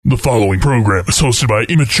The following program is hosted by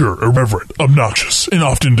immature, irreverent, obnoxious, and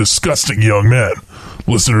often disgusting young men.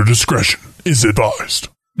 Listener discretion is advised.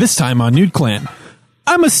 This time on Nude Clan,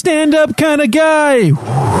 I'm a stand-up kind of guy. Shall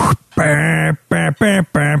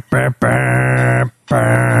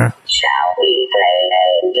we play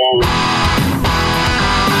a game?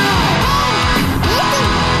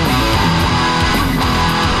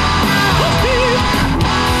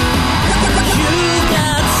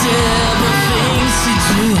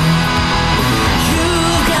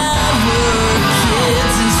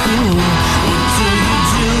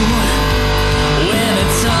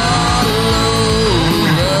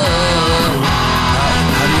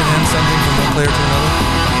 Player to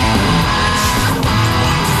another.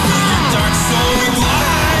 Dark soul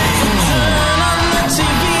light. Turn on the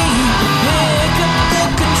TV, pick up the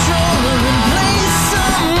controller and play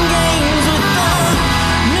some games with the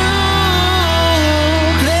new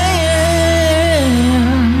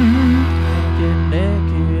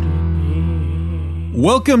clan.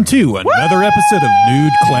 Welcome to another episode of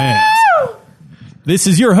Nude Clan. This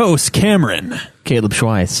is your host, Cameron. Kaleb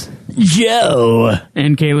Schweiss. Joe.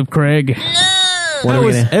 And Caleb Craig. How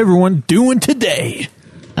is everyone doing today?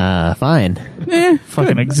 Fine.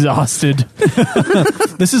 Fucking exhausted.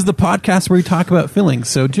 This is the podcast where we talk about fillings.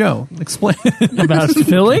 So, Joe, explain. About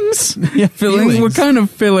fillings? Yeah, Fillings? What kind of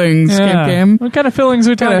fillings, Cam? What kind of fillings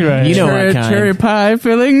are we talking about? You know what kind. Cherry pie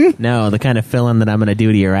filling? No, the kind of filling that I'm going to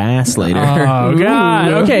do to your ass later. Oh, God.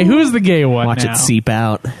 Okay, who's the gay one Watch now? it seep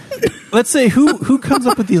out. Let's say who comes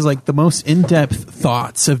up with these like the most in-depth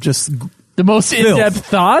thoughts of just The most in-depth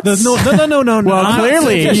thoughts? No. Well,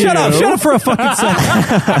 clearly Yeah, you. shut up for a fucking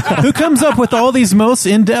second. Who comes up with all these most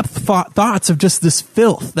in-depth thoughts of just this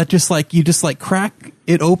filth that just like you just like crack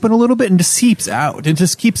it open a little bit and just seeps out and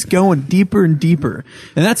just keeps going deeper and deeper.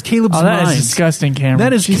 And that's Caleb's That mind. is disgusting, Cameron.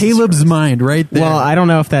 That is Jesus Caleb's Christ. mind right there. Well, I don't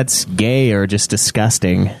know if that's gay or just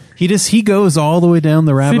disgusting. He goes all the way down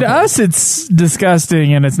the rabbit See, to hole. us, it's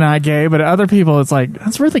disgusting and it's not gay, but to other people, it's like,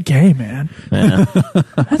 that's really gay, man. Yeah.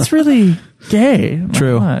 That's really gay. I'm like,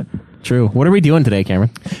 True. what? True. What are we doing today,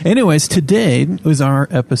 Cameron? Anyways, today was my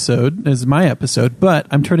episode, but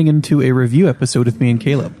I'm turning it into a review episode with me and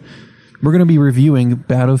Caleb. We're going to be reviewing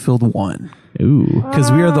Battlefield 1 Ooh.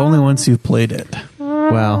 because we are the only ones who've played it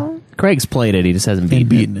Well, Craig's played it. He just hasn't and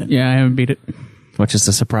beaten beaten it. Yeah, I haven't beat it. which is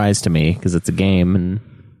a surprise to me because it's a game and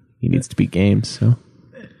he needs to beat games. So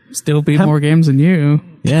Still beat more games than you.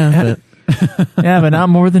 yeah, but Yeah, but not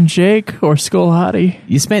more than Jake or Skull Hottie.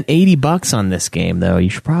 you spent $80 on this game, though. You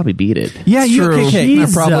should probably beat it. Yeah, True. okay. I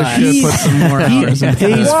probably should put some more hours He into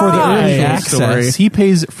pays that. for the early Why? access. Story. He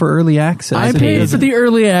pays for early access. I paid for the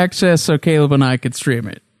early access so Caleb and I could stream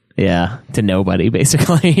it. Yeah, to nobody,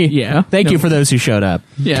 basically. Yeah. Thank you for those who showed up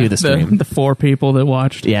to the stream. The 4 people that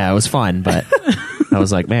watched. Yeah, it was fun, but I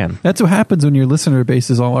was like, man, That's what happens when your listener base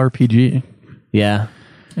is all RPG. yeah,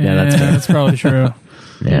 that's fair. That's probably true.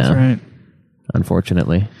 Yeah, That's right.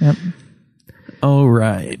 unfortunately. Yep. All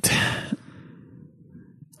right.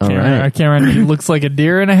 All right. Cameron looks like a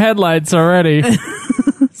deer in the headlights already.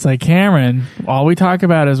 It's like, Cameron, all we talk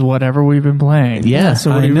about is whatever we've been playing. Yeah,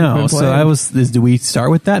 so I know. So do we start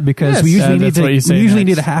with that? Because Yes, we usually that's what you say need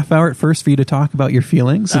next. a half hour at first for you to talk about your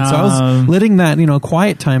feelings. And so I was letting that,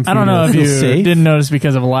 quiet time for I don't you know to if feel you safe. didn't notice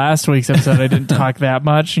because of last week's episode, I didn't talk that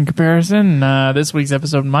much in comparison. This week's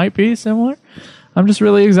episode might be similar. I'm just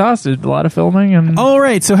really exhausted. A lot of filming and All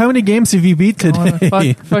right. So how many games have you beat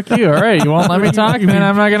today? fuck you. All right, you won't let me talk, then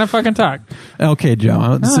I'm not gonna fucking talk. Okay,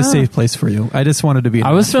 Joe. It's a safe place for you. I just wanted to be.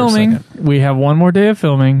 I was for a filming. second. We have one more day of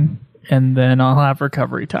filming, and then I'll have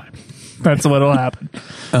recovery time. That's what'll happen.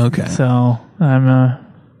 Okay. So I'm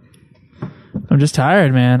just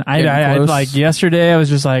tired, man. I close. like yesterday. I was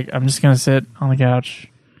just like, I'm just gonna sit on the couch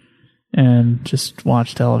and just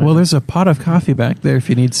watch television. Well, there's a pot of coffee back there if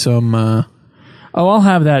you need some. Oh, I'll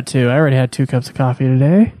have that too. I already had 2 cups of coffee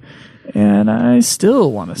today, and I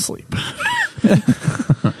still want to sleep.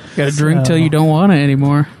 Got to drink till you don't want it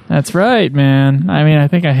anymore. That's right, man. I mean, I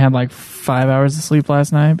think I had like 5 hours of sleep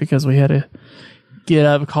last night because we had to get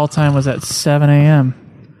up. Call time was at 7 a.m.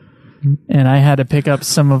 And I had to pick up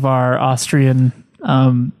some of our Austrian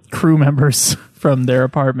crew members from their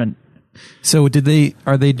apartment. So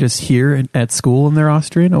are they just here at school and they're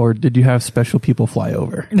Austrian, or did you have special people fly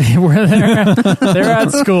over? They're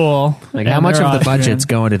at school. Like, how much of the budget's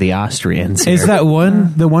going to the Austrians here? Is that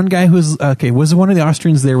the one guy who's was one of the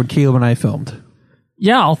Austrians there when Caleb and I filmed?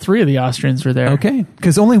 Yeah, all 3 of the Austrians were there. Okay,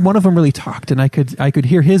 because only one of them really talked, and I could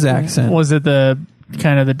hear his accent. Was it the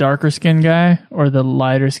kind of the darker skinned guy or the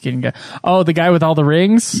lighter skinned guy? Oh, the guy with all the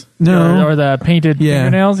rings? No. Or the painted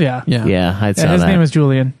fingernails? Yeah. Yeah. Yeah, I saw Yeah, his that. name is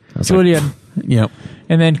Julian. Julian. Yep.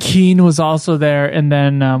 And then Keen was also there. And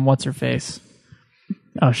then, what's her face?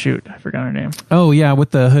 Oh, shoot. I forgot her name. Oh, yeah,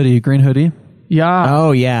 with the hoodie, green hoodie. Yeah.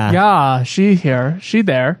 Oh, yeah. Yeah, she here. She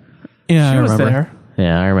there. Yeah, She I was remember. there.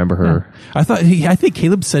 Yeah, I remember her. I think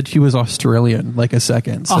Caleb said she was Australian, like a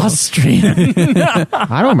second. So. Austrian.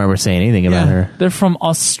 I don't remember saying anything about Yeah. her. They're from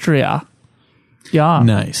Austria. Yeah.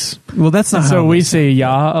 Nice. Well, that's not So how we say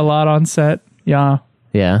yeah a lot on set. Yeah.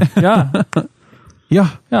 Yeah. Yeah.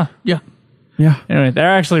 Yeah. Yeah. Yeah. Yeah. Anyway,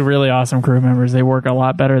 they're actually really awesome crew members. They work a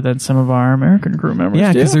lot better than some of our American crew members.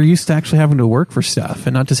 Yeah, do. because they're used to actually having to work for stuff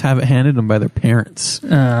and not just have it handed them by their parents.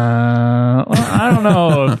 Well, I don't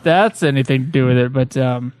know if that's anything to do with it, but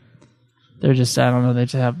they're just, I don't know, they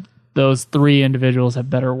just have, those three individuals have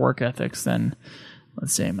better work ethics than,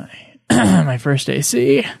 let's say, my my first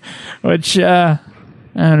AC, which, I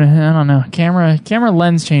don't know. Camera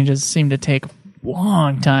lens changes seem to take a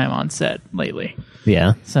long time on set lately.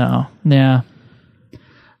 Yeah. So, yeah.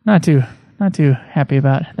 Not too happy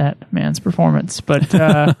about that man's performance, but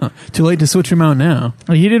Too late to switch him out now.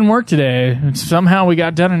 he didn't work today. Somehow we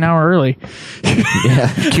got done an hour early.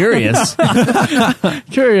 Yeah. Curious.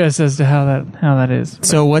 Curious as to how that is.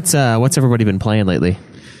 So what's everybody been playing lately?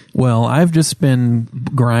 Well, I've just been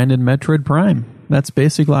grinding Metroid Prime. That's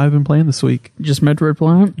basically what I've been playing this week. Just Metroid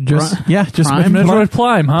Prime? Just Prime? Metroid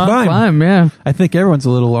Prime, huh? Prime, yeah. I think everyone's a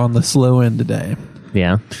little on the slow end today.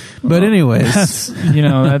 Yeah. But anyways, That's,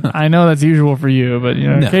 I know that's usual for you, but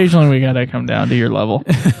No. occasionally we got to come down to your level.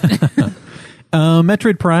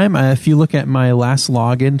 Metroid Prime, if you look at my last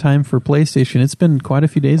login time for PlayStation, it's been quite a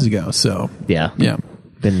few days ago. So, Yeah. yeah.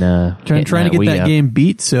 Been Trying to get that game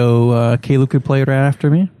beat so Caleb could play it right after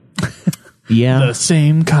me. Yeah. The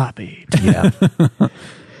same copy. Yeah.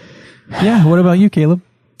 Yeah, what about you, Caleb?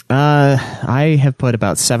 I have put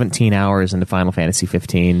about 17 hours into Final Fantasy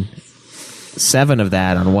 15. 7 of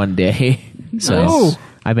that on one day. So Nice.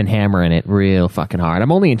 I've been hammering it real fucking hard.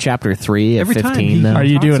 I'm only in chapter 3 of Every time 15 he- though. Are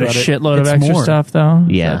you Talks doing a about it. shitload of It's extra more. stuff, though?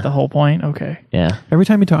 Is Yeah. that the whole point? Okay. Yeah. Every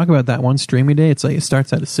time you talk about that one streaming day, it's like it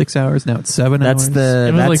starts out at 6 hours, now it's 7 That's hours.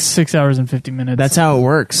 It was like that's 6 hours and 50 minutes. that's how it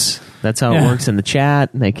works. That's how it Yeah. works in the chat.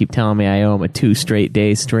 They keep telling me I owe them a 2 straight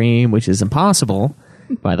day stream, which is impossible,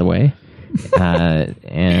 by the way.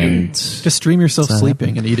 And Just stream yourself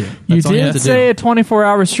sleeping and eating. You That's all did have to say a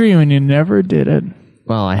 24-hour stream, and you never did it.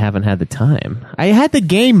 well, I haven't had the time. I had the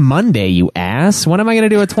game Monday, you ass. When am I going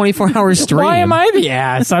to do a 24-hour stream? Why am I the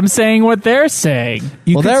ass? I'm saying what they're saying.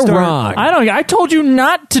 You Well, could they're start wrong. I told you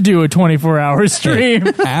not to do a 24-hour stream.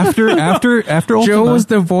 After Ultima. Joe was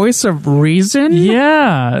the voice of reason?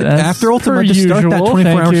 Yeah. That's After Ultima, per just start that usual.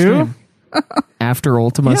 24-hour Thank you. stream. After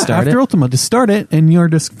Ultima Yeah, started? after Ultima, just start it, and you're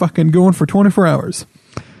just fucking going for 24 hours.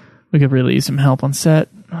 We could really use some help on set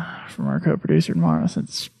from our co-producer tomorrow,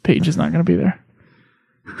 since Paige is not going to be there.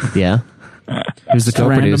 Yeah. Who's the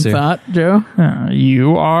Random co-producer? thought, Joe?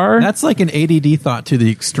 You are. That's like an ADD thought to the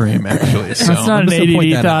extreme, actually. So That's not I'm an just gonna point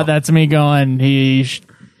ADD that thought. out. That's me going, we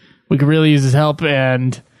could really use his help.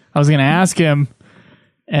 And I was going to ask him.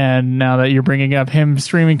 And now that you're bringing up him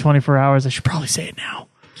streaming 24 hours, I should probably say it now.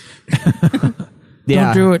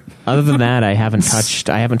 Yeah. Don't do it. Other than that, I haven't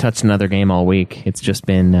touched another game all week. It's just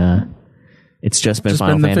been Final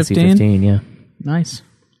been the Fantasy 15? 15, yeah. Nice.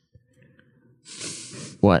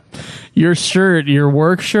 What? Your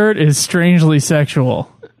work shirt is strangely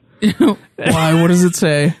sexual. Why? What does it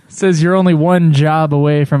say? It says you're only one job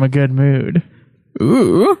away from a good mood.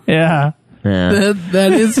 Ooh. Yeah. Yeah.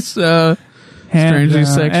 That is strangely And,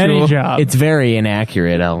 sexual. Any job. It's very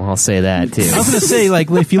inaccurate, I'll say that too. I was going to say,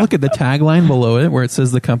 like, if you look at the tagline below it, where it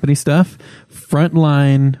says the company stuff,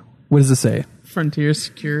 Frontline, what does it say? Frontier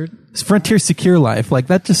secured. It's Frontier Secure Life. Like,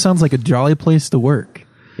 that just sounds like a jolly place to work.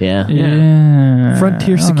 Yeah. yeah.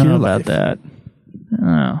 Frontier I don't Secure know Life. about that. I don't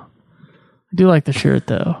know. I do like the shirt,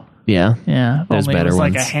 though. Yeah. Yeah. There's only it better was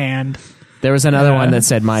like a ones. hand. There was another Yeah. one that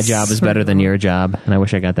said my job is better than your job, and I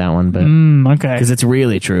wish I got that one, but Okay. because it's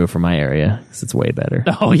really true for my area, 'cause it's way better.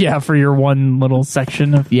 Oh, yeah, for your one little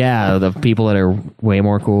section of... Yeah, the people that are way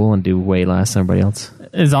more cool and do way less than everybody else.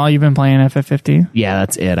 Is all you've been playing FF15? Yeah,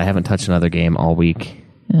 that's it. I haven't touched another game all week.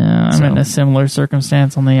 Yeah, I'm So- in a similar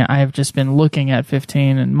circumstance, only I have just been looking at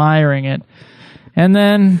 15, admiring it, and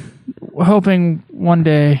then hoping one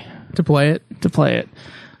day To play it. to play it.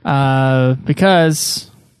 Because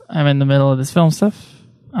I'm in the middle of this film stuff.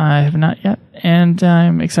 I have not yet, and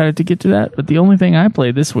I'm excited to get to that. But the only thing I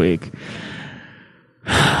played this week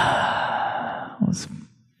was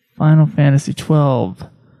Final Fantasy XII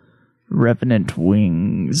Revenant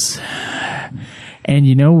Wings. And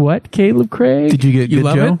you know what, Caleb Craig? Did you get good,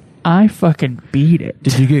 love Joe? it? I fucking beat it.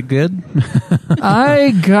 Did you get good?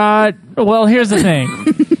 I got... Well, here's the thing.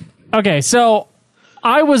 Okay, so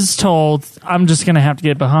I was told I'm just going to have to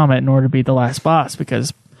get Bahamut in order to beat the last boss,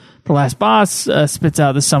 because the last boss spits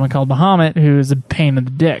out this summon called Bahamut, who is a pain in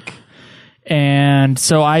the dick. And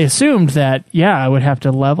so I assumed that, I would have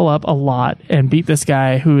to level up a lot and beat this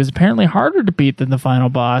guy who is apparently harder to beat than the final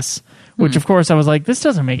boss, which of course I was like, this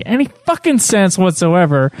doesn't make any fucking sense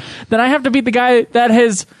whatsoever. Then I have to beat the guy that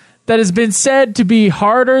has been said to be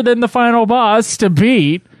harder than the final boss to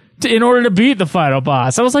beat in order to beat the final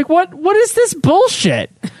boss. I was like, what is this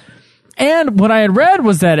bullshit? And what I had read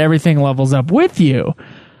was that everything levels up with you.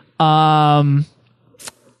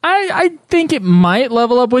 I think it might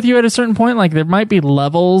level up with you at a certain point. Like, there might be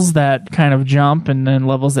levels that kind of jump, and then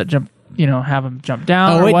levels that jump, have them jump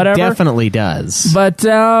down or whatever. It definitely does. But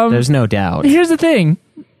there's no doubt. Here's the thing.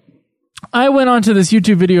 I went onto this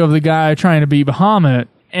YouTube video of the guy trying to beat Bahamut,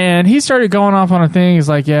 and he started going off on a thing. He's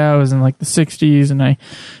like, I was in like the 60s, and I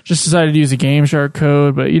just decided to use a Game Shark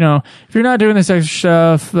code. But, if you're not doing this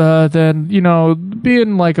extra stuff, then,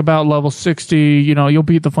 being like about level 60, you'll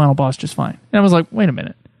beat the final boss just fine. And I was like, wait a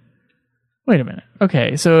minute.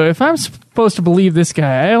 Okay, so if I'm supposed to believe this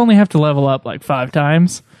guy, I only have to level up like 5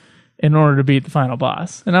 times in order to beat the final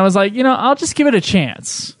boss. And I was like, I'll just give it a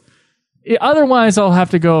chance. Otherwise, I'll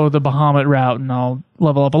have to go the Bahamut route, and I'll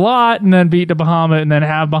level up a lot, and then beat the Bahamut, and then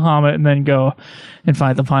have Bahamut, and then go and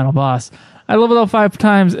fight the final boss. I leveled up 5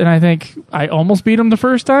 times, and I think I almost beat him the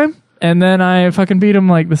first time, and then I fucking beat him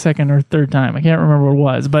like the second or third time. I can't remember what it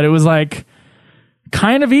was, but it was like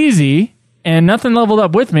kind of easy, and nothing leveled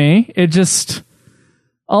up with me. It just...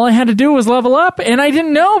 all I had to do was level up, and I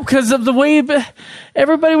didn't know because of the way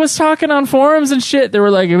everybody was talking on forums and shit. They were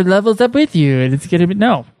like, it levels up with you, and it's going to be...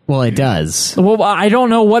 No. Well, it does. Well, I don't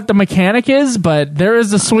know what the mechanic is, but there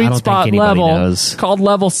is a sweet spot level called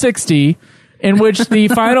level 60, in which the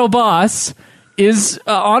final boss is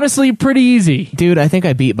honestly pretty easy. Dude, I think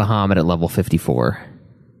I beat Bahamut at level 54.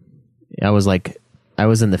 I was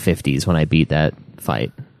in the 50s when I beat that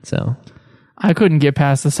fight, so... I couldn't get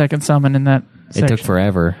past the second summon in that section. It took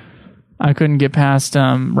forever. I couldn't get past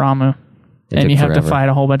Ramu. And you have to fight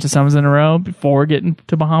a whole bunch of summons in a row before getting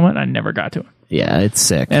to Bahamut. I never got to him. Yeah, it's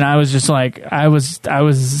sick. And I was just like, I was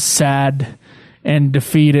sad and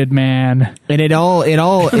defeated, man. And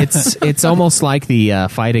it's almost like the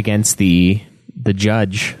fight against the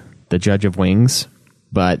judge of wings,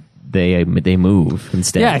 but they move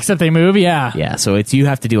instead. Yeah, except they move, yeah. Yeah, so you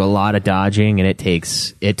have to do a lot of dodging, and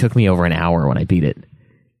it took me over an hour when I beat it.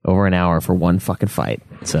 Over an hour for one fucking fight.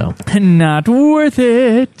 So not worth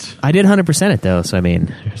it. I did 100% it though, so I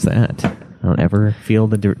mean, there's that. I don't ever feel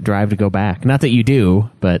the drive to go back. Not that you do,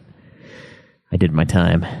 but I did my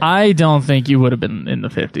time. I don't think you would have been in the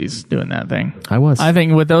 50s doing that thing. I was. I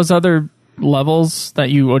think with those other levels that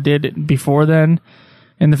you did before then,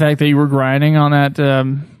 and the fact that you were grinding on that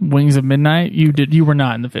Wings of Midnight, you were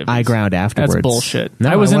not in the 50s. I ground afterwards. That's bullshit. No,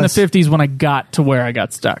 I was in the 50s when I got to where I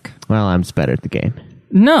got stuck. Well, I'm just better at the game.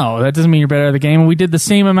 No, that doesn't mean you're better at the game. We did the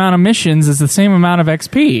same amount of missions as the same amount of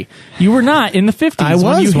XP. You were not in the 50s. I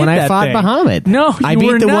was when I fought Bahamut. No, you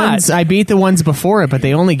were not. I beat the ones before it, but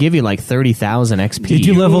they only give you like 30,000 XP. Did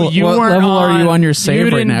you level? What level are you on your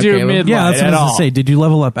save right now, Caleb? Yeah, that's what I was going to say. Did you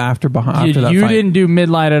level up after Bahamut? After that you fight? didn't do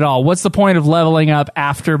midlight at all. What's the point of leveling up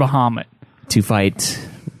after Bahamut? To fight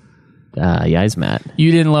Yzmat.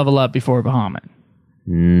 You didn't level up before Bahamut.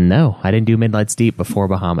 No, I didn't do Midlight Steep before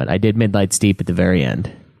Bahamut. I did Midlight Steep at the very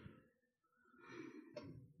end.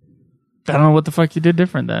 I don't know what the fuck you did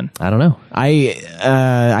different then. I don't know.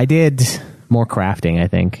 I did more crafting, I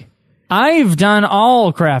think. I've done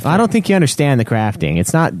all crafting. I don't think you understand the crafting.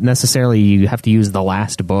 It's not necessarily you have to use the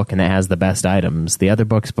last book and it has the best items. The other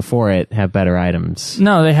books before it have better items.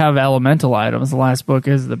 No, they have elemental items. The last book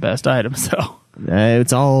is the best item, so.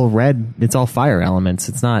 It's all red. It's all fire elements.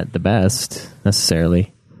 It's not the best,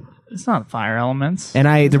 necessarily. It's not fire elements.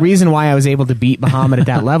 And the reason why I was able to beat Bahamut at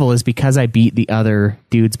that level is because I beat the other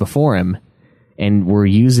dudes before him, and we're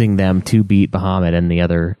using them to beat Bahamut and the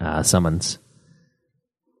other summons.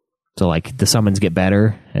 So, like, the summons get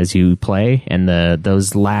better as you play, and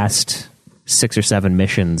those last 6 or 7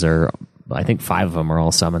 missions are, I think 5 of them are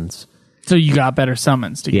all summons. So you got better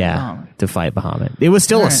summons to get Bahamut. To fight Bahamut. It was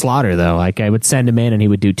still a slaughter, though. Like, I would send him in, and he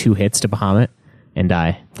would do 2 hits to Bahamut and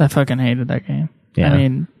die. I fucking hated that game. Yeah. I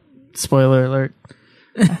mean, spoiler alert.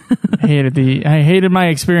 I hated my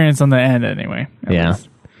experience on the end anyway. Yeah.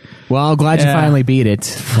 Well, glad you finally beat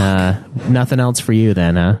it. Nothing else for you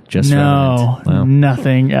then, huh? Just no, well,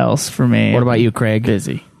 nothing else for me. What about you, Craig?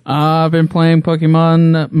 Busy. I've been playing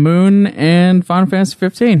Pokemon Moon and Final Fantasy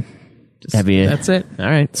 15. Have you? That's it. All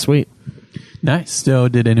right, sweet. Nice. So,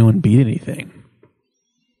 did anyone beat anything?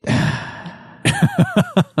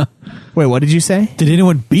 Wait, what did you say? Did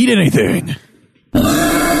anyone beat anything? I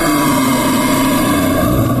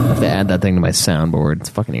have to add that thing to my soundboard. It's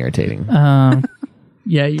fucking irritating.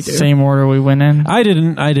 Yeah, you do. Same order we went in. I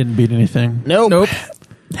didn't beat anything. Nope.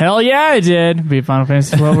 Hell yeah, I did. Beat Final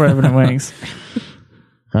Fantasy 12 Revenant Wings.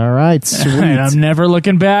 All right, sweet. And I'm never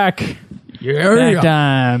looking back. In fact,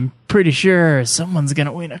 I'm pretty sure someone's going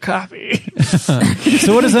to win a copy.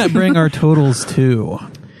 So what does that bring our totals to?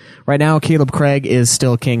 Right now, Caleb Craig is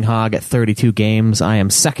still King Hog at 32 games. I am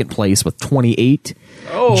second place with 28.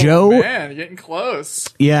 Oh, Joe, man, you're getting close.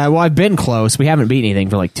 yeah, well, I've been close. We haven't beat anything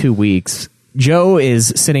for like 2 weeks. Joe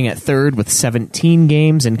is sitting at third with 17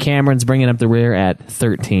 games, and Cameron's bringing up the rear at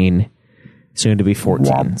 13, soon to be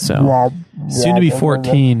 14. So Soon to be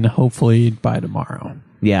 14, hopefully by tomorrow.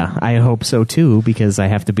 yeah, I hope so too, because I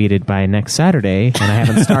have to beat it by next Saturday, and I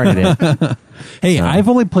haven't started it. Hey, I've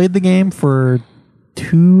only played the game for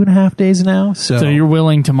 2.5 days now, So you're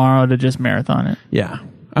willing tomorrow to just marathon it? yeah.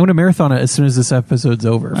 I'm going to marathon it as soon as this episode's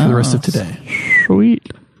over for the rest of today. Sweet.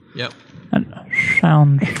 Yep. That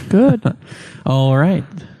sounds good. All right.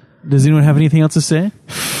 Does anyone have anything else to say?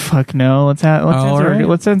 Fuck no. Let's All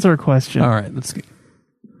right. answer a question. All right, let's go.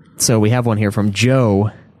 So we have one here from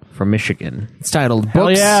Joe from Michigan. It's titled Hell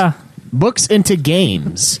Books, yeah. Books into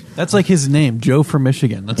Games. That's like his name, Joe from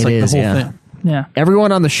Michigan. That's It like is, the whole yeah. thing. Yeah.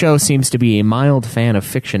 Everyone on the show seems to be a mild fan of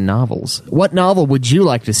fiction novels. What novel would you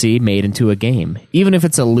like to see made into a game, even if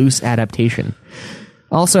it's a loose adaptation?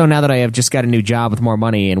 Also, now that I have just got a new job with more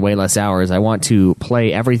money and way less hours, I want to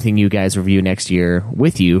play everything you guys review next year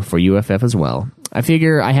with you for UFF as well. I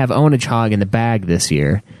figure I have Ownage Hog in the bag this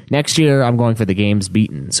year. Next year, I'm going for the games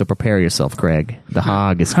beaten, so prepare yourself, Craig. The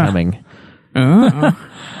Hog is coming.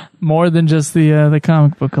 More than just the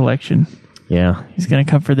comic book collection. Yeah. He's going to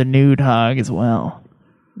come for the nude hog as well.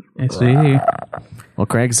 I see. Well,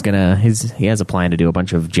 Craig's he has a plan to do a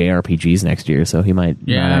bunch of JRPGs next year, so he might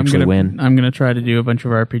not actually win. I'm gonna try to do a bunch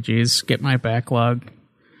of RPGs, get my backlog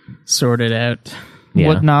sorted out. Yeah.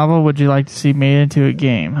 What novel would you like to see made into a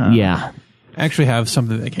game? Huh? Yeah. I actually have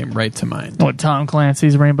something that came right to mind. What, Tom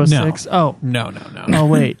Clancy's Rainbow No. Six? Oh. No. Oh,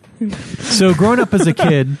 wait. So growing up as a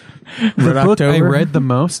kid, the book I October? read the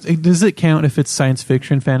most, does it count if it's science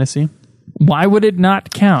fiction fantasy? Why would it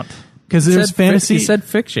not count? Because there's fantasy. He said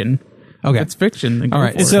fiction. Okay. It's fiction. Then go All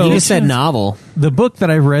right, for it. so- He just said novel. The book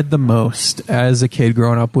that I read the most as a kid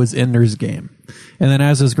growing up was Ender's Game. And then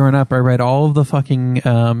as I was growing up, I read all of the fucking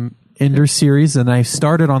Ender series, and I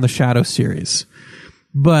started on the Shadow series.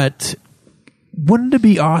 But wouldn't it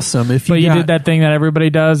be awesome if you But you got- did that thing that everybody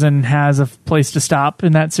does and has a place to stop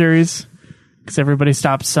in that series? Because everybody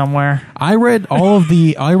stops somewhere. I read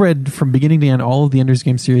from beginning to end all of the Ender's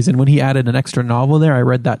Game series, and when he added an extra novel there, I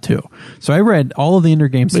read that too. So I read all of the Ender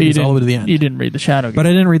Game But you series all the way to the end. You didn't read the Shadow But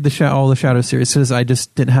I didn't read all the Shadow series because I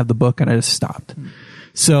just didn't have the book and I just stopped.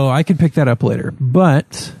 So I can pick that up later.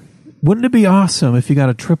 But wouldn't it be awesome if you got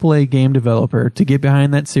a AAA game developer to get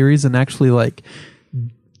behind that series and actually like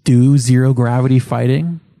do zero gravity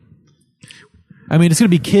fighting? I mean, it's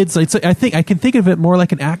going to be kids. I think I can think of it more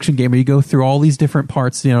like an action game where you go through all these different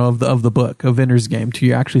parts, of the book of Ender's Game to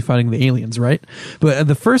you're actually fighting the aliens, right? But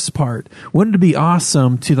the first part, wouldn't it be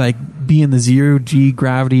awesome to like be in the zero G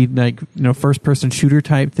gravity, like first person shooter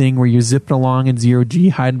type thing where you're zipping along in zero G,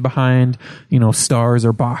 hiding behind stars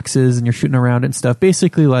or boxes, and you're shooting around and stuff.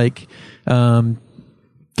 Basically, like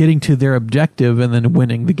getting to their objective and then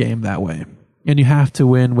winning the game that way. And you have to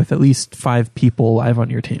win with at least 5 people live on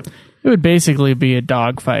your team. It would basically be a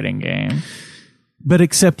dogfighting game. But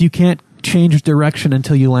except you can't change direction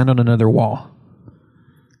until you land on another wall.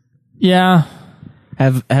 Yeah,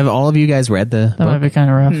 Have all of you guys read the that might book? be kind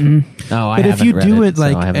of rough. Oh, I But if haven't you read do it, it so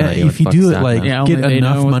like, I have no idea if what you the do fuck's it that like, now. Yeah, get only they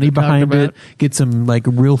know enough what money they're talking behind it, about. get some like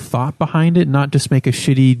real thought behind it, not just make a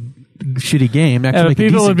shitty game. Actually, Yeah, make a people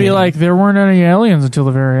decent would be game. like, there weren't any aliens until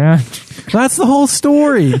the very end. that's the whole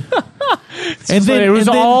story. And It was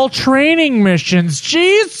all training missions.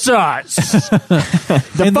 Jesus!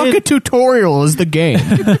 The fucking tutorial is the game.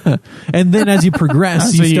 and then as you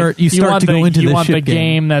progress, So you start want to go into you the want ship the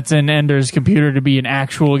game that's in Ender's computer to be an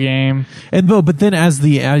actual game. And but then as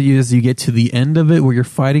you get to the end of it, where you're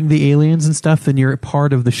fighting the aliens and stuff, then you're a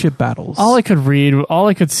part of the ship battles. All I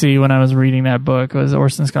could see when I was reading that book was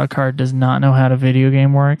Orson Scott Card does not know how the video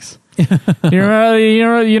game works.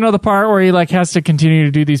 You know the part where he like has to continue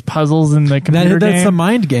to do these puzzles in the computer That's game? the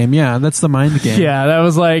mind game. Yeah, that's the mind game. Yeah, that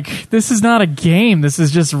was like, this is not a game. This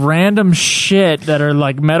is just random shit that are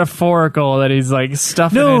like metaphorical that he's like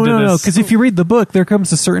stuffing into No. this. Because if you read the book, there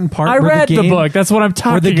comes a certain part I where read the book. That's what I'm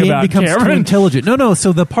where the talking game about, becomes too Cameron. intelligent. No.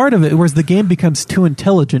 So the part of it where the game becomes too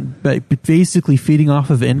intelligent, but basically feeding off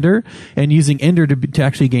of Ender and using Ender to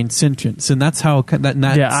actually gain sentience, and that's how that.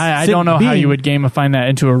 Yeah, I don't know how you would gamify that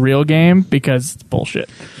into a real game because it's bullshit.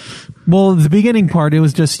 Well, the beginning part, it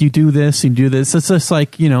was just you do this and do this. It's just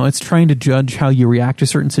like, it's trying to judge how you react to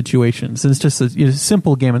certain situations. It's just a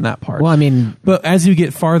simple game in that part. Well, I mean, but as you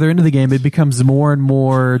get farther into the game, it becomes more and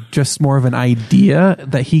more just more of an idea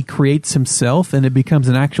that he creates himself, and it becomes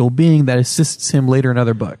an actual being that assists him later in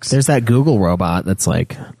other books. there's that Google robot that's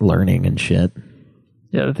like learning and shit.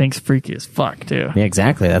 Yeah, the thing's freaky as fuck too. Yeah,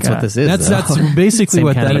 exactly. That's God. what this is. That's though. basically Same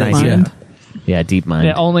what kind that of is. idea. Yeah. Yeah, deep mind.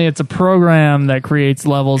 Yeah, only it's a program that creates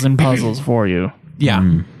levels and puzzles for you.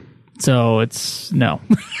 Yeah. So it's no.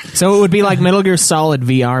 So it would be like Metal Gear Solid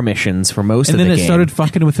VR missions for most And of then the it game. started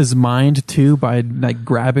fucking with his mind too by like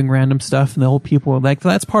grabbing random stuff, and the whole people were like,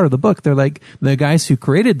 that's part of the book. They're like, the guys who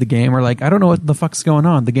created the game are like, I don't know what the fuck's going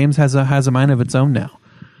on. The game has a mind of its own now.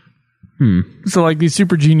 So like these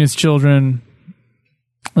super genius children,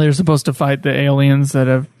 they're supposed to fight the aliens that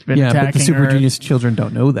have been Yeah, attacking but the super Earth. genius children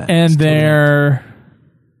don't know that. And It's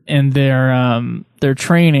they're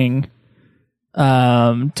training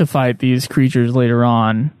to fight these creatures later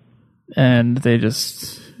on, and they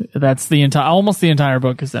just that's the entire almost the entire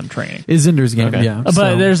book is them training. is Ender's game, yeah. But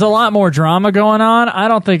So- there's a lot more drama going on. I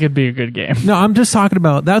don't think it'd be a good game. no, I'm just talking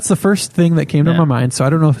about that's the first thing that came to Yeah. my mind. So I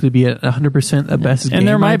don't know if it'd be 100% a best game And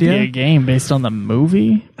there might idea, be a game based on the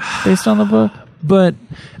movie, based on the book. but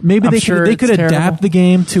maybe I'm they sure could it's adapt terrible. the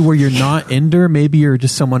game to where you're not Ender. Maybe you're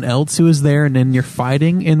just someone else who is there, and then you're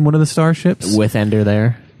fighting in one of the starships. with Ender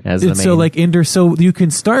there as the main. So like Ender, so you can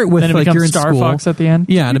start with Then it like you're in becomes Star school. Fox at the end.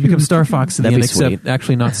 Yeah, and it becomes Star Fox at the That'd end, be except sweet.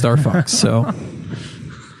 actually not Star Fox. So,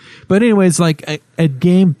 but anyways, like a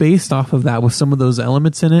game based off of that with some of those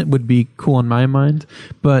elements in it would be cool in my mind.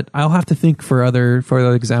 But I'll have to think for other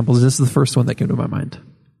examples. This is the first one that came to my mind.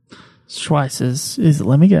 Schweiss is it?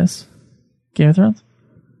 Let me guess. Game of Thrones.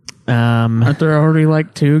 Aren't there already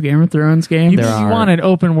like 2 Game of Thrones games? You want an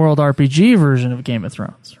open world RPG version of Game of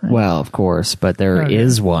Thrones, right? Well, of course, but there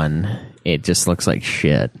is one. It just looks like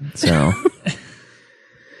shit. So,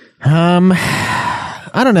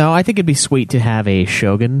 I don't know. I think it'd be sweet to have a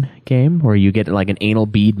Shogun game where you get like an anal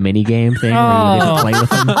bead mini game thing where you get to play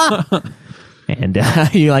with them. And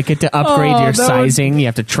you like get to upgrade your sizing. You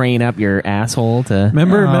have to train up your asshole to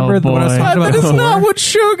Remember what I was boy. talking about before? what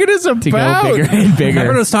Shogun is about. go bigger and bigger.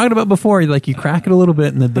 Remember what I was talking about before? Like you crack it a little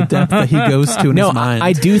bit, and the depth that he goes to in No, his mind.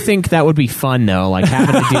 I do think that would be fun though. Like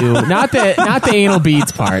having to do not the anal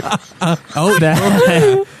beads part.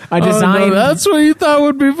 I designed that's what you thought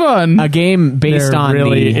would be fun. a game based there on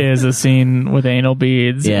really the. is a scene with anal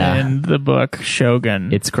beads Yeah. in the book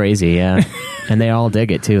Shogun. It's crazy, yeah. And they all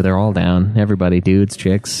dig it too. They're all down. Everybody, dudes,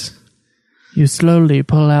 chicks. You slowly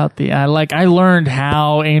pull out the I learned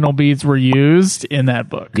how anal beads were used in that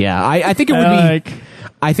book. Yeah, I think it would be.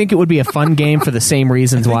 I think it would be a fun game for the same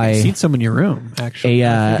reasons I've why seen some in your room. Actually,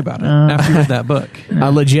 A, think about it after you read that book.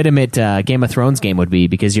 a legitimate Game of Thrones game would be,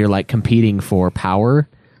 because you're like competing for power,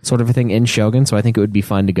 sort of a thing in Shogun. So I think it would be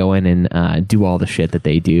fun to go in and do all the shit that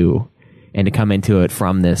they do, and to come into it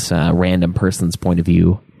from this random person's point of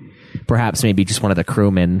view. Perhaps maybe just one of the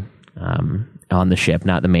crewmen on the ship,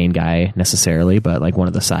 not the main guy necessarily, but like one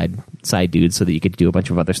of the side dudes, so that you could do a bunch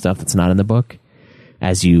of other stuff that's not in the book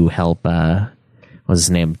as you help. What's his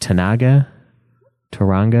name? Taranga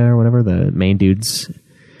or whatever, the main dude's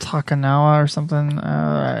Takanawa or something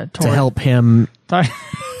to help him come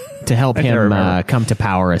to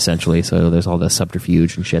power, essentially. So there's all this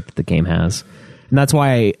subterfuge and shit that the game has. And that's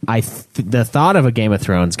why the thought of a Game of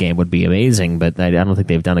Thrones game would be amazing, but I don't think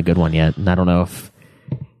they've done a good one yet. And I don't know if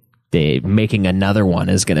making another one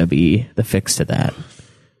is going to be the fix to that.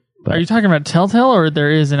 But Are you talking about Telltale, or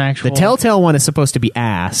there is an actual... the Telltale one is supposed to be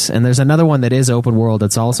ass, and there's another one that is open world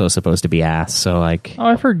that's also supposed to be ass. So like, Oh,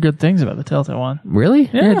 I've heard good things about the Telltale one. really?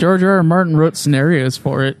 Yeah, George R. R. Martin wrote scenarios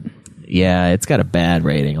for it. Yeah, it's got a bad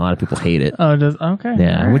rating. A lot of people hate it. Oh, it does? Okay.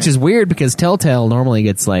 Yeah, All right. which is weird because Telltale normally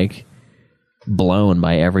gets like blown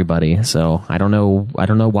by everybody. So I don't know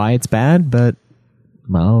why it's bad, but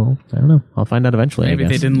well, I don't know. I'll find out eventually. Maybe I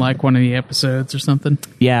they guess. didn't like one of the episodes or something.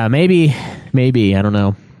 Yeah, maybe I don't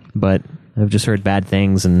know, but I've just heard bad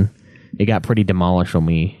things, and it got pretty demolished on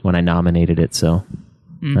me when I nominated it. So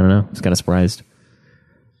I don't know. It's kind of surprised.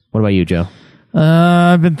 What about you, Joe?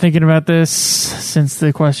 I've been thinking about this since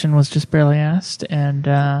the question was just barely asked, and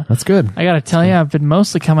That's good. I gotta tell you, I've been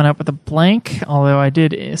mostly coming up with a blank, although I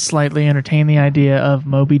did slightly entertain the idea of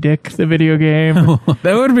Moby Dick, the video game.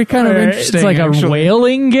 That would be kind of interesting. It's like actually. a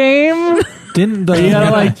whaling game. Didn't You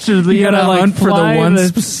gotta hunt for the fly one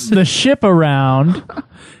the ship around,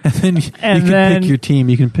 and then you can then- pick your team.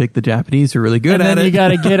 You can pick the Japanese who are really good and at then it. you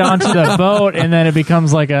gotta get onto the boat, and then it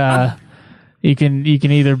becomes like a. You can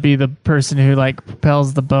either be the person who like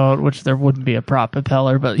propels the boat, which there wouldn't be a prop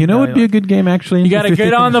propeller, but you know what would be a good game actually? You got to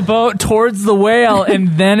get on the boat towards the whale, and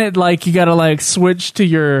then it like you got to like switch to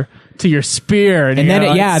your spear, and And you then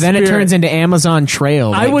gotta, like, then it spear turns into Amazon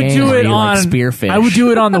Trail. I that would game do where it you, on like, spearfish. I would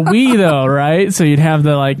do it on the Wii though, right? So you'd have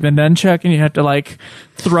the like the nunchuck, and you have to like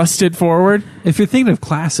thrust it forward. If you're thinking of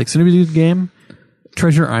classics, anybody do the game?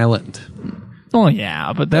 Treasure Island. Oh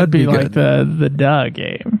yeah, but That'd that'd be be like the duh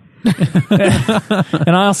game.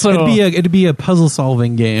 And I also It'd be a puzzle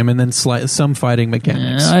solving game, and then some fighting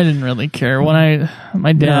mechanics. I didn't really care when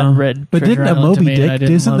my dad No. read. But Treasure didn't a Island to Moby me, and I Dick?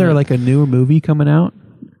 didn't Isn't love there it. like a new movie coming out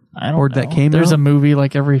I don't or know. that came There's out? a movie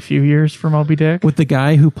like every few years for Moby Dick. with the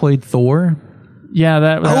guy who played Thor? Yeah,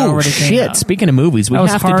 that Oh already came shit! out. Speaking of movies, we That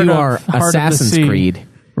was have to Heart do of- our Heart of the Assassin's Sea. Creed.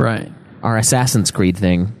 Right. Our Assassin's Creed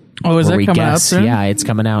thing. Oh, is where that we coming out guess. soon? Yeah, it's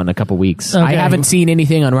coming out in a couple weeks. Okay. I haven't seen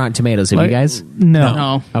anything on Rotten Tomatoes. Have you guys? No.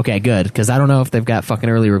 No. Okay, good. Because I don't know if they've got fucking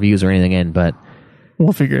early reviews or anything in, but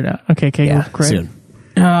We'll figure it out. Okay, yeah, great. soon.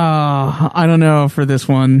 I don't know for this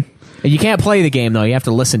one. You can't play the game though. You have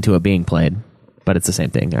to listen to it being played. But it's the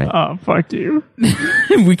same thing, right? Oh, fuck you.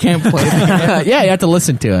 We can't play it. Yeah, you have to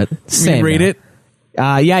listen to it. Same. read it?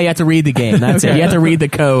 Yeah, you have to read the game. That's it. You have to read the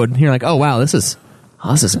code. You're like, oh wow, this is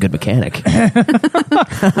a good mechanic.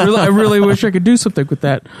 I really wish I could do something with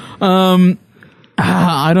that.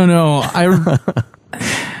 I don't know.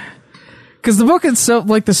 Because the book itself,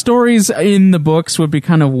 like the stories in the books would be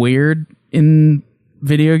kind of weird in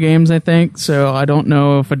video games, I think. So I don't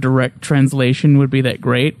know if a direct translation would be that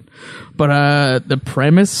great. But the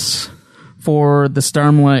premise for the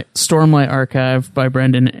Stormlight Archive by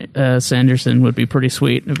Brendan Sanderson would be pretty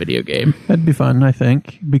sweet in a video game. That'd be fun, I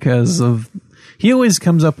think, because he always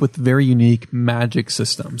comes up with very unique magic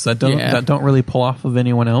systems that don't really pull off of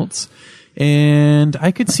anyone else. And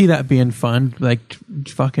I could see that being fun, like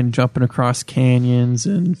fucking jumping across canyons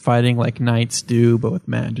and fighting like knights do, but with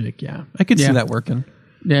magic. Yeah, I could see that working.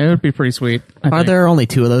 Yeah, it would be pretty sweet. I Are think. there only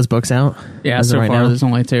 2 of those books out? Yeah, As of so right far now? there's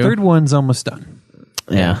only 2. Third one's almost done.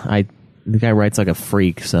 Yeah, the guy writes like a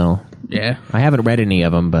freak, so Yeah, I haven't read any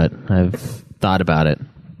of them, but I've thought about it.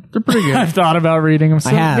 they're pretty good. I've thought about reading them.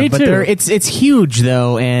 So I have, me but too. it's huge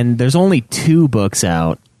though, and there's only 2 books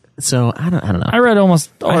out, so I don't know. I read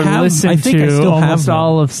almost or I listened think I to still have almost them.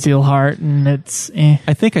 all of Steelheart, and it's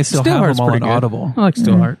I think I still have Steelheart's them all on pretty good. Audible. I like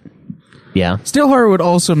Steelheart. Yeah, Steelheart would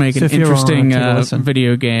also make So an if you ever wanna interesting take a listen.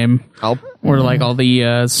 video game where like all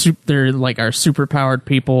the they're like our super powered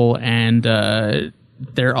people and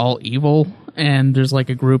they're all evil, and there's like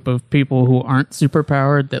a group of people who aren't super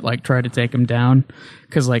powered that like try to take them down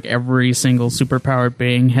because like every single super powered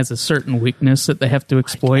being has a certain weakness that they have to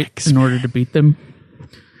exploit in order to beat them.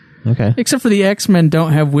 okay. Except for the X-Men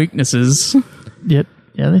don't have weaknesses. yeah,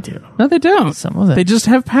 they do. No, they don't. Some of them. They just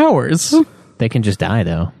have powers. They can just die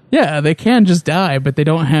though. Yeah, they can just die, but they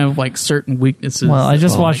don't have like certain weaknesses. Well, I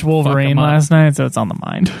just that, watched like, fuck Wolverine 'em up. last night, so it's on the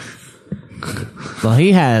mind. Well,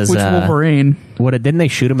 he has Which Wolverine? didn't they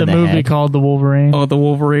shoot him The in the movie head? called The Wolverine. Oh, the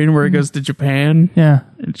Wolverine where he goes to Japan Yeah,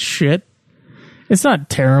 and shit. it's not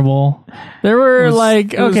terrible. There were It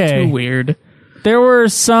was okay, too weird. there were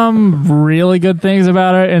some really good things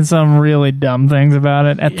about it and some really dumb things about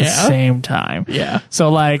it at the Yeah. same time. Yeah. So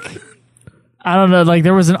like, I don't know, like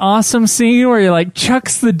there was an awesome scene where he like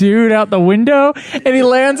chucks the dude out the window and he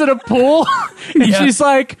lands in a pool and Yeah. she's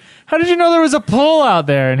like, how did you know there was a pool out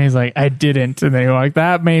there? And he's like, I didn't. And then you're like,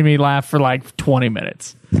 that made me laugh for like 20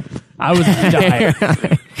 minutes. I was dying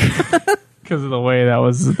because of the way that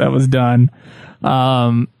was done.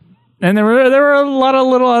 And there were a lot of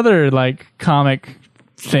little other like comic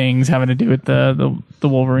things having to do with the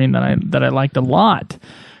Wolverine that I liked a lot.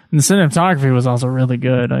 And the cinematography was also really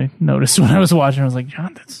good. I noticed when I was watching, I was like,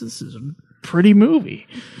 John, this is a pretty movie.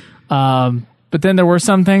 But then there were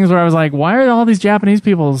some things where I was like, why are all these Japanese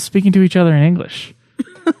people speaking to each other in English?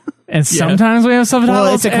 And sometimes we have subtitles,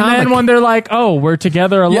 Well, it's a and then comic. when they're like, oh, we're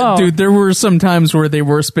together alone. Yeah, dude, there were some times where they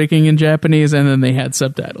were speaking in Japanese and then they had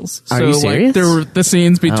subtitles. Are so, you serious? Like, there were the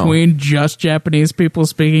scenes between just Japanese people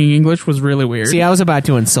speaking English was really weird. See, I was about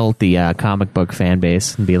to insult the comic book fan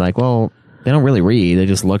base and be like, well, They don't really read. They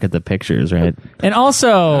just look at the pictures, right? And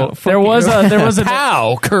also, there was a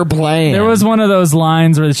Pow! Kerblam! there was one of those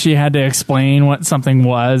lines where she had to explain what something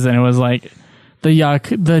was, and it was like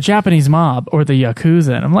the Japanese mob or the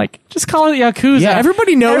Yakuza. And I'm like, just call it Yakuza. Yeah,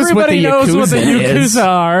 everybody knows what the Yakuza is.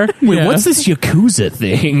 are. Wait, Yeah. what's this Yakuza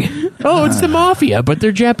thing? Oh, it's the mafia, but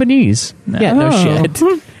they're Japanese. Yeah, no shit.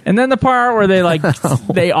 And then the part where they like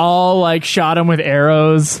they all like shot him with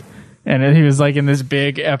arrows, and then he was like in this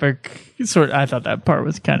big epic sort. I thought that part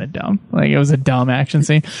was kind of dumb. Like it was a dumb action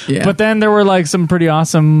scene. Yeah. But then there were like some pretty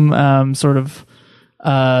awesome sort of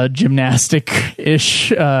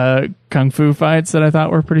gymnastic-ish kung fu fights that I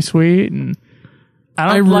thought were pretty sweet. And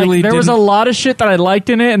I really there was a didn't- lot of shit that I liked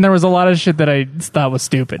in it, and there was a lot of shit that I thought was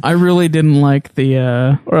stupid. I really didn't like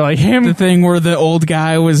the Or like him. the thing where the old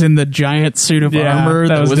guy was in the giant suit of Yeah, armor.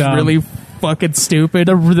 that That was was dumb. really fucking stupid.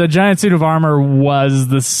 The giant suit of armor was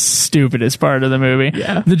the stupidest part of the movie.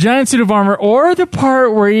 Yeah. The giant suit of armor, or the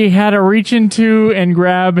part where he had to reach into and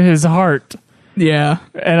grab his heart. Yeah.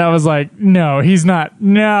 And I was like, no, he's not.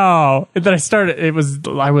 No. And then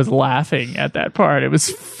I was laughing at that part. It was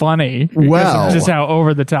funny. because Well. of just how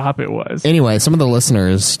over the top it was. Anyway, some of the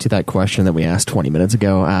listeners to that question that we asked 20 minutes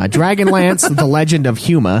ago. Dragonlance, The Legend of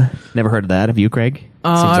Huma. Never heard of that. Have you, Craig? Seems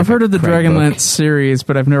like I've heard a of the Craig book. Dragonlance series,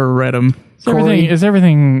 but I've never read them. Is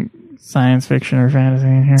everything science fiction or fantasy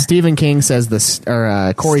in here? Stephen King says this,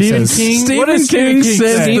 or Corey Stephen says... King? Stephen What does King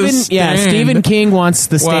Stephen says say? The Stephen King wants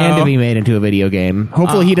The Stand Wow. to be made into a video game.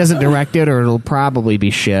 Hopefully he doesn't direct it, or it'll probably be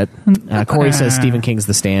shit. Corey says Stephen King's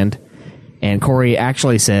The Stand. And Corey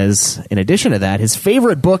actually says, in addition to that, his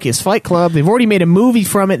favorite book is Fight Club. They've already made a movie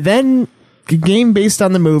from it, then a game based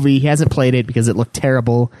on the movie. He hasn't played it because it looked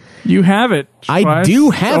terrible. You have it. I Schweiss. do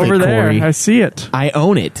have over it, there. Corey. I see it. I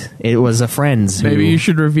own it. It was a friend's. Maybe you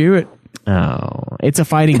should review it. Oh, it's a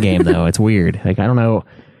fighting game though. It's weird. Like I don't know.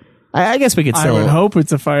 I guess we could I still. would hope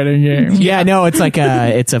it's a fighting game. Yeah, no, it's like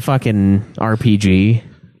it's a fucking RPG.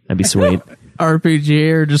 That'd be sweet.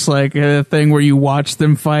 RPG or just like a thing where you watch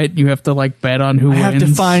them fight. You have to like bet on who I have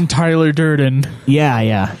wins. to find Tyler Durden.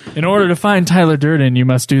 Yeah. In order to find Tyler Durden, you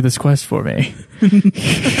must do this quest for me.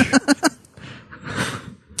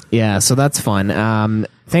 Yeah, so that's fun.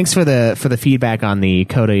 Thanks for the feedback on the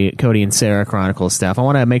Cody and Sarah Chronicles stuff. I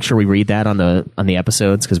want to make sure we read that on the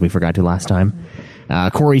episodes because we forgot to last time.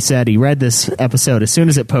 Corey said he read this episode as soon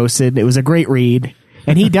as it posted. It was a great read.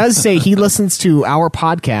 And he does say he listens to our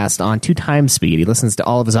podcast on 2 times speed. He listens to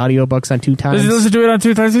all of his audiobooks on 2 times. Does he listen to it on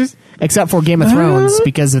 2 times? Except for Game of Thrones,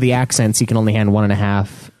 because of the accents, he can only handle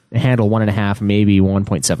 1.5, maybe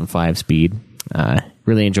 1.75 speed.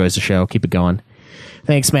 Really enjoys the show. Keep it going.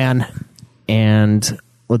 Thanks, man. And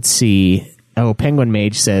let's see. Oh, Penguin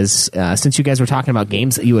Mage says, since you guys were talking about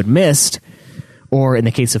games that you had missed, or in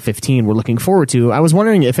the case of 15, we're looking forward to, I was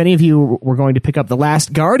wondering if any of you were going to pick up The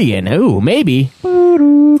Last Guardian. Ooh, maybe.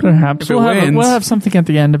 Perhaps. If it wins. We'll have something at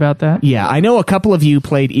the end about that. Yeah, I know a couple of you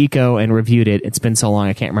played Eco and reviewed it. It's been so long,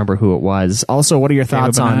 I can't remember who it was. Also, what are your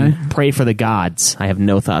thoughts Caleb on and I. Pray for the Gods? I have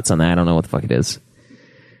no thoughts on that. I don't know what the fuck it is.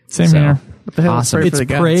 Same So, here. What the hell is awesome. Pray It's for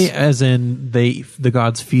the prey Gods? as in the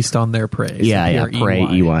gods feast on their prey. Yeah, Pray,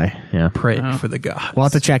 EY. Yeah. Pray for the gods. We'll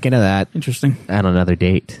have to check into that Interesting. at another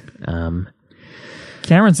date.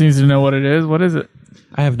 Cameron seems to know what it is. What is it?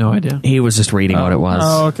 I have no idea. He was just reading what it was.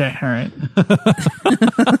 Oh, okay. All right.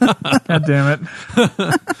 God damn it.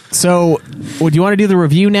 So, do you want to do the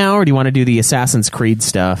review now, or do you want to do the Assassin's Creed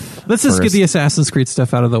stuff? Let's just get first? the Assassin's Creed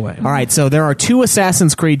stuff out of the way. All right, so there are 2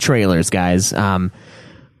 Assassin's Creed trailers, guys. Here's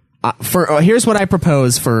what I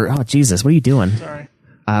propose for. Oh Jesus, what are you doing? Sorry.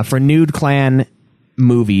 For Nude Clan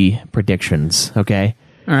movie predictions, okay?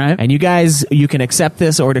 All right. And you guys, you can accept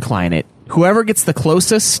this or decline it. Whoever gets the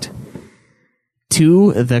closest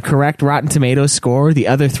to the correct Rotten Tomatoes score, the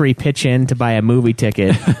other 3 pitch in to buy a movie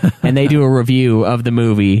ticket, and they do a review of the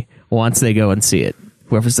movie once they go and see it.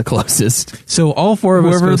 Whoever's the closest. So all 4 of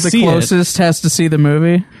us Whoever go the see closest has to see the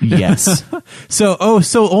movie. Yes. it. So only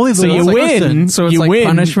the So you one win. person. So it's you like win,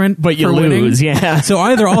 punishment but you for winning? lose. Yeah. So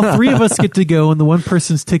either all 3 of us get to go and the one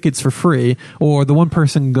person's tickets for free, or the one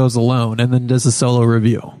person goes alone and then does a solo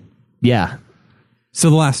review. Yeah. So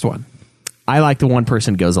the last one. I like the one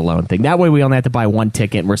person goes alone thing. That way we only have to buy 1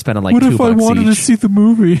 ticket and we're spending like What $2 if I wanted to each. see the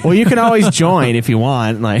movie? Well, you can always join if you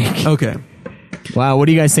want. Like, Okay. wow, what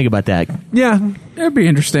do you guys think about that? Yeah. It'd be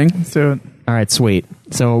interesting. So, All right, sweet.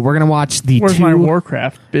 So we're gonna watch the where's 2. my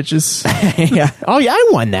Warcraft, bitches? Yeah. Oh yeah, I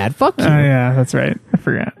won that. Fuck you. Oh, yeah, that's right. I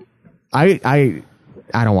forgot. I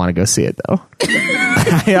don't want to go see it though.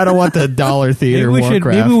 I don't want the $1 theater Warcraft.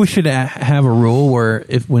 Maybe we should have a rule where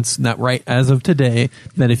if it's not right as of today,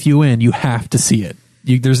 that if you win, you have to see it.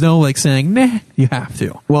 there's no like saying, nah, you have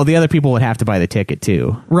to. Well, the other people would have to buy the ticket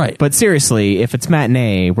too. Right. But seriously, if it's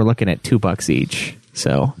matinee, we're looking at $2 each.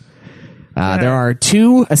 So there are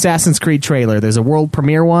 2 Assassin's Creed trailer. There's a world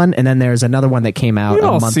premiere one, and then there's another one that came out We've a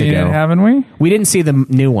all month seen ago. it, haven't we? We didn't see the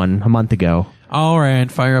new one a month ago. All right,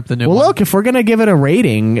 fire up the new Well, one. look, if we're going to give it a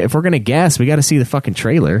rating, if we're going to guess, we got to see the fucking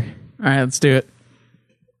trailer. All right, let's do it.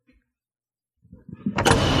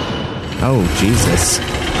 Oh, Jesus.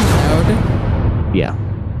 Yeah.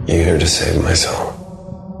 You're here to save my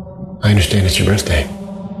soul. I understand it's your birthday.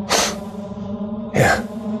 Yeah.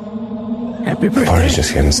 Happy The party's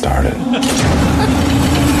just getting started.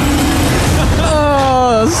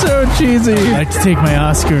 Oh, so cheesy. I'd like to take my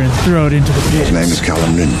Oscar and throw it into the pit. His name is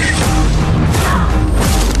Kaleb Lynch.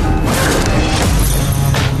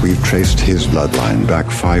 We've traced his bloodline back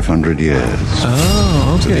 500 years.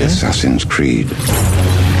 Oh, To the okay. Assassin's Creed.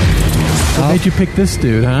 What made you pick this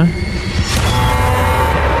dude, huh?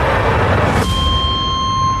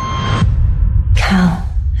 Cal,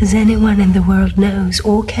 as anyone in the world knows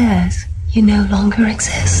or cares, you no longer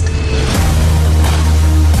exist.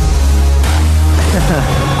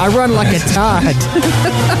 I run like a Todd.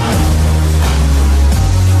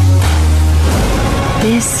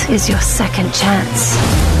 This is your second chance.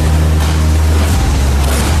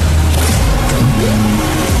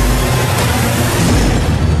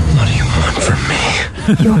 What do you want from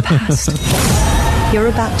me? Your past. You're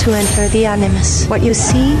about to enter the Animus. What you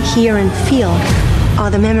see, hear, and feel are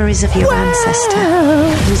the memories of your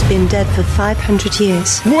ancestor, who's been dead for 500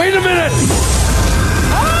 years. Wait a minute!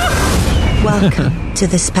 Welcome to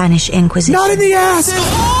the Spanish Inquisition. Not in the ass!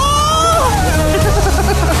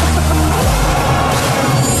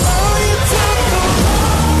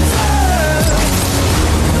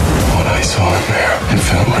 What I saw in there, it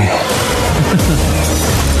felt real.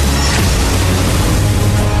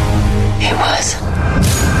 It was.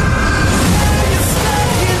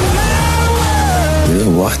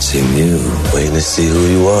 We're watching you, waiting to see who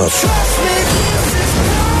you are.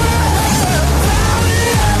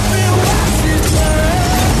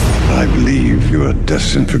 I believe you are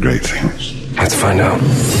destined for great things. Let's find out.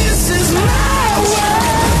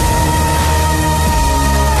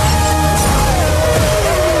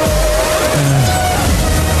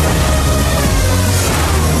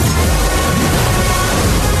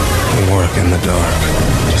 We work in the dark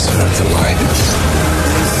to serve the light.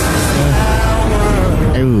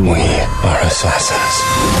 We are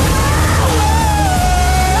assassins.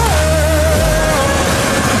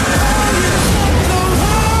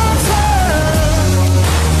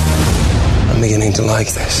 I'm beginning to like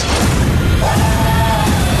this.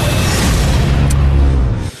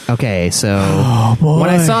 Okay, so when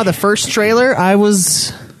I saw the first trailer, I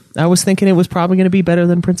was thinking it was probably going to be better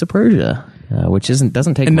than Prince of Persia, which doesn't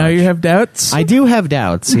take And now much. you have doubts? I do have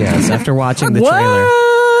doubts, yes, after watching the trailer.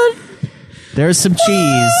 There's some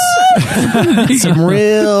cheese. Some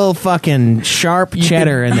real fucking sharp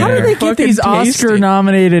cheddar in How do there. they get these Fucking tasty.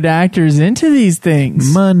 Oscar-nominated actors into these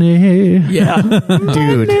things? Money. Yeah.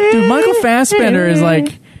 Dude, Dude, Michael Fassbender is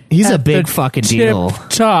like... he's a at big the fucking tip deal.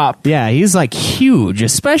 top. Yeah, he's like huge,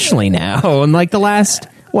 especially now. In like the last,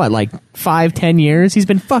 5-10 years, he's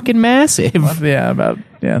been fucking massive. Yeah, about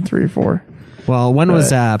 3 or 4. Well, when was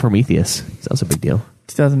Prometheus? That was a big deal.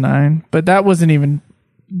 2009. But that wasn't even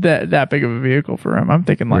that big of a vehicle for him. I'm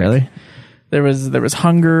thinking like... Really? There was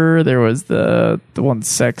Hunger. There was the one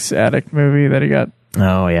sex addict movie that he got,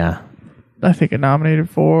 Oh, yeah. I think, nominated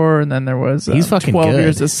for, and then there was He's fucking 12 good.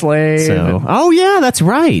 Years a Slave. So, oh, yeah, that's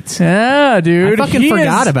right. Yeah, dude. I fucking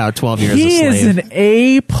forgot about 12 Years a He Slave. is an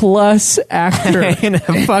A+ actor. In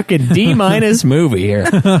a fucking D- movie here.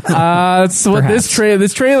 That's what Perhaps.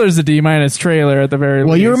 this trailer is a D- trailer at the very least.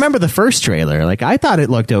 Well, you remember the first trailer. Like, I thought it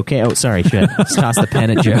looked okay. Oh, sorry, shit. Just toss the pen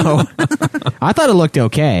at Joe. I thought it looked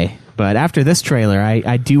okay, but after this trailer,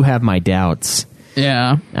 I do have my doubts.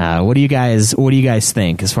 Yeah. What do you guys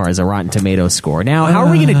think as far as a Rotten Tomatoes score? Now, how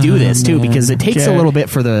are we going to do this too? Because it takes a Okay. little bit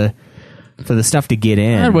for the stuff to get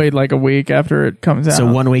in. I'd wait like a week after it comes out.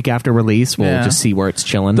 So 1 week after release, we'll Yeah. just see where it's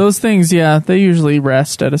chilling. Those things, yeah, they usually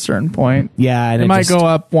rest at a certain point. yeah, and It might go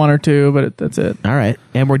up 1 or 2, but that's it. All right,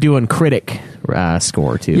 and we're doing critic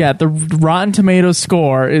score too. Yeah, the Rotten Tomatoes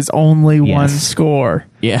score is only one Yes. score.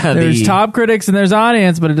 Yeah, There's the- top critics and there's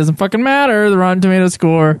audience, but it doesn't fucking matter. The Rotten Tomatoes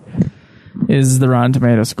score is the Rotten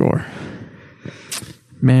Tomatoes score.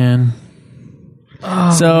 Man.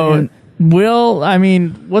 So,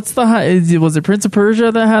 what's the high? Was it Prince of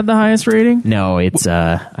Persia that had the highest rating? No, it's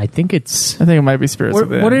I think it's I think it might be Spirits What,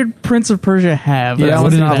 Within. what did Prince of Persia have? Yeah, that What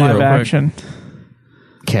was did not it do? live action.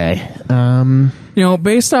 okay. You know,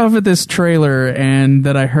 based off of this trailer and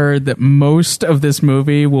that I heard that most of this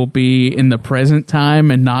movie will be in the present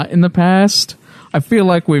time and not in the past, I feel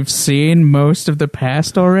like we've seen most of the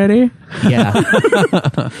past already. Yeah.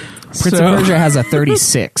 Prince of Persia has a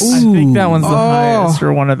 36. I think that one's the highest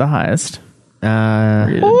or one of the highest.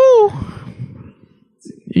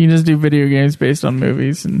 You can just do video games based on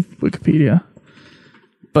movies and Wikipedia.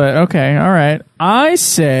 But okay, all right. I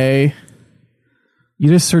say You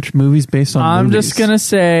just search movies based on I'm movies. just gonna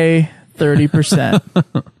say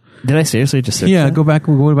 30%. Did I seriously just say Yeah, that? go back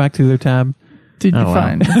to their tab. Did you Oh, wow.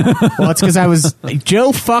 find Well, it's because I was...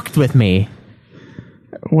 Joe fucked with me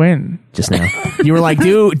when? just now. You were like,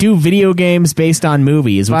 do video games based on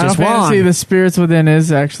movies, which Final is wrong. Fantasy: The Spirits Within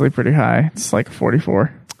is actually pretty high. It's like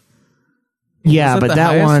 44. Yeah, Was but the that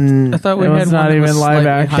highest? one... I thought we It had was one not that even was live slightly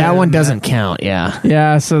action. higher That one than doesn't count, yeah.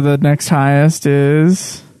 Yeah, so the next highest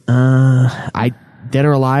is Dead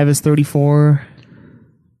or Alive is 34.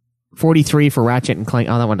 43 for Ratchet and Clank.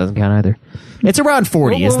 Oh, that one doesn't count either. It's around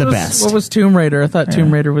 40 is the best. What was Tomb Raider? I thought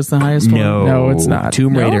Tomb Raider was the highest one. No, it's not.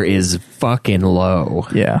 Tomb No? Raider is fucking low.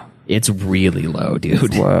 yeah. It's really low,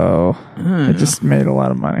 dude. Whoa. It just made a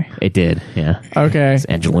lot of money. It did, yeah. Okay. It's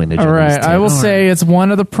Angelina All Jolie's right. I will tits. say it's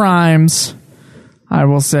one of the primes. I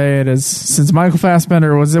will say it is, since Michael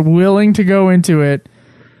Fassbender was willing to go into it,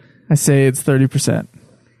 I say it's 30%.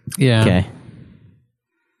 Yeah. Okay.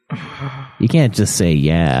 You can't just say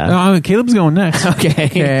yeah. Caleb's going next. Okay.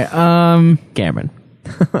 Okay. Cameron.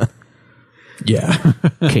 Yeah.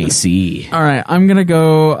 KC. All right, I'm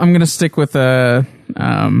gonna stick with Prince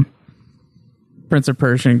of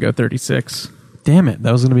Persia and go 36. Damn it.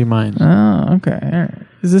 That was going to be mine. Oh, okay. All right.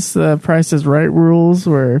 Is this the Price is Right rules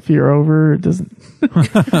where if you're over, it doesn't?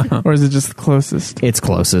 Or is it just the closest? It's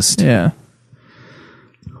closest. Yeah.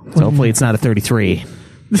 So hopefully it's not a 33.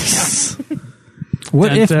 What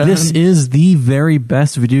Dun, if dun. this is the very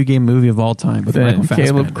best video game movie of all time with Michael Then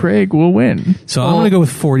Fassbender? Caleb Craig will win. So I'm going to go with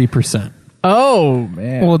 40%. Oh,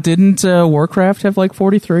 man. Well, didn't Warcraft have like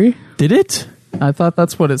 43? Did it? I thought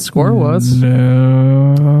that's what its score was.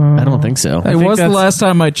 No. I don't think so. It think was the that's- last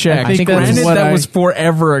time I checked. I think that's Granted, what that I- was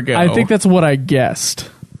forever ago. I think that's what I guessed.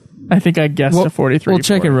 I think I guessed a 43. We'll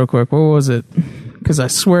check it real quick. What was it? Because I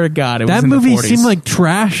swear to God, it was That in movie the 40s. seemed like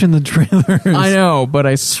trash in the trailers. I know, but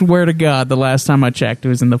I swear to God, the last time I checked, it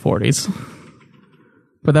was in the 40s.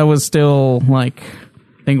 But that was still like,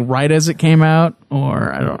 I think right as it came out,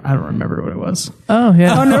 or I don't remember what it was. Oh,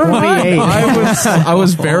 yeah. Oh, no. 28. I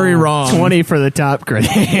was very wrong. 20 for the top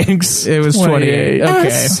critics. It was 28.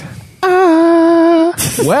 Okay.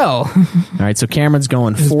 Well, All right, so Cameron's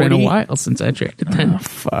going it's 40. been a while since I checked it. Then.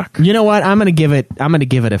 Fuck. You know what? I'm gonna give it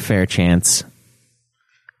a fair chance.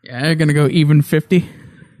 Yeah, you're gonna go even 50.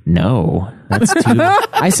 No, that's too.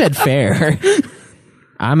 I said fair.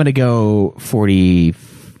 I'm gonna go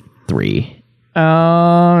 43. Oh,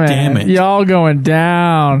 man. Damn it. Y'all going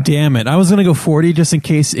down. Damn it. I was going to go 40 just in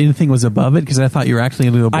case anything was above it because I thought you were actually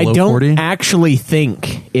going to go below I don't 40. actually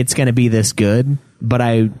think it's gonna be this good, but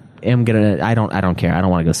I am gonna. I don't care. I don't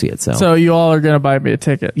want to go see it. So you all are going to buy me a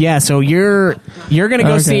ticket. Yeah, so you're gonna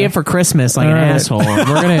go Okay. see it for Christmas like All an right. asshole. And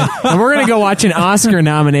we're gonna go watch an Oscar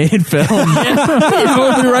nominated film.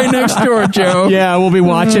 We'll be right next door, Joe. Yeah, we'll be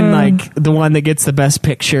watching like the one that gets the best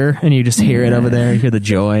picture, and you just hear it over there. You hear the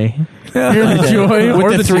joy. Hear the joy or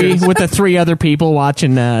with the three tears. with the three other people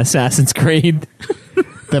watching Assassin's Creed,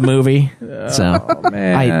 the movie. So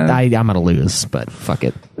man. I'm gonna lose, but fuck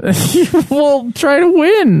it, Well, try to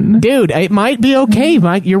win. dude. It might be okay.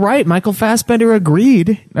 Mike, you're right. Michael Fassbender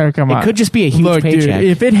agreed. Oh, come on. It could just be a huge Look, paycheck. dude,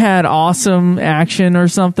 if it had awesome action or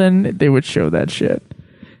something, they would show that shit.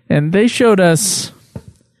 And they showed us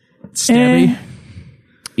Stabby.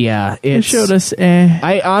 Yeah, They it showed us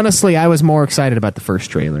I was more excited about the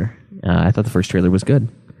first trailer. I thought the first trailer was good.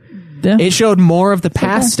 Yeah. It showed more of the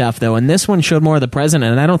past stuff, though, and this one showed more of the present,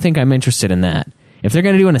 and I don't think I'm interested in that. If they're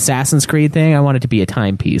going to do an Assassin's Creed thing, I want it to be a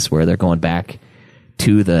timepiece where they're going back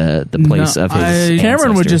to the place No, of his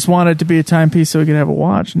Cameron would ancestor. just want it to be a timepiece so he could have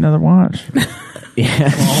another watch. Yeah.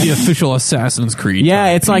 The official Assassin's Creed. Yeah,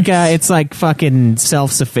 it's like fucking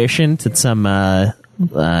self-sufficient. It's some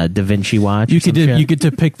Da Vinci watch. You or some could shit. you get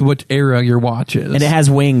to pick what era your watch is. And it has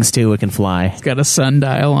wings, too. It can fly. It's got a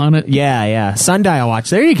sundial on it. Yeah. Sundial watch.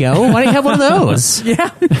 There you go. Why don't you have one of those? Yeah.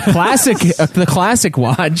 The classic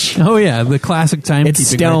watch. Oh yeah, the classic timekeeping. It's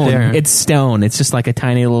stone. Right there. It's stone. It's just like a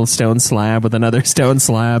tiny little stone slab with another stone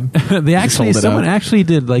slab. They actually, hold it someone up. actually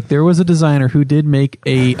did, like, there was a designer who did make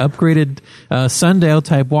a upgraded sundial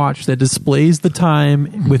type watch that displays the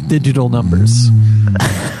time with digital numbers.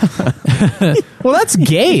 Well, that's That's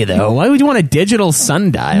gay, though. Why would you want a digital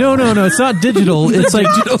sundial? No, it's not digital. It's like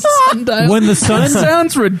when the sun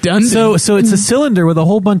sounds redundant. So it's a cylinder with a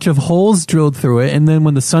whole bunch of holes drilled through it, and then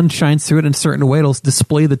when the sun shines through it in a certain way, it'll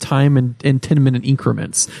display the time in 10-minute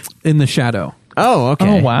increments in the shadow. Oh,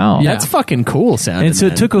 okay. Oh, wow. That's fucking cool sounding. And so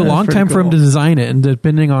it took a long time for him to design it, and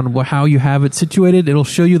depending on how you have it situated, it'll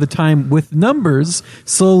show you the time with numbers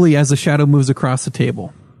slowly as the shadow moves across the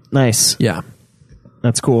table. Nice. Yeah.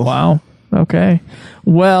 That's cool. Wow. Okay.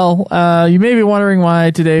 Well, you may be wondering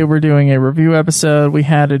why today we're doing a review episode. We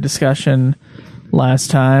had a discussion last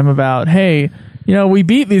time about, hey, we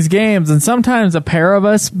beat these games, and sometimes a pair of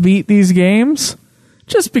us beat these games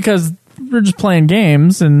just because we're just playing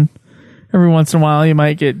games, and every once in a while you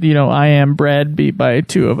might get, I Am Bread beat by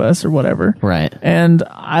two of us or whatever. Right. And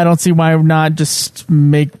I don't see why not just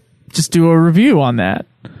do a review on that.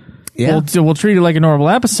 Yeah. We'll treat it like a normal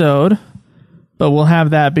episode, but we'll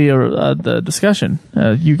have that be the discussion.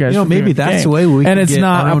 You guys, maybe that's the way we can get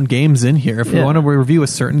not our own games in here. If we want to review a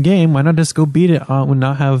certain game, why not just go beat it and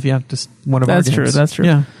not have just one of our games? That's true.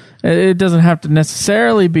 Yeah. It doesn't have to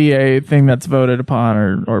necessarily be a thing that's voted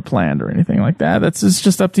upon or planned or anything like that. It's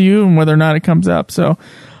just up to you and whether or not it comes up. So,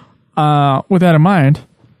 with that in mind,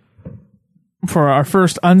 for our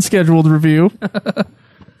first unscheduled review,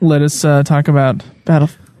 let us talk about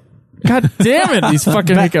Battlefield. God damn it, these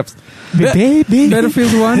fucking hiccups.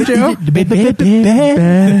 Battlefield 1, Joe?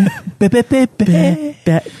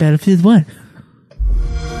 Battlefield 1.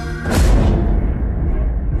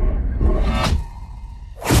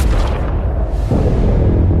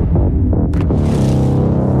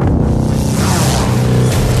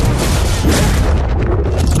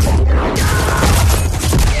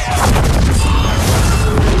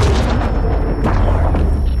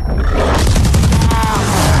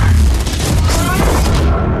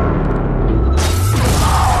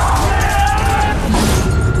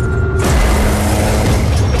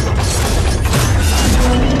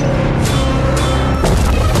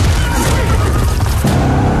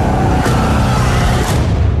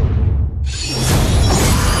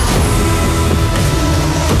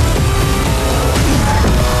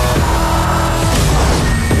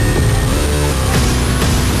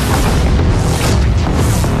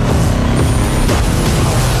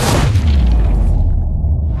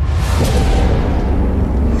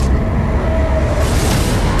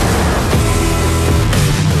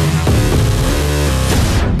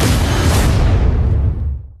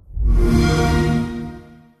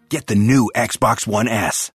 Get the new Xbox One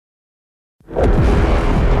S.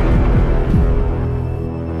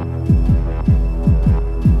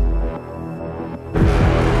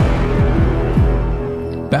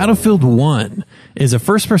 Battlefield 1 is a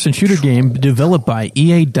first-person shooter game developed by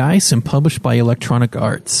EA DICE and published by Electronic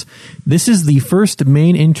Arts. This is the first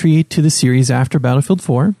main entry to the series after Battlefield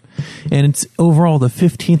 4, and it's overall the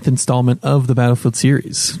 15th installment of the Battlefield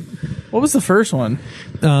series. What was the first one?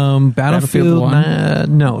 Battlefield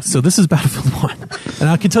 1? No, so this is Battlefield 1. And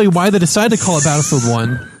I can tell you why they decided to call it Battlefield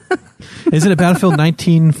 1. Isn't it Battlefield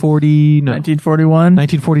 1940? No. 1941?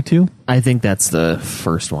 1942? I think that's the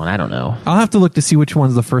first one. I don't know. I'll have to look to see which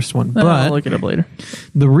one's the first one. But I'll look it up later.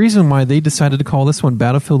 The reason why they decided to call this one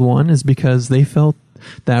Battlefield 1 is because they felt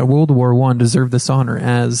that World War I deserved this honor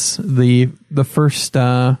as the first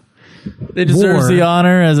They deserve the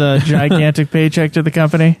honor as a gigantic paycheck to the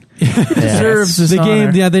company. Deserves this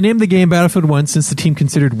honor. They named the game Battlefield 1 since the team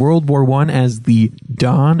considered World War I as the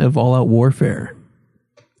dawn of all-out warfare.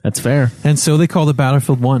 That's fair. And so they called it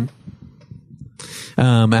Battlefield 1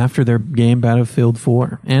 after their game Battlefield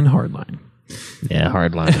 4 and Hardline. Yeah,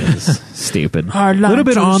 Hardline is stupid. A little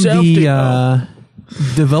bit on the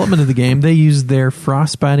development of the game. They used their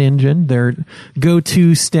Frostbite engine, their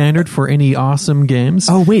go-to standard for any awesome games.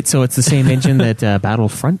 Oh, wait, so it's the same engine that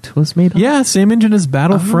Battlefront was made on? Yeah, same engine as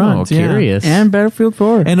Battlefront. Oh, curious. Yeah. And Battlefield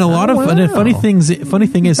 4. And a lot of and the funny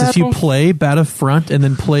thing is, if you play Battlefront and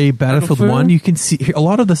then play Battlefield 1, you can see a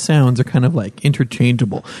lot of the sounds are kind of like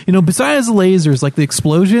interchangeable. You know, besides the lasers, like the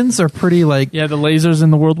explosions are pretty like the lasers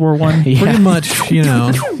in the World War I. pretty much, you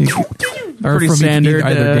know, are Pretty from standard,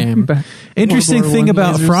 either game. Interesting thing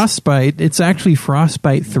about lasers. Frostbite, it's actually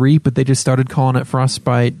Frostbite 3, but they just started calling it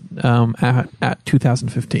Frostbite at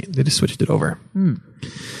 2015. They just switched it over.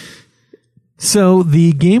 So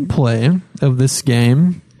the gameplay of this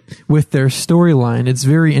game with their storyline, it's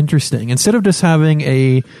very interesting. Instead of just having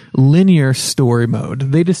a linear story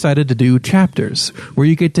mode, they decided to do chapters where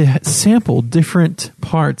you get to sample different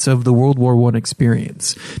parts of the World War I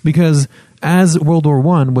experience. Because as World War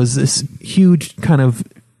I was this huge kind of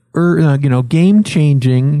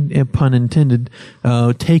game-changing, pun intended,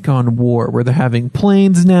 take on war, where they're having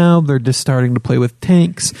planes now, they're just starting to play with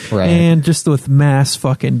tanks, and just with mass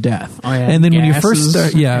fucking death. Oh, yeah, and then when you gases first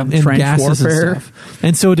start, and gases warfare. and stuff.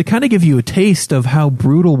 And so to kind of give you a taste of how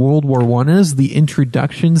brutal World War I is, the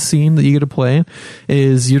introduction scene that you get to play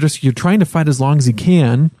is you're trying to fight as long as you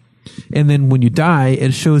can, and then when you die,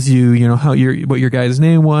 it shows you, how what your guy's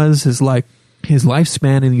name was, his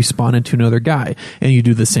lifespan, and you spawn into another guy, and you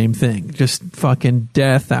do the same thing. Just fucking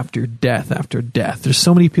death after death after death. There's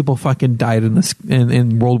so many people fucking died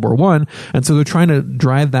in World War I, and so they're trying to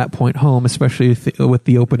drive that point home, especially with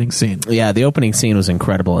the opening scene. Yeah, the opening scene was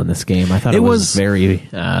incredible in this game. I thought it was very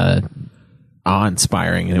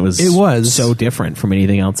awe-inspiring, and it was so different from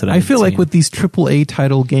anything else that I feel like with these AAA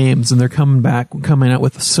title games, and they're coming out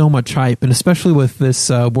with so much hype, and especially with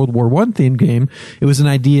this World War I themed game, it was an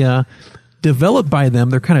idea developed by them.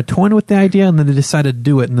 They're kind of toying with the idea, and then they decided to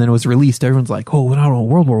do it, and then it was released. Everyone's like, oh, no,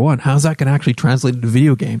 World War I, how's that going to actually translate into a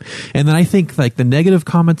video game? And then I think like the negative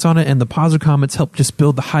comments on it and the positive comments help just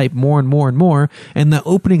build the hype more and more and more, and the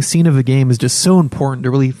opening scene of a game is just so important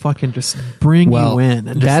to really fucking just bring you in,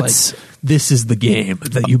 and just this is the game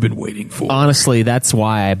that you've been waiting for. Honestly, that's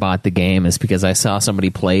why I bought the game, is because I saw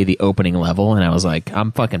somebody play the opening level, and I was like,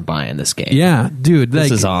 I'm fucking buying this game. Yeah, dude.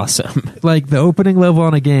 This is awesome. Like, the opening level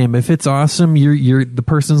on a game, if it's awesome, you're the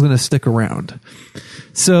person's going to stick around.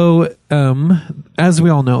 So, as we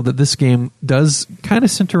all know, that this game does kind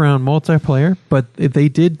of center around multiplayer, but they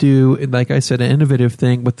did do, like I said, an innovative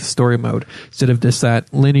thing with the story mode. Instead of just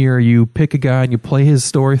that linear, you pick a guy and you play his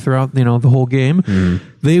story throughout, the whole game.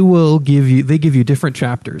 They give you different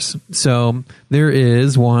chapters. So there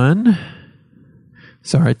is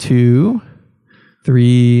 2,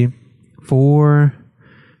 3, 4,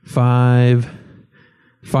 5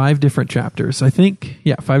 different chapters. I think,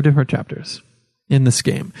 5 different chapters in this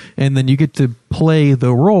game, and then you get to play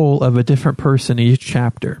the role of a different person each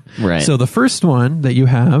chapter. Right. So the first one that you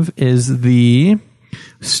have is the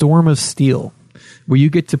Storm of Steel, where you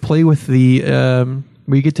get to play with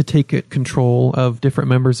where you get to take control of different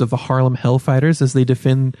members of the Harlem Hellfighters as they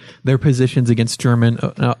defend their positions against German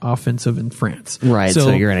offensive in France. Right, so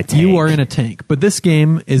you're in a tank. You are in a tank. But this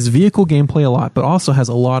game is vehicle gameplay a lot, but also has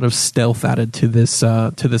a lot of stealth added to this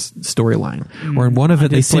storyline. Where in one of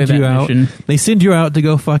it, they send you out to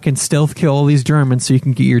go fucking stealth kill all these Germans so you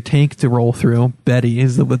can get your tank to roll through. Betty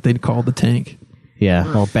is what they'd call the tank.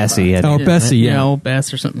 Yeah, or Bessie. Bessie, yeah. Old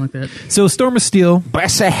Bess or something like that. So Storm of Steel.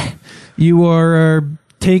 Bessie! You are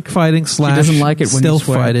tank fighting / doesn't like it when you stealth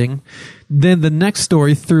swear. fighting. Then the next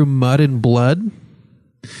story, Through Mud and Blood,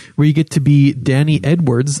 where you get to be Danny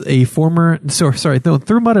Edwards, a former...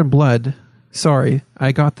 Through Mud and Blood... Sorry,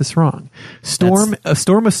 I got this wrong. Storm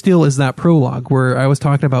of Steel is that prologue where I was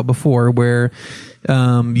talking about before, where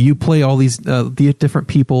you play all these the different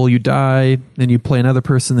people, you die, then you play another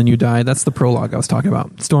person, then you die. That's the prologue I was talking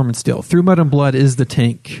about. Storm and Steel. Through Mud and Blood is the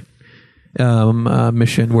tank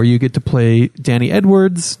mission, where you get to play Danny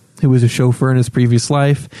Edwards, who was a chauffeur in his previous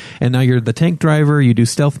life, and now you're the tank driver. You do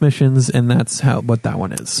stealth missions, and that's what that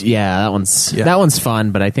one is. Yeah, that one's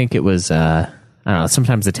fun, but I think it was I don't know,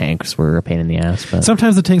 sometimes the tanks were a pain in the ass. But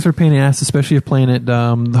sometimes the tanks were a pain in the ass, especially if playing at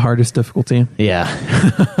the hardest difficulty. Yeah.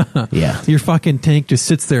 Yeah. Your fucking tank just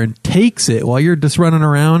sits there and takes it while you're just running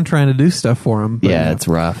around trying to do stuff for them. Yeah, it's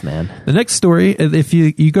rough, man. The next story, if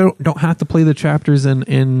you don't have to play the chapters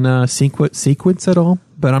in sequence at all,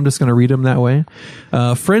 but I'm just going to read them that way.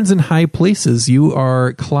 Friends in High Places. You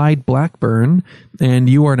are Clyde Blackburn, and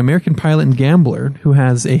you are an American pilot and gambler who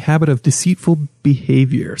has a habit of deceitful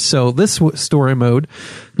behavior. So this story mode,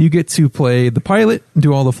 you get to play the pilot,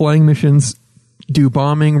 do all the flying missions, do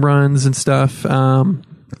bombing runs and stuff. Land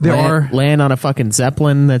on a fucking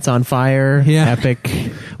Zeppelin that's on fire. Yeah. Epic.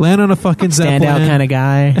 Land on a fucking Zeppelin. Stand out kind of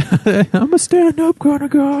guy. I'm a stand up kind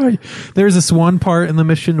of guy. There's this one part in the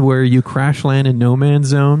mission where you crash land in no man's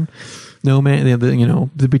zone.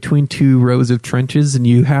 Between two rows of trenches, and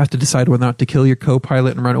you have to decide whether or not to kill your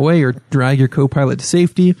co-pilot and run away or drag your co-pilot to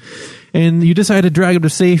safety. And you decide to drag him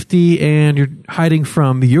to safety, and you're hiding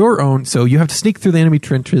from your own. So you have to sneak through the enemy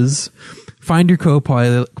trenches, find your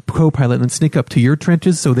co-pilot, and then sneak up to your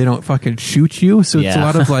trenches so they don't fucking shoot you. So it's a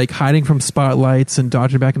lot of like hiding from spotlights and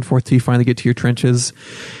dodging back and forth till you finally get to your trenches.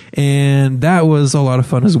 And that was a lot of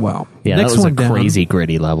fun as well. Yeah, Next that was one a crazy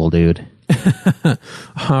gritty level, dude.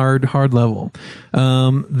 hard level.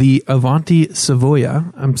 The Avanti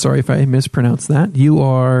Savoia. I'm sorry if I mispronounced that. You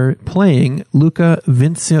are playing Luca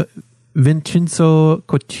Vincenzo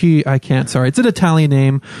Cocci. Sorry, it's an Italian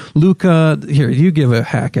name. Luca. Here, you give a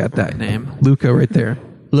hack at that name. Luca, right there.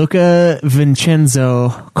 Luca Vincenzo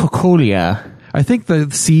Coccolia. I think the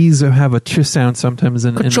C's have a ch sound sometimes.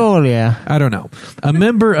 Controlia. I don't know. A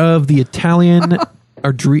member of the Italian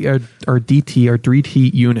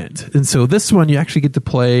DT unit. And so this one, you actually get to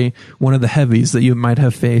play one of the heavies that you might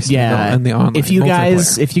have faced in the online If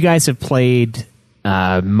you guys have played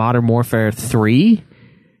Modern Warfare 3,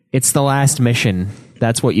 it's the last mission.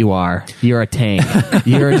 That's what you are. You're a tank.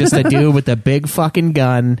 You're just a dude with a big fucking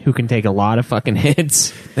gun who can take a lot of fucking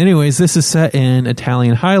hits. Anyways, this is set in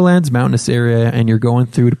Italian highlands, mountainous area, and you're going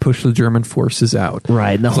through to push the German forces out.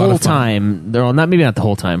 Right. And the whole time, maybe not the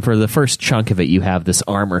whole time, for the first chunk of it, you have this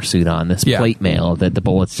armor suit on, this plate mail that the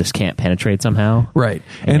bullets just can't penetrate somehow. Right.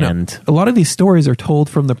 And a lot of these stories are told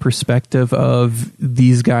from the perspective of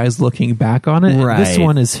these guys looking back on it. Right. This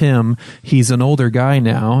one is him. He's an older guy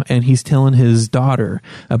now, and he's telling his daughter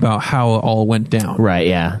about how it all went down. Right,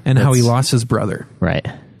 yeah. And how he lost his brother. Right.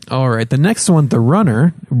 All right. The next one, The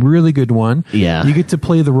Runner, really good one. Yeah. You get to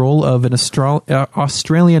play the role of an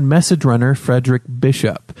Australian message runner, Frederick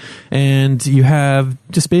Bishop. And you have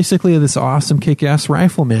just basically this awesome kick-ass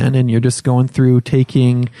rifleman, and you're just going through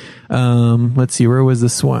taking, let's see, where was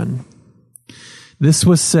this one? This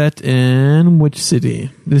was set in which city?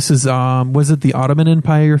 This is, was it the Ottoman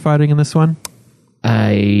Empire you're fighting in this one?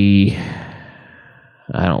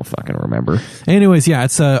 I don't fucking remember. Anyways, yeah,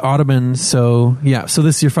 it's Ottoman. So yeah, so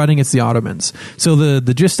this you're fighting against the Ottomans. So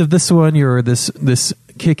the gist of this one, you're this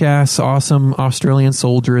kick-ass, awesome Australian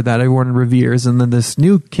soldier that everyone reveres, and then this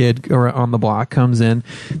new kid on the block comes in,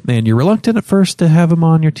 and you're reluctant at first to have him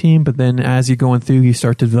on your team, but then as you're going through, you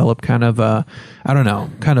start to develop kind of a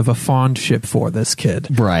fondship for this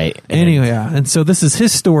kid. Right. Anyway, yeah, and so this is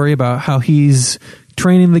his story about how he's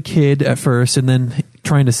training the kid at first, and then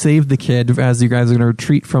trying to save the kid as you guys are going to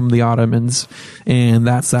retreat from the Ottomans, and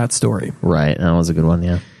that's that story. Right, that was a good one,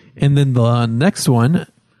 yeah. And then the next one,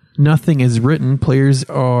 Nothing is Written. Players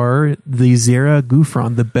are the Zara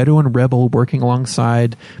Gufran, the Bedouin rebel working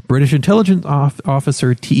alongside British intelligence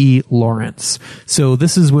officer T.E. Lawrence. So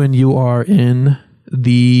this is when you are in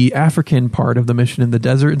the African part of the mission in the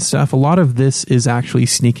desert and stuff. A lot of this is actually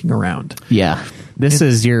sneaking around. Yeah.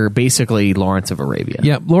 You're basically Lawrence of Arabia.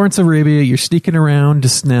 Yeah, Lawrence of Arabia. You're sneaking around,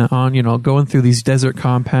 just going through these desert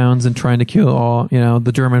compounds and trying to kill all,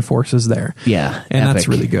 the German forces there. Yeah. And epic. that's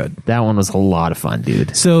really good. That one was a lot of fun,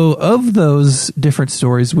 dude. So of those different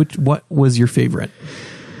stories, what was your favorite?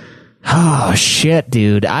 Oh, shit,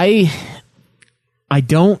 dude. I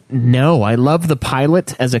don't know. I love the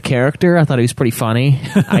pilot as a character. I thought he was pretty funny.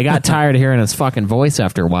 I got tired of hearing his fucking voice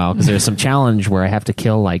after a while because there's some challenge where I have to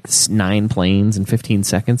kill like 9 planes in 15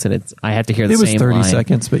 seconds, and I have to hear the same line. It was 30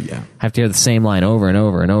 seconds, but yeah. I have to hear the same line over and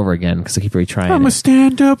over and over again because I keep retrying. I'm a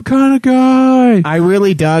stand-up kind of guy. I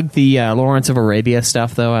really dug the Lawrence of Arabia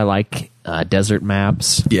stuff, though. I like desert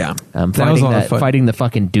maps. Yeah, that was a lot of fun. Fighting the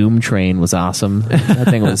fucking Doom train was awesome. That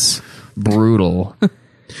thing was brutal.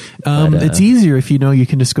 It's easier if you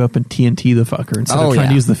can just go up and TNT the fucker instead of trying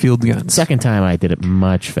to use the field guns. Second time I did it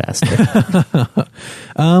much faster.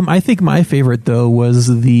 I think my favorite though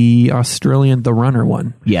was the Australian The Runner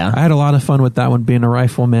one. Yeah. I had a lot of fun with that one, being a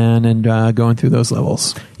rifleman and going through those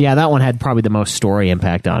levels. Yeah, that one had probably the most story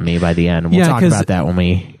impact on me by the end. We'll talk about that when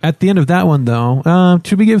we... At the end of that one though,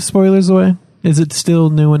 should we give spoilers away? Is it still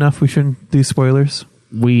new enough we shouldn't do spoilers?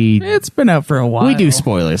 It's been out for a while. We do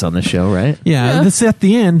spoilers on the show, right? Yeah, it's at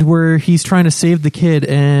the end where he's trying to save the kid,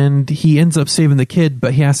 and he ends up saving the kid,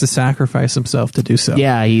 but he has to sacrifice himself to do so.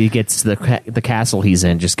 Yeah, he gets the castle he's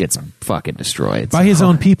in just gets fucking destroyed by his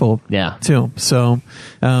own people. Yeah, too. So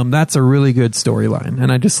that's a really good storyline,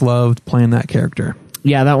 and I just loved playing that character.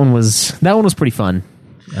 Yeah, that one was pretty fun.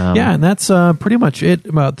 Yeah, and that's pretty much it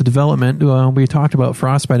about the development. We talked about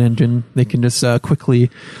Frostbite engine. They can just quickly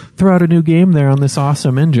throw out a new game there on this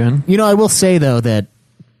awesome engine. I will say, though, that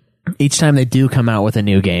each time they do come out with a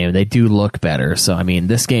new game, they do look better. So, I mean,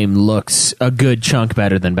 this game looks a good chunk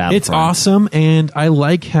better than Battlefront. It's awesome, and I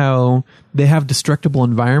like how they have destructible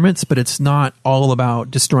environments, but it's not all about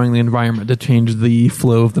destroying the environment to change the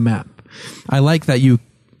flow of the map. I like that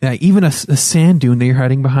even a sand dune that you're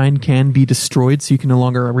hiding behind can be destroyed, so you can no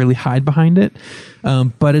longer really hide behind it.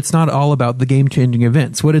 But it's not all about the game-changing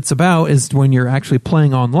events. What it's about is when you're actually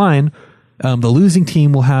playing online, the losing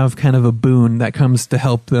team will have kind of a boon that comes to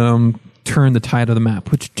help them turn the tide of the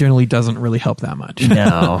map, which generally doesn't really help that much.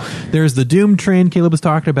 No. There's the Doom train Caleb was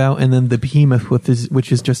talking about, and then the Behemoth,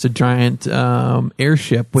 which is just a giant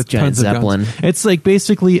airship with giant tons of Zeppelin. guns. It's like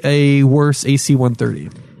basically a worse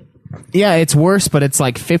AC-130. Yeah, it's worse, but it's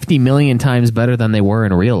like 50 million times better than they were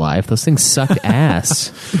in real life. Those things suck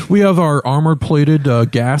ass. We have our armor-plated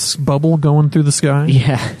gas bubble going through the sky.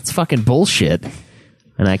 Yeah, it's fucking bullshit.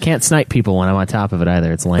 And I can't snipe people when I'm on top of it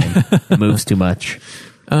either. It's lame. It moves too much.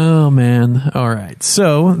 Oh, man. All right.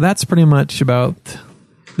 So that's pretty much about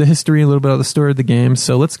the history, a little bit of the story of the game.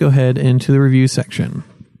 So let's go ahead into the review section.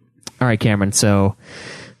 All right, Cameron. So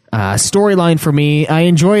storyline for me, I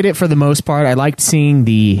enjoyed it for the most part. I liked seeing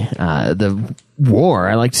the war.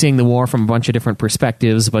 I liked seeing the war from a bunch of different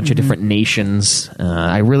perspectives, a bunch of different nations.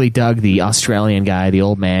 I really dug the Australian guy, the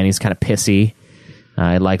old man. He's kind of pissy.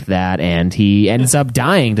 I liked that, and he ends up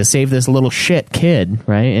dying to save this little shit kid,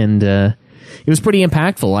 right? And it was pretty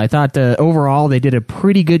impactful. I thought overall they did a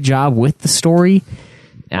pretty good job with the story.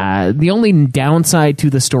 The only downside to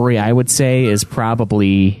the story, I would say, is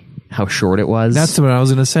probably how short it was. That's what I was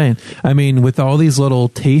going to say. I mean, with all these little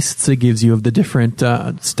tastes it gives you of the different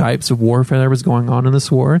types of warfare that was going on in this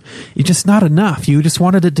war, it's just not enough. You just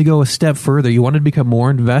wanted it to go a step further. You wanted to become more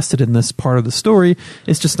invested in this part of the story.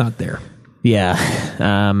 It's just not there. Yeah.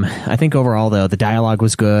 I think overall, though, the dialogue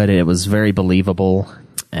was good. It was very believable.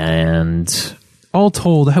 And all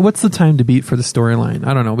told, what's the time to beat for the storyline?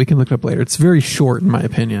 I don't know. We can look it up later. It's very short, in my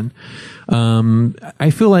opinion. I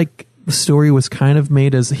feel like the story was kind of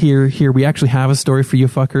made as here, we actually have a story for you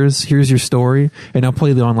fuckers. Here's your story, and now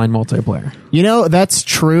play the online multiplayer. You know, that's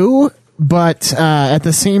true, but at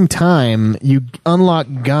the same time, you unlock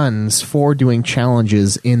guns for doing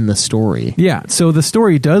challenges in the story. Yeah, so the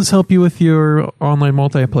story does help you with your online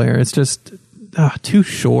multiplayer. It's just too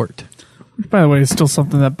short. By the way, it's still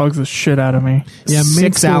something that bugs the shit out of me. Yeah,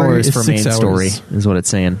 6 hours for main story is what it's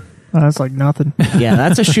saying. That's like nothing. Yeah,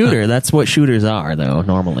 that's a shooter. That's what shooters are, though,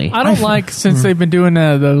 normally. I don't like, since they've been doing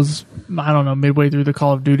those, I don't know, midway through the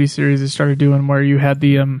Call of Duty series, they started doing where you had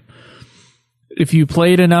the, if you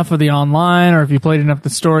played enough of the online or if you played enough of the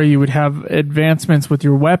story, you would have advancements with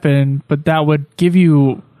your weapon, but that would give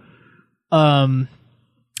you, power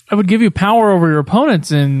over your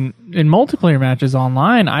opponents in multiplayer matches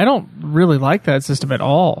online. I don't really like that system at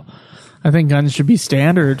all. I think guns should be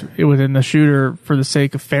standard within the shooter for the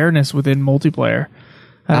sake of fairness within multiplayer.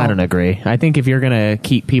 I don't agree. I think if you're going to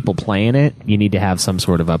keep people playing it, you need to have some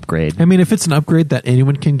sort of upgrade. I mean, if it's an upgrade that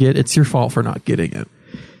anyone can get, it's your fault for not getting it.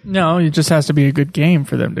 No, it just has to be a good game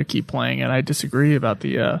for them to keep playing it. I disagree about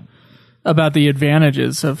the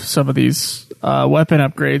advantages of some of these weapon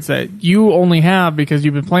upgrades that you only have because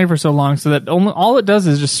you've been playing for so long, so that all it does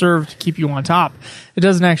is just serve to keep you on top. It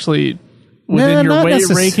doesn't actually, within your weight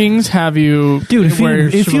rankings, have you... Dude,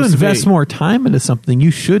 if you invest more time into something,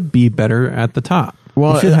 you should be better at the top.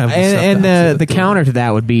 Well, the counter to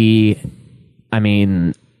that would be, I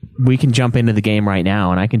mean, we can jump into the game right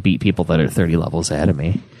now and I can beat people that are 30 levels ahead of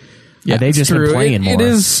me. Yeah, they just been playing more.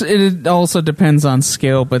 It also depends on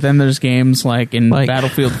skill, but then there's games like in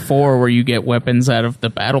Battlefield 4 where you get weapons out of the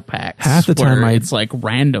battle packs. Half the time it's like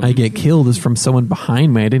random. I get killed is from someone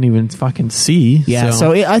behind me I didn't even fucking see. Yeah,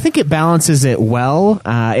 so I think it balances it well.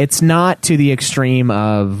 It's not to the extreme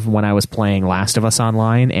of when I was playing Last of Us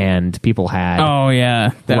Online and people had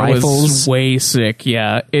that rifles. Was way sick.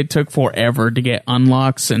 Yeah, it took forever to get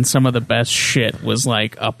unlocks, and some of the best shit was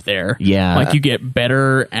like up there. Yeah, like you get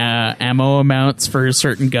better ammo amounts for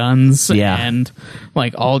certain guns, and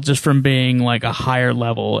like all just from being like a higher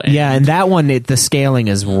level. And that one, the scaling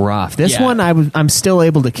is rough. This one, I'm still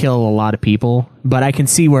able to kill a lot of people, but I can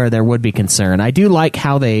see where there would be concern. I do like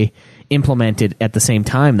how they implement it at the same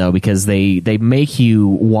time, though, because they make you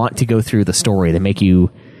want to go through the story. They make you,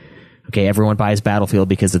 okay, everyone buys Battlefield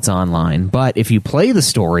because it's online, but if you play the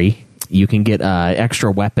story, you can get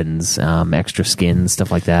extra weapons, extra skins,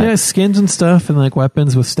 stuff like that. Yeah, skins and stuff, and like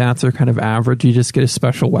weapons with stats are kind of average. You just get a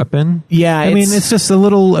special weapon. Yeah, I mean, it's just a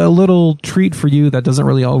little treat for you that doesn't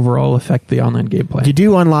really overall affect the online gameplay. You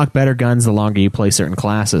do unlock better guns the longer you play certain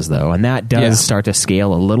classes, though, and that does start to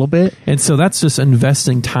scale a little bit. And so that's just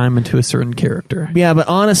investing time into a certain character. Yeah, but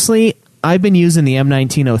honestly, I've been using the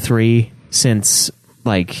M1903 since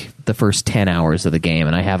like the first 10 hours of the game,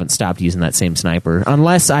 and I haven't stopped using that same sniper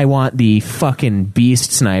unless I want the fucking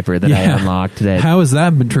beast sniper that I unlocked. How has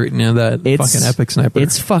that been treating you, that fucking epic sniper?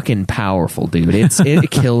 It's fucking powerful, dude. It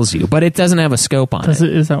kills you, but it doesn't have a scope on it.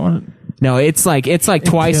 Is that one? No, it's like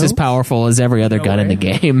twice as powerful as every other gun in the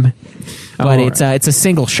game. But it's a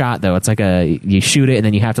single shot, though. It's like you shoot it and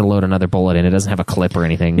then you have to load another bullet in. It doesn't have a clip or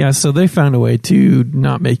anything. Yeah, so they found a way to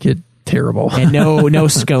not make it terrible. And no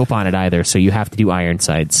scope on it either, so you have to do iron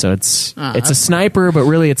sights. So it's a sniper, but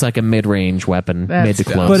really it's like a mid-range weapon, mid to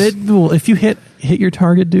close. But if you hit your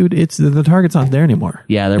target, dude, the target's not there anymore.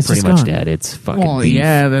 Yeah, they're pretty much dead. It's fucking beef.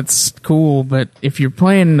 Yeah, that's cool, but if you're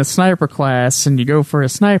playing a sniper class and you go for a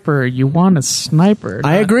sniper, you want a sniper.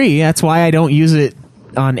 I agree. That's why I don't use it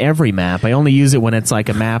on every map. I only use it when it's like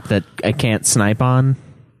a map that I can't snipe on.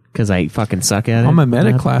 because I fucking suck at it. On my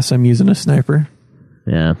medic class, I'm using a sniper.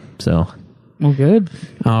 Yeah, so. Well, good.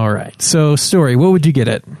 All right. So, story. What would you get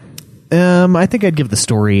it? I think I'd give the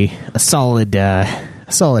story a solid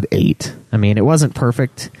 8. I mean, it wasn't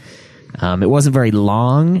perfect. It wasn't very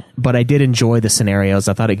long, but I did enjoy the scenarios.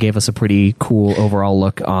 I thought it gave us a pretty cool overall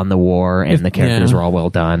look on the war, and the characters were all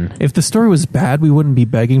well done. If the story was bad, we wouldn't be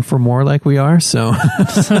begging for more like we are. So,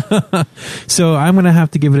 so I'm going to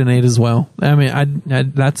have to give it an 8 as well. I mean, I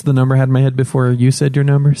that's the number I had in my head before you said your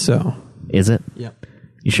number. So, is it? Yep.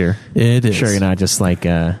 You sure? It is. Sure, you're not just like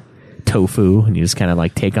tofu, and you just kind of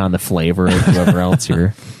like take on the flavor of whoever else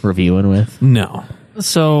you're reviewing with. No.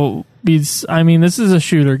 So, I mean, this is a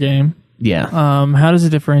shooter game. Yeah. How does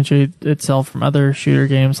it differentiate itself from other shooter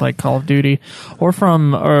games like Call of Duty, or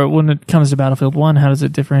when it comes to Battlefield 1, how does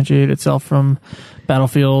it differentiate itself from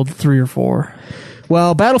Battlefield 3 or 4?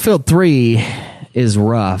 Well, Battlefield 3 is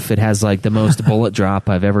rough. It has like the most bullet drop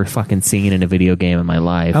I've ever fucking seen in a video game in my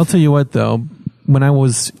life. I'll tell you what, though. When I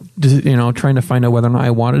was, trying to find out whether or not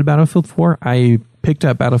I wanted Battlefield 4, I picked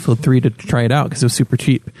up Battlefield 3 to try it out because it was super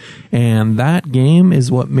cheap. And that game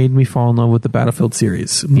is what made me fall in love with the Battlefield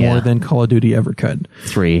series more than Call of Duty ever could.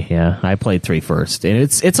 3, yeah. I played 3 first. And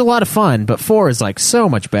it's a lot of fun, but 4 is like so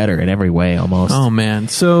much better in every way almost. Oh, man.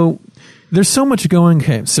 So there's so much going.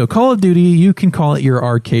 Okay, so Call of Duty, you can call it your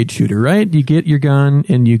arcade shooter, right? You get your gun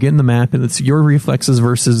and you get in the map, and it's your reflexes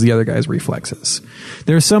versus the other guy's reflexes.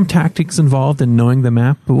 There's some tactics involved in knowing the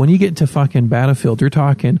map, but when you get into fucking Battlefield, you're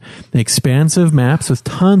talking expansive maps with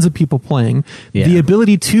tons of people playing. Yeah. The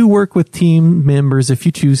ability to work with team members if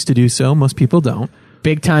you choose to do so. Most people don't.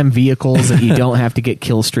 Big time vehicles that you don't have to get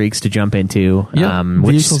kill streaks to jump into. Yeah,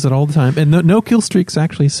 vehicles at all the time, and no kill streaks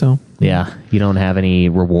actually. So yeah, you don't have any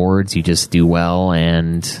rewards. You just do well,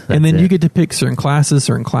 and then you get to pick certain classes.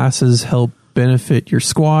 Certain classes help benefit your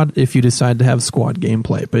squad if you decide to have squad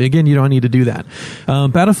gameplay. But again, you don't need to do that.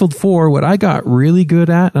 Battlefield 4, what I got really good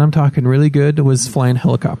at, and I'm talking really good, was flying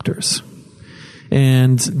helicopters,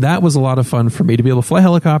 and that was a lot of fun for me to be able to fly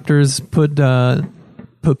helicopters,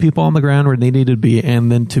 put people on the ground where they needed to be,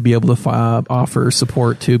 and then to be able to offer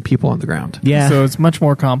support to people on the ground. Yeah. So it's much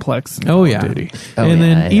more complex than Call of Duty.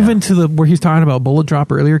 Even to where he's talking about bullet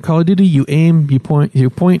drop earlier, Call of Duty, you aim, you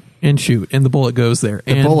point and shoot, and the bullet goes there.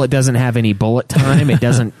 The bullet doesn't have any bullet time. It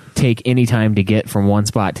doesn't take any time to get from one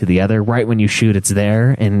spot to the other. Right when you shoot, it's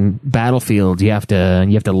there. In Battlefield, you have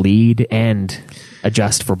to lead and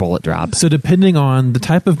adjust for bullet drop. So depending on the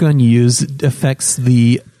type of gun you use affects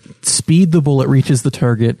the speed the bullet reaches the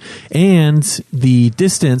target, and the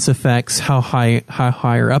distance affects how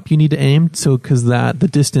higher up you need to aim. So because the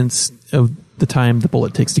distance of the time the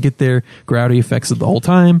bullet takes to get there, gravity affects it the whole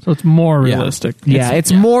time. So it's more realistic. Yeah,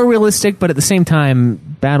 it's more realistic, but at the same time,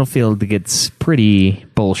 Battlefield gets pretty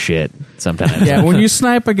bullshit sometimes. Yeah, when you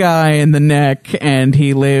snipe a guy in the neck and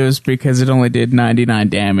he lives because it only did 99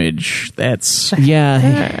 damage, that's...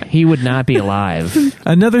 Yeah, he would not be alive.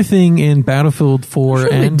 Another thing in Battlefield 4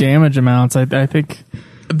 and damage amounts, I think...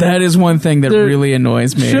 That is one thing that really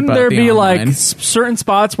annoys me. Shouldn't about there be online. like certain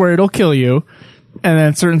spots where it'll kill you, and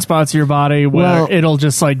then certain spots of your body where it'll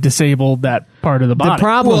just like disable that part of the body? The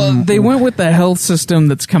problem, they went with the health system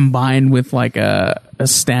that's combined with like a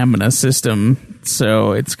stamina system,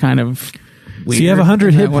 so it's kind of weird. So you have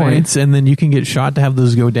 100 hit points, and then you can get shot to have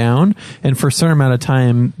those go down, and for a certain amount of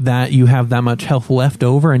time that you have that much health left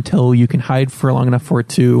over until you can hide for long enough for it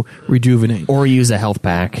to rejuvenate. Or use a health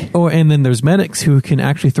pack. And then there's medics who can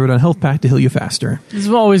actually throw down a health pack to heal you faster. This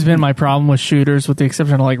has always been my problem with shooters, with the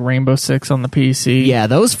exception of like Rainbow Six on the PC. Yeah,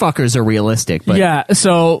 those fuckers are realistic. But yeah,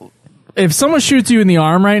 so if someone shoots you in the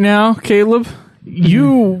arm right now, Caleb,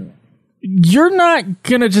 you're not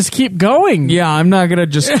gonna just keep going. Yeah, I'm not gonna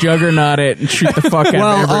just juggernaut it and shoot the fuck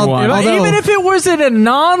out of everyone. Even if it was in a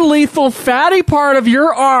non-lethal fatty part of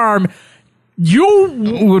your arm,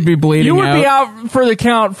 you would be bleeding. You would be out for the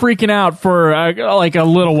count, freaking out for like a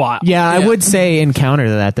little while. Yeah, I would say in counter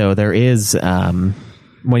to that though, there is when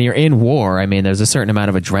you're in war. I mean, there's a certain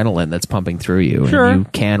amount of adrenaline that's pumping through you, and you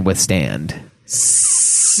can withstand.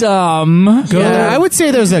 I would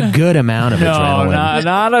say there's a good amount of adrenaline.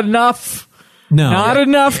 Not enough. No, not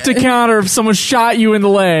enough to counter if someone shot you in the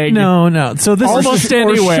leg. No. So this almost is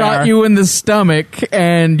anywhere. Or shot you in the stomach,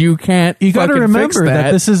 and you can't. You got to remember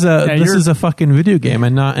that this is a fucking video game,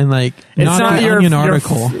 and not it's not your Onion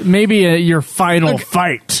article. Maybe your final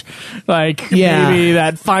fight, maybe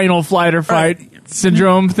that final flight or fight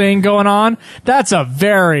syndrome thing going on. That's a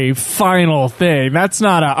very final thing. That's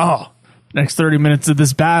not next 30 minutes of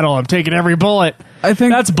this battle, I'm taking every bullet. I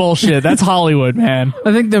think That's bullshit. That's Hollywood, man.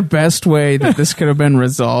 I think the best way that this could have been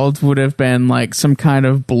resolved would have been like some kind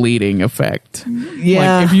of bleeding effect.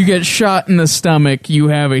 Yeah. Like if you get shot in the stomach, you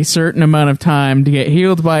have a certain amount of time to get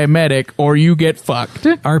healed by a medic, or you get fucked.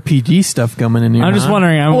 RPG stuff coming in here. I'm just huh?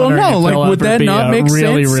 wondering. Well, wondering no, if like there'll would ever that be not a make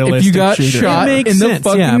really sense if realistic you got shooter. shot It makes in the sense,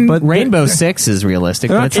 fucking yeah, but Rainbow Six is realistic,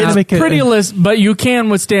 They're but not it's trying to not, make it- Pretty list, but you can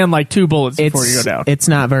withstand like 2 bullets before you go down. it's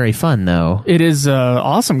not very fun though. It is an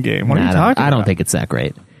awesome game. What are you Nah, talking about? I don't think it's that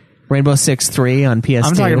great. Rainbow Six 3 on PS2.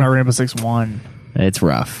 I'm talking about Rainbow Six 1. It's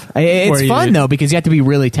rough. It's Where fun you- though because you have to be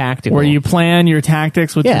really tactical. Where you plan your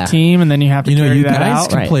tactics with Yeah. your team, and then you have to You know, carry you that guys out.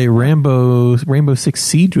 can Right. play Rainbow Six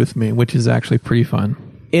Siege with me, which is actually pretty fun.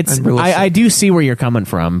 It's and realistic. I do see where you're coming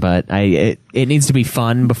from, but it needs to be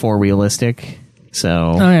fun before realistic. So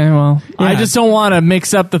Okay, well, I Yeah. just don't want to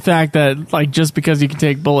mix up the fact that like just because you can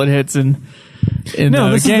take bullet hits in No,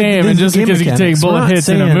 the this is the- game, this and is just the game because you can take mechanics. We're bullet not hits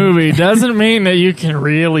in a saying- movie doesn't mean that you can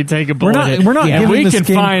really take a bullet hit. we're not And giving we this can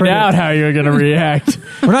game find credit. out how you're going to react.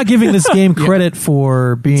 We're not giving this game credit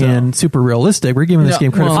for being super realistic. We're giving this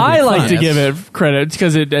game credit for being I like fun. to give it credit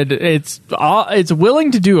because it's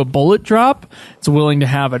willing to do a bullet drop. It's willing to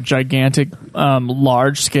have a gigantic,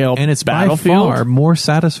 large scale and it's battlefield. by far more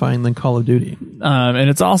satisfying than Call of Duty. And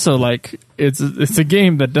it's also like it's a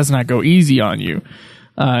game that does not go easy on you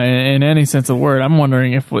in any sense of the word. I'm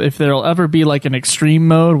wondering if there'll ever be like an extreme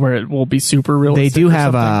mode where it will be super they realistic. do or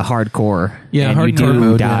have something. a hardcore. Yeah, and you hardcore do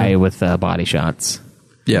mode, die yeah. with body shots.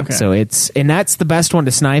 Yeah. Okay. So that's the best one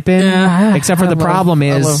to snipe in. Yeah, except for I the love- problem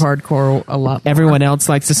I love is hardcore a lot. everyone else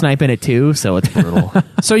likes to snipe in it too, so it's brutal.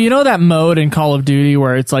 So you know that mode in Call of Duty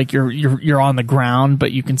where it's like you're on the ground,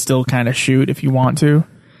 but you can still kind of shoot if you want to.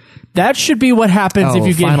 That should be what happens Oh, if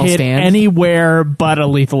you get Final hit Stand? anywhere but a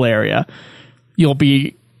lethal area. You'll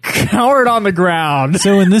be cowered on the ground.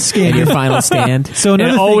 So in this game, Your final stand. so and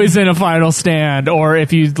another thing, always in a final stand, or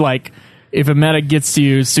if you like, if a medic gets to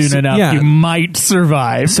you soon enough, yeah. you might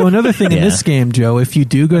survive. so another thing in Yeah. this game, Joe, if you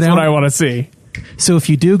do go That's down, what I want to see. so if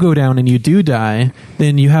you do go down and you do die,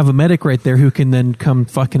 then you have a medic right there who can then come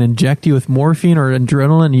fucking inject you with morphine or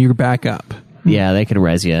adrenaline, and you're back up. Yeah, they could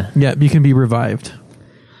res you. Yeah, you can be revived.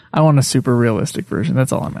 I want a super realistic version.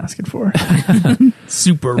 That's all I'm asking for.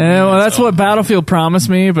 super. Well, that's what Battlefield promised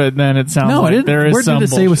me, but then it sounds No, I like didn't. there is Where some did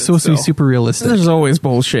it say it was supposed to be bullshit super realistic? There's always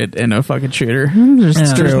bullshit in a fucking shooter.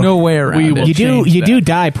 There's true. no way around We it. will You do change you that. do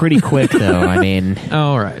die pretty quick though. I mean,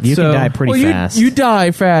 All right, you so, can die pretty Well, fast. you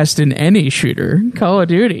die fast in any shooter. Call of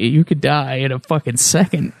Duty, you could die in a fucking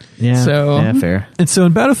second. yeah, So yeah, fair. And so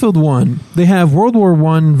in Battlefield 1, they have World War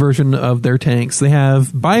I version of their tanks. They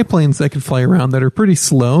have biplanes that can fly around that are pretty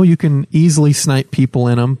slow. You can easily snipe people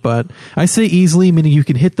in them, but I say easily, meaning you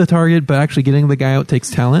can hit the target, but actually getting the guy out takes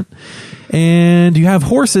talent. And you have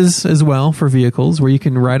horses as well for vehicles where you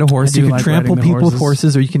can ride a horse. I do You can like trample riding the people with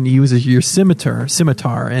horses. horses, or you can use your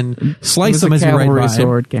scimitar and slice It them was as a you ride cavalry by.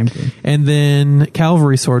 sword game. And then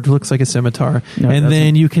cavalry sword looks like a scimitar. No, it and doesn't.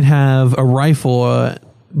 then you can have a rifle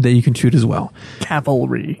that you can shoot as well.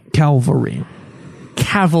 cavalry. Cavalry.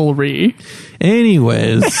 Cavalry.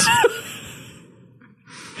 Anyways,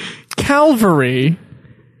 Calvary.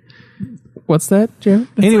 What's that, Joe?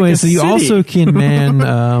 anyways, so you city. also can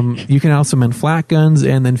man flak guns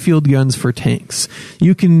and then field guns for tanks.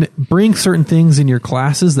 You can bring certain things in your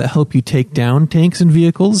classes that help you take down tanks and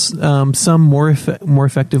vehicles. Some more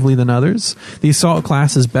effectively than others. The assault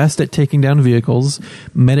class is best at taking down vehicles.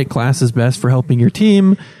 Medic class is best for helping your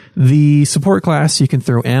team. The support class, you can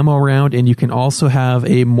throw ammo around, and you can also have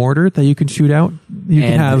a mortar that you can shoot out. You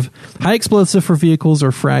can And- have high explosive for vehicles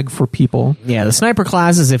or frag for people. Yeah, the sniper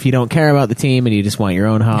class is if you don't care about the team and you just want your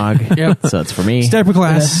own hog. Yep. So it's for me. Sniper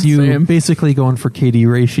class, you same. basically going for KD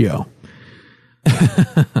ratio.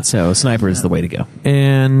 So sniper is the way to go.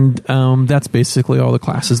 And that's basically all the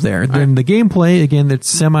classes there. Then the gameplay, again, it's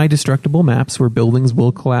semi-destructible maps where buildings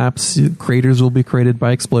will collapse, craters will be created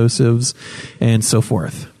by explosives, and so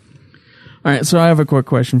forth. All right, so I have a quick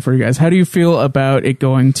question for you guys. How do you feel about it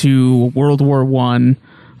going to World War I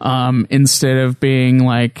instead of being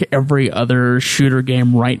like every other shooter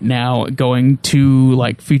game right now, going to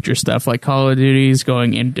like future stuff like Call of Duty's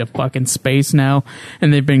going into fucking space now,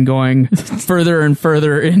 and they've been going further and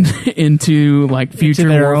further into like future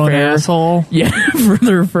Into their own warfare. asshole. Yeah,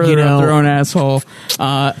 further and further You know- up their own asshole.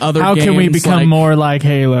 Other How can we games become like- more like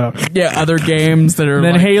Halo? Yeah, other games that are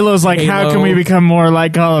Then like Halo's like, how Halo. can we become more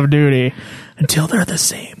like Call of Duty? Until they're the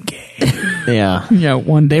same game. Yeah. Yeah,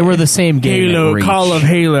 one day. They were the same game. at Halo, Reach. Call of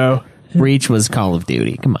Halo. Reach was Call of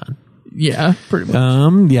Duty. Come on. Yeah, pretty much.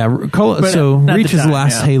 So at Reach the is the time,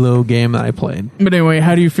 last yeah. Halo game that I played. But anyway,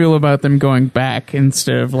 how do you feel about them going back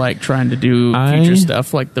instead of like trying to do future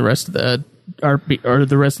stuff like the rest of the or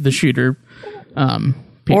the rest of the shooter.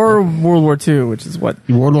 People. Or World War II, which is what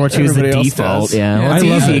World War II is the everybody else default. does. Yeah, Yeah, well, it's I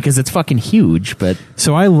love easy it. because it's fucking huge. But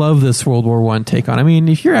So I love this World War I take on. I mean,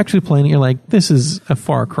 if you're actually playing it, you're like, this is a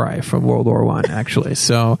far cry from World War I, actually.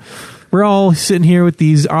 So we're all sitting here with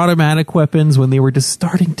these automatic weapons when they were just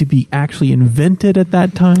starting to be actually invented at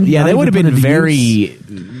that time. yeah, Not they would have even been put into very, use.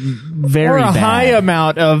 very or a bad. high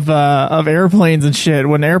amount of airplanes and shit.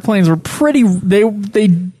 When airplanes were they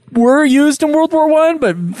were used in World War I,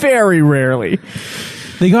 but very rarely.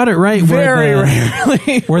 They got it right. Very where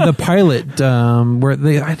rarely. where the pilot, where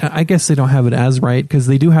they, I guess they don't have it as right because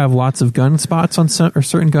they do have lots of gun spots on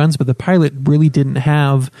certain guns, but the pilot really didn't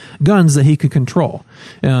have guns that he could control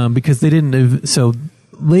because they didn't. So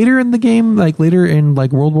later in the game, like later in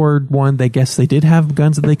like World War I, they guess they did have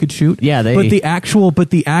guns that they could shoot. Yeah, but the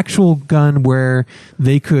actual gun where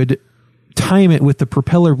they could time it with the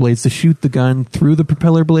propeller blades to shoot the gun through the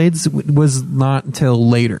propeller blades was not until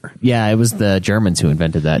later. Yeah, it was the Germans who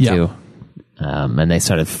invented that Yeah. too. And they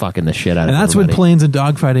started fucking the shit out of it. And that's when planes and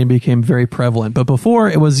dogfighting became very prevalent. But before,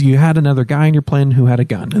 it was you had another guy in your plane who had a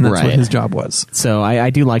gun, and that's what Right. his job was. So I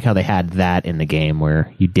do like how they had that in the game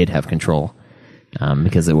where you did have control,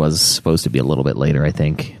 because it was supposed to be a little bit later, I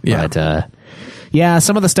think. Yeah. But yeah,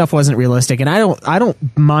 some of the stuff wasn't realistic, and I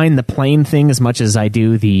don't mind the plane thing as much as I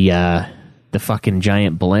do the fucking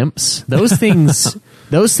giant blimps.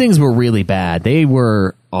 Those things were really bad. They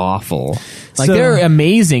were awful. Like So- they're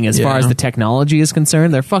amazing as far Yeah. as the technology is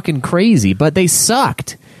concerned. They're fucking crazy, but they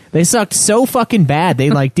sucked. They sucked so fucking bad. They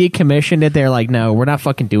like decommissioned it. They're like, no, we're not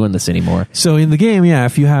fucking doing this anymore. So in the game, yeah,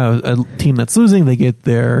 if you have a team that's losing, they get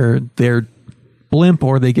their blimp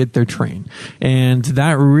or they get their train. And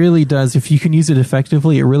that really does, if you can use it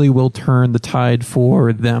effectively, it really will turn the tide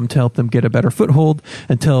for them to help them get a better foothold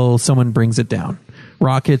until someone brings it down.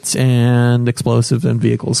 Rockets and explosives and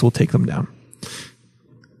vehicles will take them down.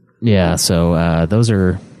 Yeah, so those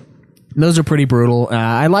are pretty brutal.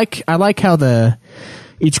 I like how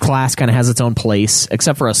each class kind of has its own place,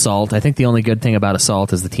 except for Assault. I think the only good thing about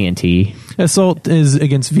Assault is the TNT. Assault is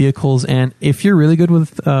against vehicles, and if you're really good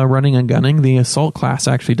with running and gunning, the Assault class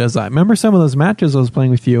actually does that. Remember some of those matches I was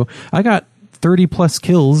playing with you? I got 30 plus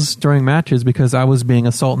kills during matches because I was being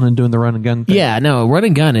Assault and doing the run and gun thing. Yeah, no, run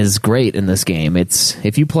and gun is great in this game. It's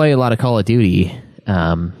if you play a lot of Call of Duty,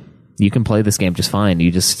 you can play this game just fine.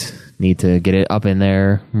 You just need to get it up in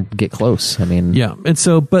there, get close. I mean, Yeah, and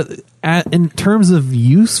so, but in terms of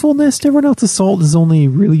usefulness to everyone else, Assault is only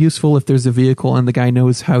really useful if there's a vehicle and the guy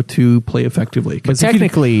knows how to play effectively. but Because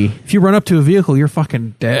technically, if you run up to a vehicle, you're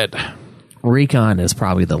fucking dead. Recon is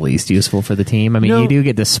probably the least useful for the team. I mean, No. you do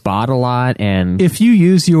get to spot a lot, and If you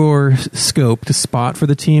use your scope to spot for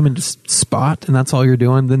the team and just spot, and that's all you're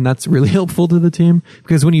doing, then that's really helpful to the team.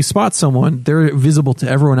 Because when you spot someone, they're visible to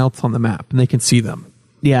everyone else on the map, and they can see them.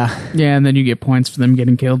 yeah, Yeah, and then you get points for them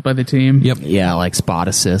getting killed by the team. Yep. yeah, like spot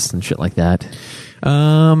assist and shit like that.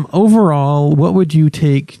 Overall, what would you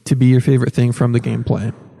take to be your favorite thing from the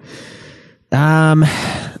gameplay?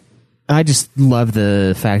 I just love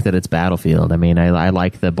the fact that it's Battlefield. I mean, I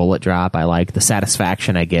like the bullet drop. I like the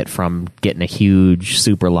satisfaction I get from getting a huge,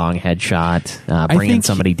 super long headshot, bringing think-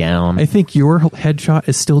 somebody down. I think your headshot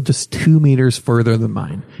is still just 2 meters further than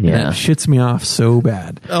mine. And Yeah. that shits me off so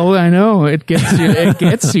bad. Oh, I know. It gets you. It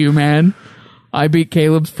gets you, man. I beat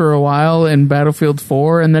Caleb's for a while in Battlefield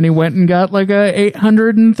 4, and then he went and got like a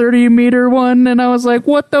 830 meter one, and I was like,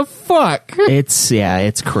 what the fuck?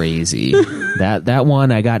 It's crazy. that one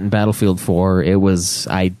I got in Battlefield 4, it was,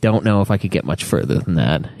 I don't know if I could get much further than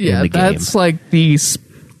that in the game. That's like the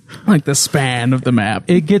span of the map.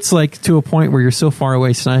 It gets like to a point where you're so far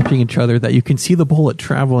away sniping each other that you can see the bullet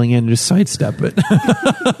traveling in and just sidestep it.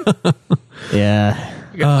 Yeah.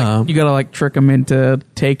 You gotta like trick them into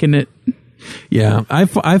taking it. Yeah,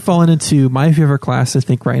 I've fallen into my favorite class. I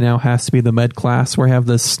think right now has to be the med class, where I have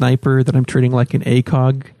the sniper that I'm treating like an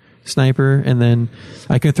ACOG sniper, and then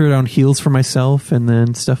I can throw down heals for myself and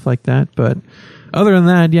then stuff like that. But other than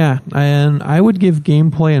that, yeah, and I would give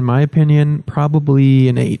gameplay, in my opinion, probably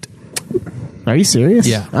an 8. Are you serious?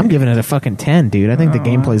 Yeah. I'm giving it a fucking 10, dude. I think the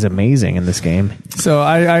gameplay's amazing in this game. So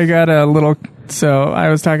I got a little. So I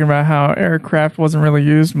was talking about how aircraft wasn't really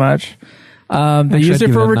used much. They Actually, used I'd it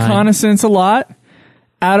give for it a 9. reconnaissance a lot.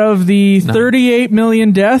 Out of the 38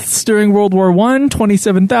 million deaths during World War I,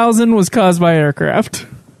 27,000 was caused by aircraft.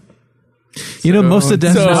 You know, most of the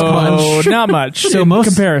deaths So not much. not much So in most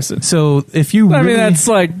comparison. So if you, I really, mean, that's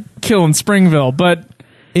like killing Springville, but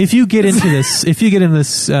if you get into this,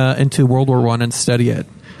 into World War I and study it,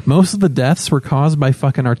 most of the deaths were caused by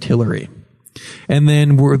fucking artillery. And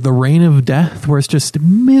then the Rain of Death, where it's just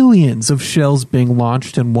millions of shells being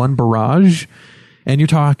launched in one barrage. And you're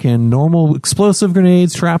talking normal explosive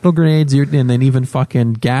grenades, shrapnel grenades, and then even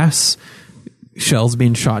fucking gas shells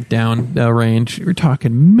being shot down range. You're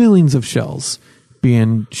talking millions of shells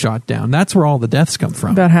being shot down. That's where all the deaths come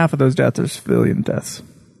from. About half of those deaths are civilian deaths.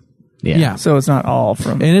 Yeah. So it's not all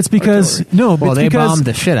from. And it's because artillery. They bombed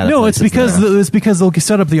the shit out of it's because they'll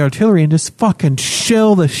set up the artillery and just fucking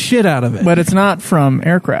shell the shit out of it. But it's not from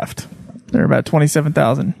aircraft. There are about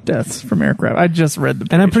 27,000 deaths from aircraft. I just read the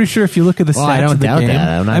page. And I'm pretty sure if you look at the stats I don't of the doubt game,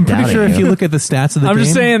 that. I'm pretty sure if you look at the stats of the game, I'm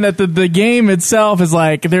just saying that the game itself is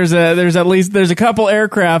like there's a couple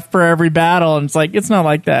aircraft for every battle, and it's like it's not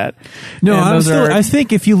like that. No, And I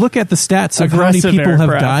think if you look at the stats of how many aggressive people have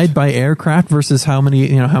aircraft. died by aircraft versus how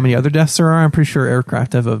many other deaths there are, I'm pretty sure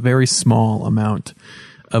aircraft have a very small amount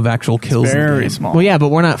of actual kills. very small. Well, yeah, but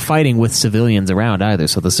we're not fighting with civilians around either,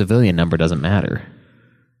 so the civilian number doesn't matter.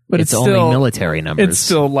 But it's it's only still, military numbers. It's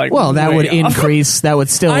still like well, that way would off. increase. That would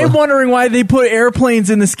still. I'm wondering why they put airplanes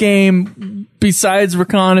in this game besides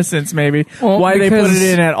reconnaissance. Maybe why they put it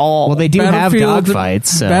in at all. Well, they do have Battlefield- dogfights.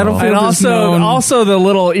 So. Battlefield and also the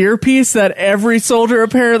little earpiece that every soldier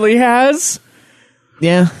apparently has.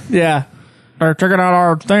 Yeah. Or checking out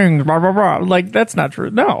our things. Blah blah blah. Like that's not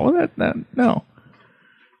true. No, no.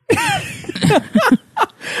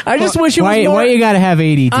 I just wish it was more. Why you gotta have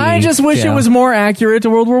ADT? I just wish Joe? it was more accurate to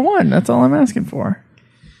World War One. That's all I'm asking for.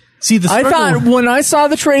 See, I thought when I saw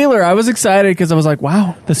the trailer, I was excited because I was like,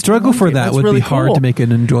 "Wow!" The struggle for that that's would really be hard cool. to make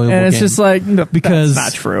an enjoyable And it's game. just like no, because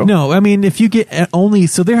that's not true. No, I mean if you get only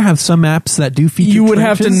there have some maps that do feature. You would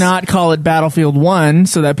have trenches. to not call it Battlefield 1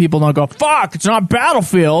 so that people don't go, "Fuck, it's not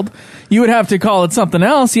Battlefield." You would have to call it something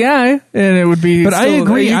else, yeah, and it would be. But I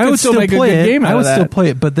agree. I would still make play a good it. game out I would of that. still play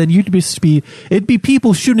it. But then it'd be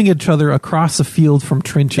people shooting each other across a field from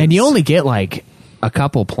trenches. And you only get like a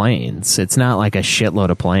couple planes. It's not like a shitload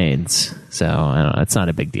of planes. So I don't know. It's not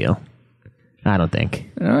a big deal. I don't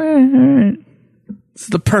think. All right. It's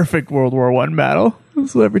the perfect World War One battle.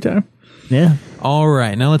 So every time. Yeah. All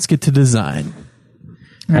right. Now let's get to design.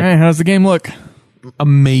 All right. How's the game look?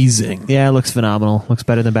 Amazing. Yeah, it looks phenomenal. Looks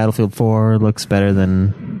better than Battlefield 4. Looks better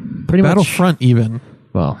than pretty much Battlefront even.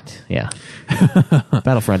 Well, yeah.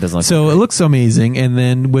 Battlefront doesn't look So it looks amazing. And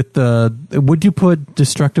then with would you put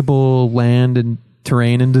destructible land and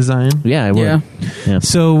terrain in design? Yeah, I would. Yeah.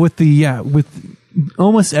 So with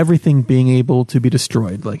almost everything being able to be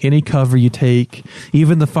destroyed, like any cover you take,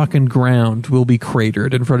 even the fucking ground will be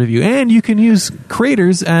cratered in front of you, and you can use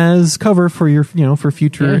craters as cover for your for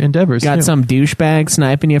future endeavors. Got too. some douchebag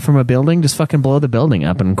sniping you from a building, just fucking blow the building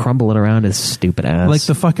up and crumble it around his stupid ass. like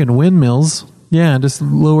the fucking windmills. Yeah, just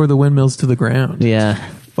lower the windmills to the ground. Yeah.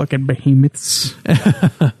 Fucking behemoths.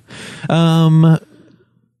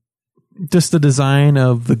 Just the design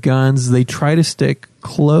of the guns, they try to stick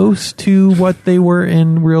close to what they were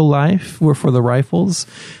in real life, were for the rifles.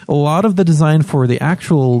 A lot of the design for the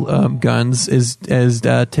actual guns is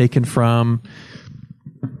taken from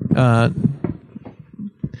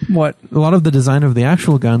What? a lot of the design of the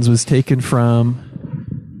actual guns was taken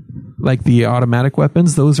from like the automatic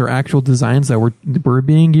weapons. Those are actual designs that were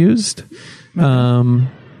being used.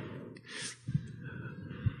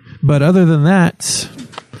 But other than that,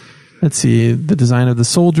 let's see, the design of the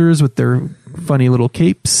soldiers with their funny little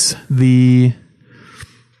capes,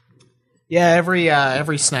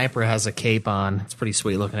 every sniper has a cape on. It's pretty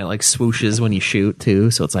sweet looking. It like swooshes when you shoot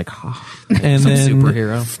too, so it's like and some then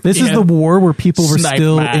superhero. This is the war where people were Snipe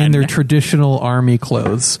still man. in their traditional army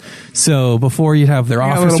clothes. So before you'd have their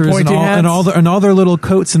got little officers pointy and all their little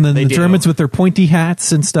coats, and then the do. Germans with their pointy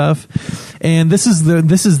hats and stuff. And this is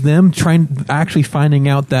them actually finding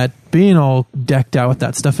out that being all decked out with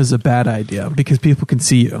that stuff is a bad idea because people can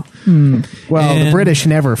see you. Well, the And- British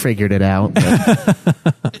never figured it out. They're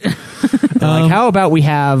like, how about we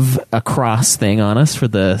have a cross thing on us for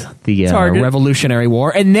the Target. Revolutionary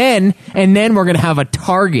War, and then we're gonna have a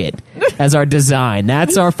target as our design.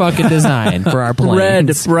 That's our fucking design for our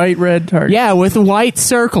planes. Bright red target. Yeah, with a white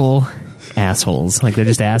circle. Assholes, like they're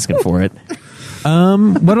just asking for it.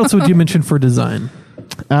 What else would you mention for design?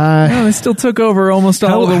 No, they still took over almost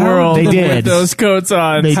all of the how- world. they did. with those coats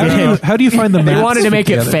on. They How did. how do you find the maps? They wanted to make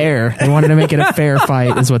it together? fair. They wanted to make it a fair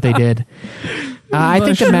fight, is what they did. I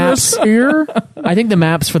think the maps here. I think the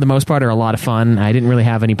maps for the most part are a lot of fun. I didn't really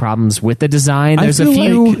have any problems with the design. There's I a feel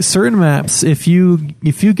few. like certain maps, if you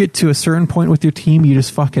get to a certain point with your team, you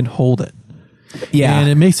just fucking hold it. Yeah. And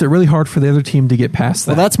it makes it really hard for the other team to get past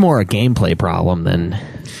that. Well, that's more a gameplay problem than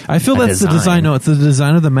I feel a that's the design. No, it's the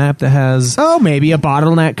design of the map that has. Oh, maybe a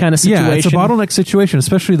bottleneck kind of situation. Yeah, it's a bottleneck situation,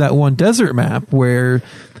 especially that one desert map where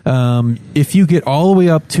if you get all the way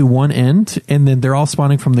up to one end and then they're all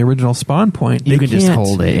spawning from the original spawn point, you can just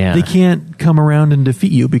hold it. Yeah, they can't come around and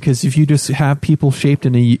defeat you because if you just have people shaped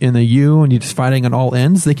in a U and you're just fighting on all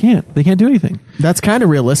ends, they can't do anything. That's kind of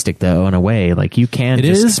realistic, though, in a way. Like you can it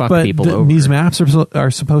just is, fuck but people over. These maps are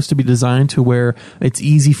supposed to be designed to where it's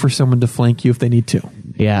easy for someone to flank you if they need to.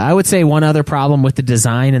 Yeah, I would say one other problem with the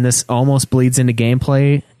design, and this almost bleeds into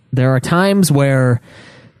gameplay. There are times where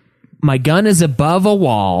my gun is above a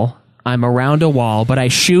wall. I'm around a wall, but I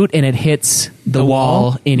shoot and it hits the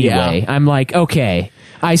wall anyway. Yeah. I'm like, okay.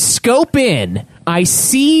 I scope in. I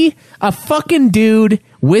see a fucking dude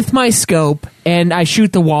with my scope, and I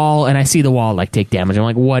shoot the wall, and I see the wall like take damage. I'm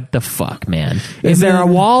like, what the fuck, man? Is there a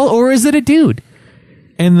wall or is it a dude?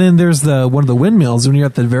 And then there's one of the windmills. When you're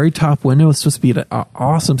at the very top window, it's supposed to be an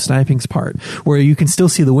awesome sniping part where you can still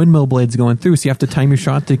see the windmill blades going through. So you have to time your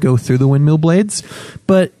shot to go through the windmill blades.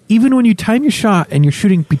 But even when you time your shot and you're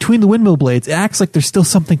shooting between the windmill blades, it acts like there's still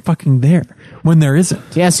something fucking there when there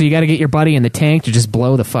isn't. Yeah, so you got to get your buddy in the tank to just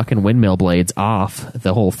blow the fucking windmill blades off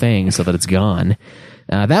the whole thing so that it's gone.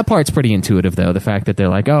 That part's pretty intuitive, though. The fact that they're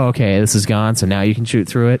like, oh, okay, this is gone, so now you can shoot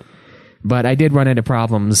through it. But I did run into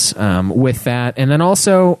problems with that. And then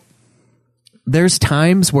also, there's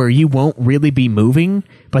times where you won't really be moving,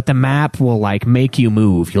 but the map will like make you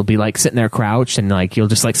move. You'll be like sitting there crouched and like you'll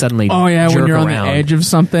just like suddenly when you're on around. The edge of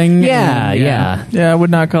something. Yeah. I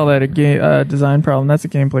would not call that a design problem. That's a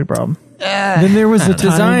gameplay problem. Then there was a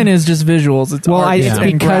time, design is just visuals. It's art.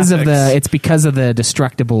 It's because of the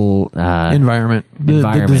destructible environment. The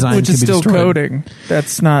design which is still destroyed. coding.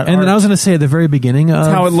 That's not. And art. then I was going to say at the very beginning of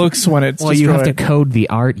how it looks when it's well, destroyed. you have to code the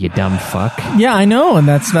art, you dumb fuck. Yeah, I know, and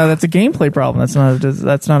that's a gameplay problem.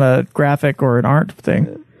 That's not a graphic or an art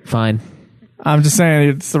thing. Fine. I'm just saying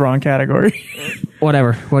it's the wrong category.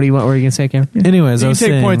 Whatever. What were you gonna say, Cameron? Anyways, I was take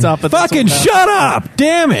saying, points off. Fucking shut up!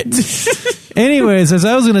 Damn it! Anyways, as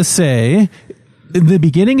I was gonna say, in the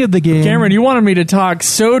beginning of the game, Cameron, you wanted me to talk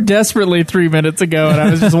so desperately 3 minutes ago, and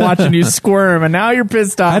I was just watching you squirm, and now you're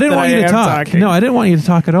pissed off. I didn't want you to talk. Talking. No, I didn't want you to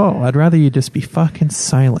talk at all. I'd rather you just be fucking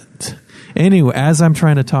silent. Anyway, as I'm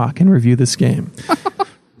trying to talk and review this game,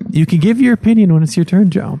 you can give your opinion when it's your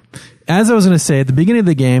turn, Joe. As I was going to say, at the beginning of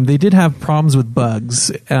the game, they did have problems with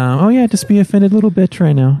bugs. Just be offended little bitch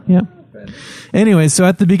right now. Yeah. Anyway, so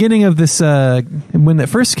at the beginning of this, when that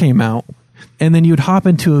first came out, and then you'd hop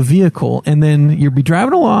into a vehicle, and then you'd be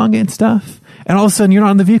driving along and stuff, and all of a sudden you're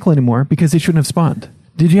not in the vehicle anymore because they shouldn't have spawned.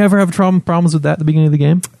 Did you ever have problems with that at the beginning of the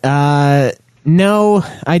game? No,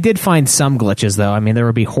 I did find some glitches, though. I mean, there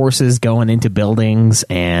would be horses going into buildings,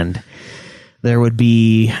 and there would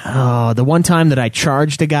be the one time that I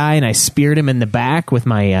charged a guy and I speared him in the back with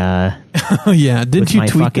my didn't you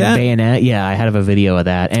tweet fucking that? bayonet. Yeah, I have a video of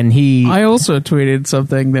that, and I also tweeted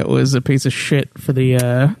something that was a piece of shit for the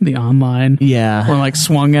online. Yeah, where like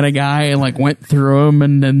swung at a guy and like went through him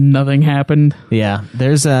and then nothing happened. Yeah,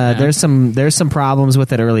 there's some problems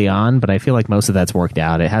with it early on, but I feel like most of that's worked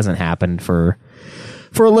out. It hasn't happened for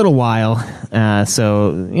a little while,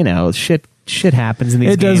 so shit happens in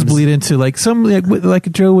these games. It does bleed into like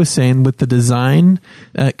Joe was saying with the design.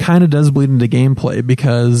 It kind of does bleed into gameplay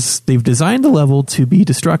because they've designed the level to be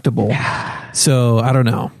destructible. So I don't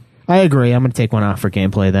know. I agree. I'm going to take one off for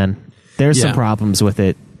gameplay. Then there's some problems with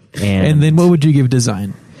it. And then what would you give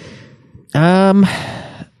design? I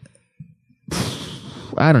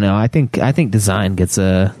don't know. I think design gets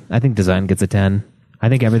a 10. I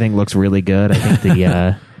think everything looks really good. I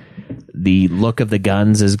think the look of the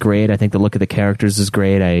guns is great. I think the look of the characters is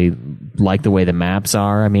great. I like the way the maps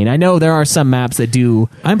are. I mean, I know there are some maps that do.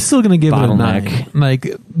 I'm still going to give bottleneck. it a 9. Like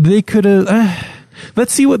they could have.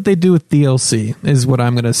 Let's see what they do with DLC is what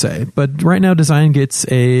I'm going to say. But right now, design gets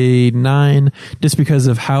a 9 just because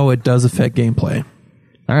of how it does affect gameplay.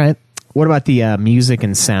 All right. What about the music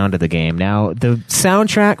and sound of the game? Now, the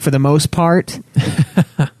soundtrack for the most part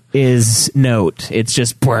is note. It's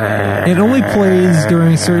just it only plays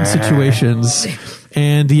during certain situations,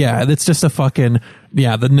 and it's just a fucking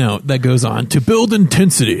the note that goes on to build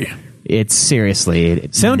intensity. It's seriously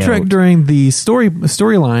soundtrack during the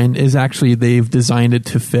storyline is actually they've designed it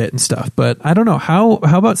to fit and stuff, but I don't know how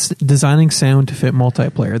about designing sound to fit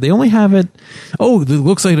multiplayer. They only have it. Oh, it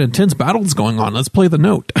looks like an intense battle's going on. Let's play the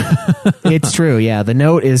note. It's true. Yeah, the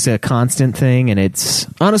note is a constant thing, and it's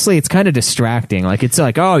honestly it's kind of distracting. Like it's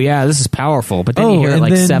like, oh yeah, this is powerful, but then you hear it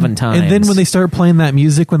like 7 times. And then when they start playing that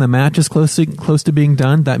music when the match is close to being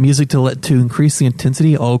done, that music to increase the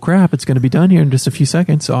intensity. Oh crap, it's going to be done here in just a few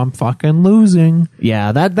seconds. So I'm fucking fucking losing.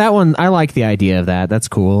 Yeah, that one, I like the idea of that. That's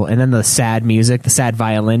cool. And then the sad music, the sad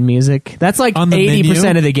violin music. That's like On the 80%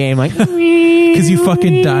 menu? of the game. Like, Because you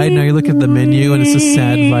fucking died, now you look at the menu and it's a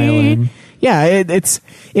sad violin. yeah, it's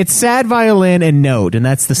sad violin and note, and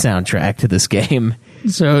that's the soundtrack to this game.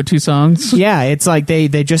 So 2 songs. Yeah, it's like they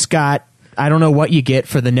just got, I don't know what you get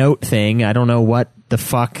for the note thing. I don't know what the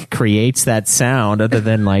fuck creates that sound other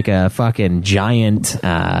than like a fucking giant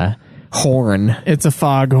horn. It's a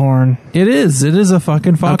foghorn. It is a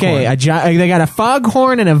fucking foghorn. Okay, they got a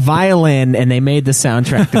foghorn and a violin, and they made the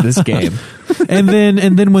soundtrack to this game. and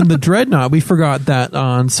then when the dreadnought, we forgot that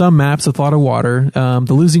on some maps with a lot of water,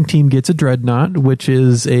 the losing team gets a dreadnought, which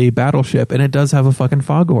is a battleship, and it does have a fucking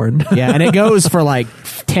foghorn. Yeah, and it goes for like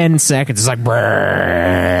 10 seconds. It's like,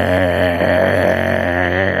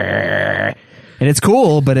 and it's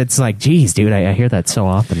cool, but it's like, geez, dude, I hear that so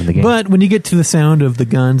often in the game. But when you get to the sound of the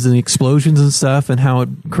guns and the explosions and stuff and how it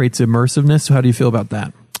creates immersiveness, how do you feel about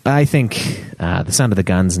that? I think the sound of the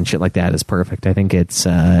guns and shit like that is perfect. I think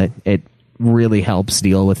it really helps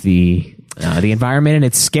deal with the environment, and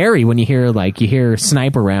it's scary when you hear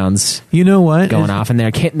sniper rounds. You know what? Going off, and they're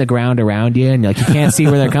hitting the ground around you, and like you can't see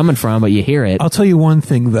where they're coming from, but you hear it. I'll tell you one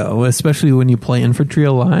thing though, especially when you play infantry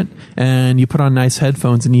a lot and you put on nice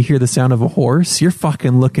headphones and you hear the sound of a horse, you're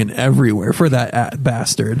fucking looking everywhere for that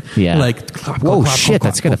bastard. Yeah. Like, clap, whoa, clap, shit, clap,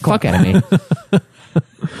 that's gonna clap, fuck out of me.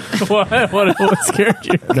 What scared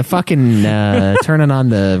you? The fucking turning on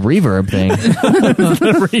the reverb thing.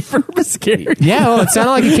 The reverb scared you. Yeah, well, it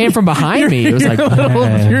sounded like it came from behind me. It was like,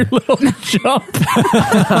 your little jump.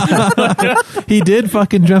 He did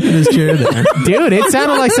fucking jump in his chair there. dude, it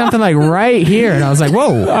sounded like something like right here, and I was like,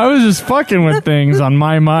 whoa. I was just fucking with things on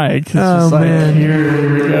my mic. It's just like, man.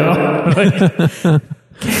 here we go. Like,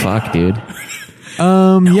 Fuck, dude.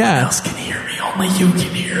 Yeah. can hear me. Only you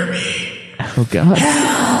can hear me. Oh god.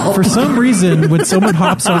 For some reason, when someone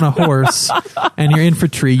hops on a horse and you're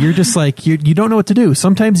infantry, you're just like, you don't know what to do.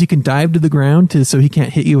 Sometimes you can dive to the ground so he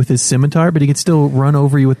can't hit you with his scimitar, but he can still run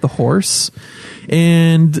over you with the horse.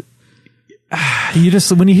 And you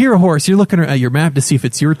just, when you hear a horse, you're looking at your map to see if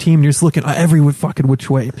it's your team. You're just looking every fucking which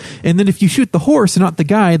way. And then if you shoot the horse and not the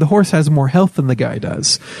guy, the horse has more health than the guy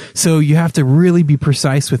does. So you have to really be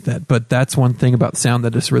precise with that. But that's one thing about sound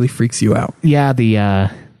that just really freaks you out. Yeah,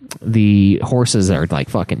 the horses are like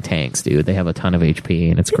fucking tanks, dude. They have a ton of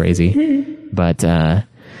HP, and it's crazy. But I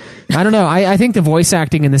don't know. I think the voice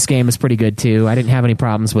acting in this game is pretty good too. I didn't have any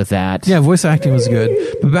problems with that. Yeah, voice acting was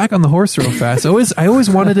good. But back on the horse real fast, I always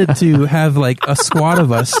wanted it to have like a squad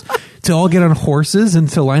of us to all get on horses and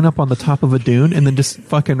to line up on the top of a dune and then just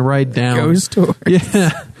fucking ride down. Ghost tours.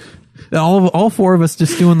 Yeah. All 4 of us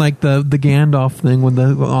just doing like the Gandalf thing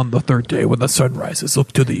on the third day when the sun rises,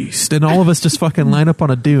 look to the east, and all of us just fucking line up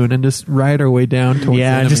on a dune and just ride our way down towards the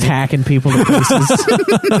enemy. just hacking people to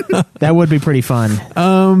pieces. That would be pretty fun.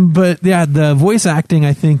 But yeah, the voice acting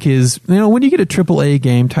I think is, when you get a AAA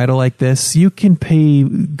game title like this, you can pay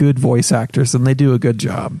good voice actors and they do a good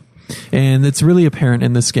job. And it's really apparent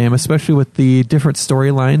in this game, especially with the different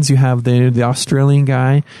storylines. You have the Australian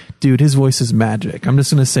guy. Dude, his voice is magic. I'm just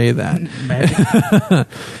going to say that. Magic.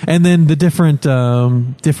 And then the different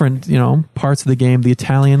parts of the game. The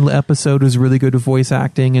Italian episode was really good with voice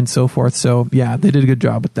acting and so forth. So, yeah, they did a good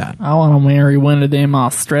job with that. I want to marry one of them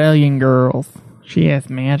Australian girls. She has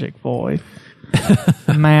magic voice.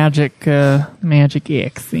 magic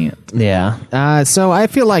accent. Yeah. So I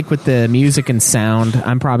feel like with the music and sound,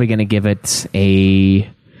 I'm probably going to give it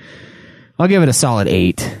I'll give it a solid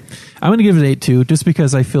 8. I'm going to give it 8 too, just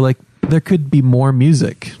because I feel like there could be more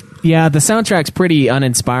music. Yeah, the soundtrack's pretty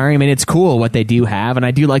uninspiring. I mean, it's cool what they do have, and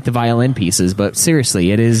I do like the violin pieces, but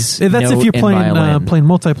seriously, it is That's if you're playing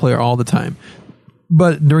multiplayer all the time.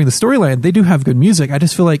 But during the storyline, they do have good music. I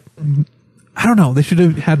just feel like, I don't know, they should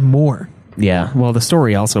have had more. Yeah, well, the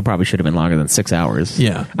story also probably should have been longer than 6 hours.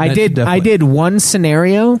 Yeah, I did one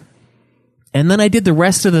scenario, and then I did the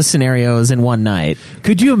rest of the scenarios in one night.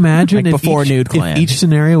 Could you imagine if Nude Clan. if each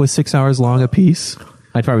scenario was 6 hours long a piece?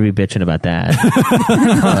 I'd probably be bitching about that.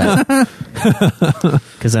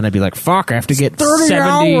 Because then I'd be like, fuck, I have to get 70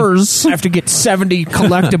 hours. I have to get 70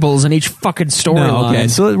 collectibles in each fucking storyline. Okay,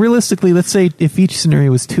 so realistically, let's say if each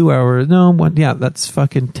scenario was 2 hours, that's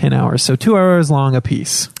fucking 10 hours. So 2 hours long a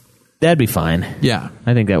piece. That'd be fine. Yeah.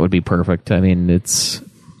 I think that would be perfect. I mean,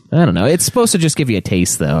 I don't know. It's supposed to just give you a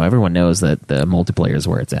taste, though. Everyone knows that the multiplayer is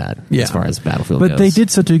where it's at, as far as Battlefield goes. But they did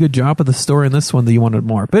such a good job of the story in this one that you wanted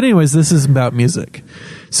more. But anyways, this is about music.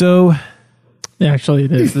 So... Actually,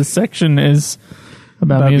 it is. This section is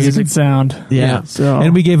about music and sound. Yeah. So.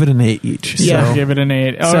 And we gave it an 8 each. Yeah, so. give it an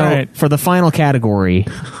 8. All so right. For the final category,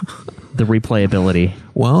 the replayability.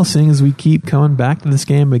 Well, seeing as we keep coming back to this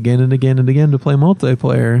game again and again and again to play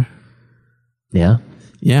multiplayer. Yeah.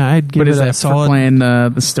 Yeah, I'd give But it is a that solid, for playing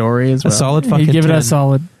the story as a well? solid fucking You give 10. it a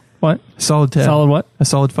solid what? Solid 10. Solid what? A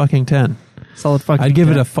solid fucking 10. Solid fucking. I'd give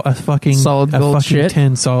 10. it a fucking Solid a gold fucking shit?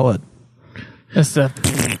 10 solid. That's the.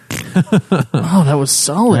 Oh, that was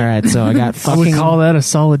solid. All right, so I got I would fucking call that a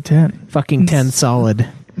solid 10. fucking 10 solid.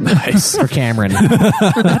 Nice for Cameron.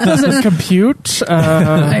 That doesn't compute. You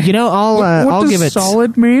know, What I'll does give it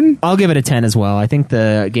solid mean? I'll give it a 10 as well. I think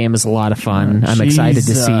the game is a lot of fun. I'm excited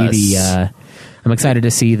to see Jesus. I'm excited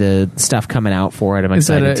to see the stuff coming out for it. I'm Is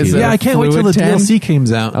that excited a- is to. that Yeah, I can't wait till the Fluid 10? DLC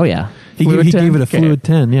comes out. Oh yeah. He Fluid 10? gave it a Okay. fluid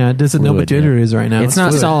 10. Yeah, it doesn't know what Fluid, jitter yeah. is right now. It's not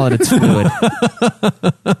fluid. solid, it's fluid.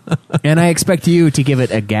 And I expect you to give it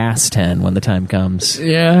a gas 10 when the time comes.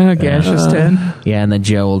 Yeah, gaseous 10. Yeah, and then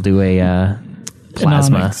Joe will do a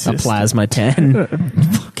Non-existent. plasma 10.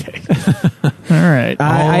 Okay. All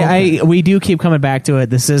right. We do keep coming back to it.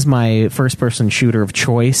 This is my first person shooter of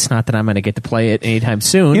choice. Not that I'm going to get to play it anytime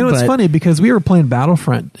soon. You know, it's but funny because we were playing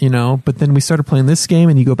Battlefront, but then we started playing this game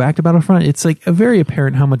and you go back to Battlefront. It's like very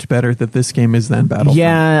apparent how much better that this game is than Battlefront.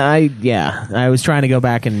 I was trying to go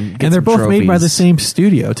back and get And they're some both made by the trophies. same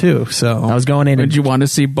studio too. So I was going in Would and you want to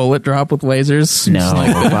see bullet drop with lasers? no,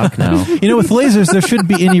 fuck no. with lasers there shouldn't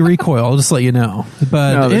be any recoil. I'll just let you know.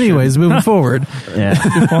 But No, there anyways, moving forward. Yeah.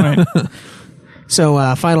 Good point.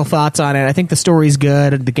 So, final thoughts on it. I think the story's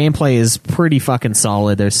good. The gameplay is pretty fucking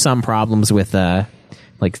solid. There's some problems with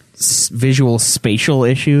visual spatial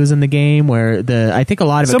issues in the game where I think a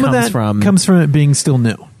lot of Some it of that comes from it being still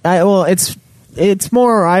new. It's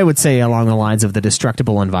more, I would say, along the lines of the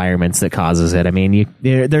destructible environments that causes it. I mean,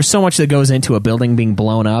 there's so much that goes into a building being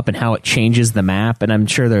blown up and how it changes the map, and I'm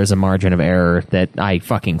sure there's a margin of error that I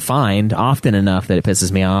fucking find often enough that it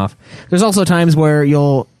pisses me off. There's also times where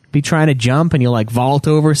you'll be trying to jump and you'll vault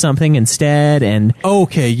over something instead, and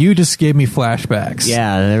Okay, you just gave me flashbacks.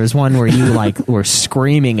 yeah, there was one where you were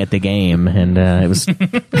screaming at the game, and it was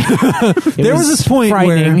There was this point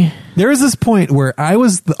frightening. where I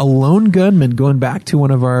was a lone gunman going back to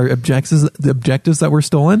one of our objectives that were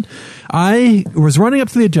stolen. I was running up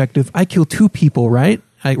to the objective. I killed 2 people, right?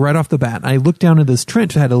 Right off the bat. I looked down at this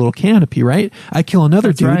trench that had a little canopy, right? I kill another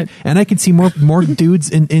That's dude, right. and I can see more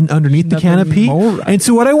dudes in underneath the Nothing canopy. more right. And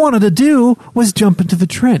so what I wanted to do was jump into the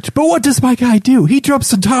trench. But what does my guy do? He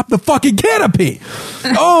jumps on top of the fucking canopy.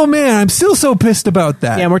 Oh man, I'm still so pissed about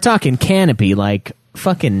that. Yeah, and we're talking canopy,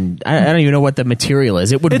 fucking, I don't even know what the material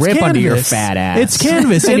is. It would It's rip under your canvas. fat ass. It's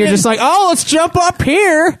canvas. And And you're then- just let's jump up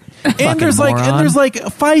here. And there's moron.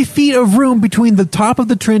 5 feet of room between the top of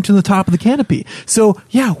the trench and the top of the canopy. So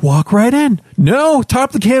yeah, walk right in. No,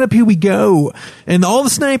 top of the canopy we go. And all the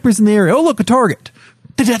snipers in the area. Oh, look, a target.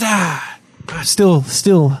 Da-da-da. Still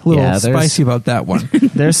a little Yeah, there's- spicy about that one.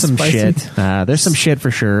 There's some shit. There's some shit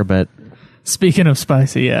for sure, but Speaking of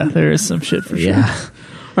spicy, yeah, there is some shit for sure. yeah.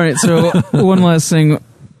 All right, so one last thing.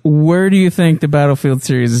 Where do you think the Battlefield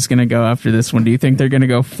series is going to go after this one? Do you think they're going to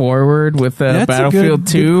go forward with That's a Battlefield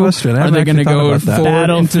good 2? question. I Are haven't they going to actually go thought about that.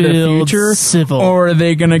 forward into the Battlefield future? Civil. Or are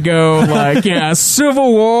they going to go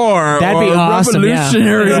Civil War? That'd be or awesome, yeah.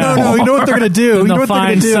 Revolutionary No, you know what they're going to do? And You know they'll what they're going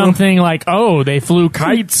find to do? something like, they flew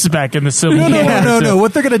kites back in the Civil War. No.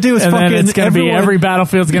 What they're going to do is And fucking then it's going to be everyone- every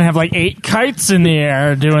battlefield's going to have 8 kites in the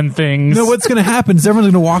air doing things. No, what's going to happen is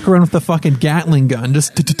everyone's going to walk around with a fucking Gatling gun.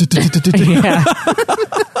 Just Yeah.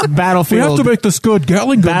 we Battlefield. have to make this good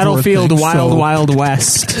Gatling gun. Battlefield Wild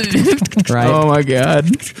West. Right. Oh my God!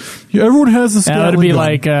 Yeah, everyone has this. That Gatling would be gun.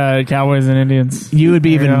 like Cowboys and Indians. You would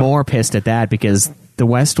be even Yeah. more pissed at that because the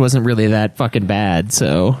West wasn't really that fucking bad.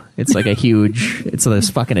 So it's it's those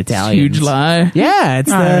fucking Italians. Huge lie. Yeah,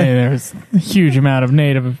 it's I mean, there's a huge amount of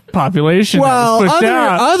native population. well, that was pushed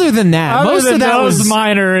out. other than that, Other most than of that those was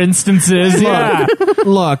minor instances. Yeah,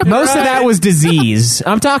 look. Most of that was disease.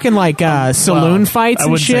 I'm talking saloon fights I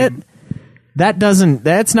and would shit. say-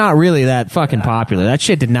 That's not really that fucking popular. That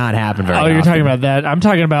shit did not happen very often. you're talking about that. I'm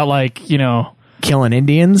talking about killing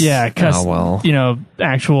Indians? yeah,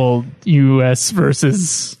 actual U.S.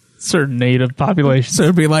 versus certain native populations. So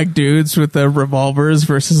it'd be like dudes with the revolvers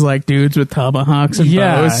versus dudes with tomahawks and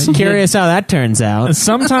Yeah. bows. Curious how that turns out.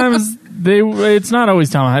 Sometimes it's not always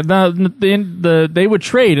tomahawk. They would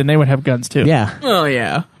trade and they would have guns too. Yeah. Oh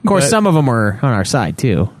yeah. Of course, some of them were on our side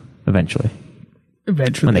too. Eventually,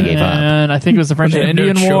 Eventually, when they gave up. And I think it was the French They and had no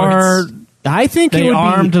Indian War. choice. I think it They would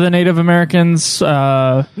armed be. the Native Americans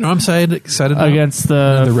I'm excited about against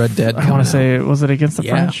the Red Dead. I want coming to say, was it against the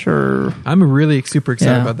Yeah. French or I'm really super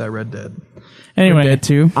excited Yeah. about that Red Dead. anyway? Dead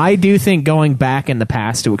too. I do think going back in the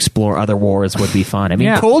past to explore other wars would be fun. I mean,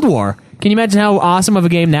 Yeah. Cold War. Can you imagine how awesome of a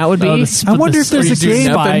game that would be? I wonder if there's a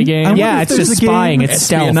game. Spy game. I wonder Yeah, if it's there's just a game- spying. It's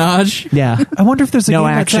stealth. Espionage. Yeah. I wonder if there's a No game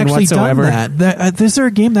that's action actually whatsoever. done that. Is there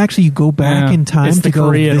a game that actually you go back Yeah. in time It's to the go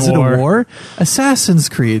Korean visit War. a war? Assassin's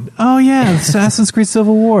Creed. Oh yeah, Assassin's Creed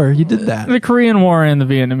Civil War. You did that. The Korean War and the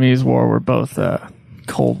Vietnamese War were both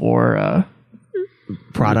Cold War.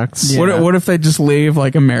 Products. What if they just leave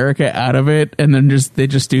like America out of it and then they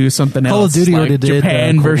just do something Call of else? Duty like already did,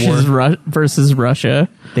 Japan Cold versus Russia.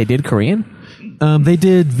 They did Korean? They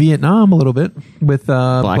did Vietnam a little bit with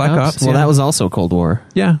Black Ops. Well, yeah. that was also Cold War.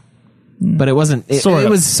 Yeah. But it wasn't. It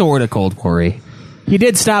was sort of Cold War-y. You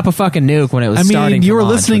did stop a fucking nuke when it was starting. You to were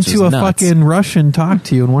launch, listening which to was a nuts. fucking Russian talk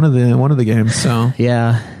to you in one of the games. So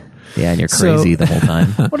Yeah, and you're crazy the whole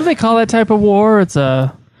time. What do they call that type of war? It's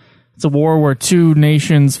a war where two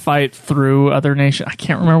nations fight through other nations. I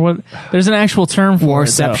can't remember what. There's an actual term for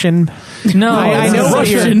Warception. it. No, I it's know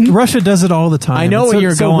what Russia does it all the time. I know what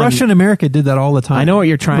you're going- Russia and America did that all the time. I know what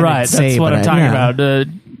you're trying right. to say. That's what but I'm talking yeah.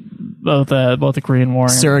 about. Both the Korean War.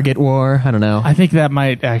 And, Surrogate war. I don't know. I think that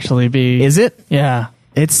might actually be. Is it? Yeah.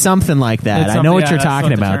 It's something like that. It's I know what something- you're yeah, that's talking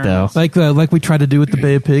what the about, term though. is. like we tried to do with the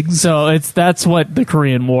Bay of Pigs. So that's what the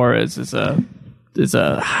Korean War is.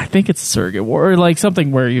 I think it's a surrogate war, or like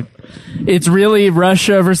something where it's really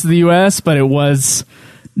Russia versus the U.S., but it was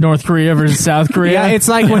North Korea versus South Korea. Yeah, it's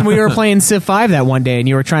like when we were playing Civ 5 that one day, and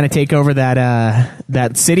you were trying to take over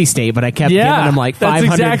that city state, but I kept giving them like 500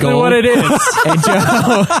 that's exactly gold. what it is.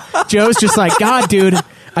 And Joe's just like, God, dude,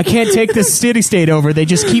 I can't take this city state over. They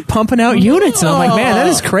just keep pumping out units, and I'm like, man, that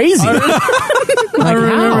is crazy. I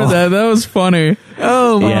remember that. That was funny.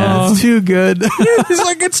 Oh my, Yeah. it's too good. He's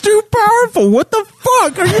like, it's too powerful. What the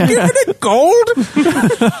fuck? Are you giving it gold?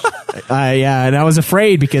 Yeah, and I was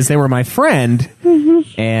afraid because they were my friend,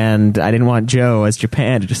 and I didn't want Joe as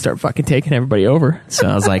Japan to just start fucking taking everybody over. So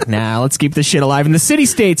I was like, nah, let's keep this shit alive. And the city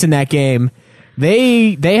states in that game,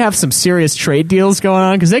 they have some serious trade deals going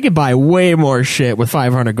on because they could buy way more shit with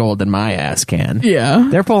 500 gold than my ass can. Yeah.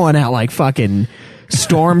 They're pulling out like fucking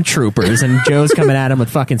stormtroopers, and Joe's coming at him with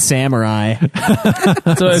fucking samurai.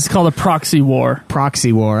 So it's called a proxy war.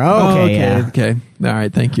 Proxy war. Oh, okay, yeah. Okay. All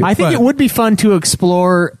right. Thank you. I think it would be fun to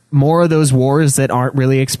explore more of those wars that aren't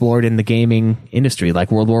really explored in the gaming industry,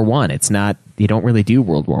 like World War One. It's not, you don't really do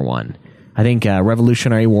World War One. I think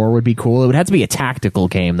Revolutionary War would be cool. It would have to be a tactical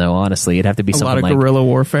game, though. Honestly, it'd have to be A something lot of like guerrilla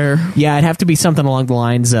warfare. yeah, it'd have to be something along the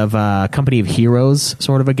lines of Company of Heroes,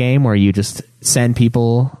 sort of a game where you just send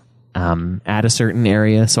people at a certain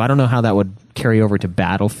area. So I don't know how that would carry over to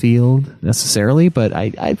Battlefield necessarily, but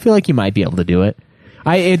I feel like you might be able to do it.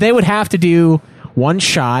 They would have to do one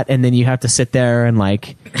shot, and then you have to sit there and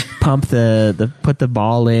like pump put the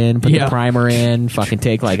ball in, put the primer in, fucking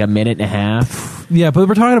take like a minute and a half. Yeah, but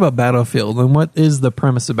we're talking about Battlefield, and what is the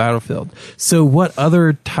premise of Battlefield? So what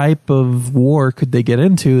other type of war could they get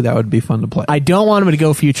into that would be fun to play? I don't want them to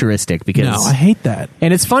go futuristic because No, I hate that.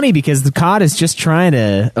 And it's funny because the COD is just trying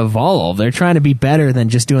to evolve. They're trying to be better than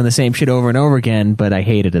just doing the same shit over and over again, but I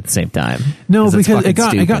hate it at the same time. No, it's because it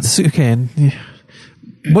fucking got stupid. okay.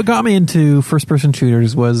 And what got me into first-person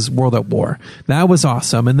shooters was World at War. That was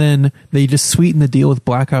awesome. And then they just sweetened the deal with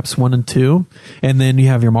Black Ops 1 and 2. And then you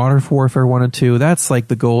have your Modern Warfare 1 and 2. That's like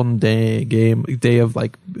the golden day of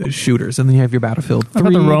like shooters. And then you have your Battlefield 3. How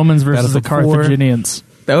about the Romans versus the Battlefield 4. Carthaginians?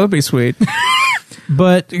 That would be sweet.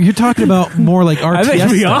 But you're talking about more like RTS I think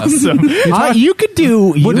it'd be stuff. awesome. You could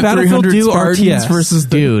do Would Battlefield 300 do Spartans RTS? versus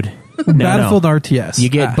dude. No, Battlefield no. RTS. You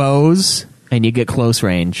get bows and you get close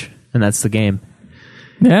range, and that's the game.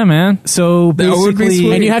 Yeah, man. So would be basically,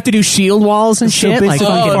 sweet. And you have to do shield walls and shit. Like basically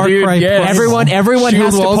fucking Far dude, Cry yes. Primal. everyone Shield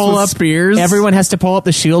has to walls pull with up spears. Everyone has to pull up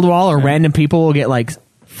the shield wall, or random people will get like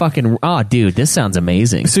fucking. Oh, dude, this sounds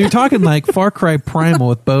amazing. So you're talking like Far Cry Primal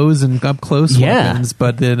with bows and up close Yeah. weapons,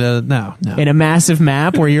 but then no. In a massive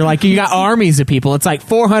map where you're like, you got armies of people. It's like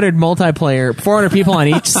 400 multiplayer, 400 people on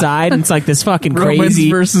each side, and it's like this fucking Romans crazy.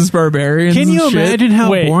 versus barbarians. Can you and shit. imagine how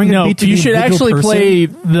Wait, boring no, it'd be to you be should an individual actually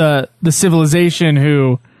person? play the civilization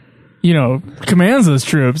who, commands those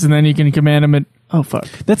troops, and then you can command them at. Oh fuck!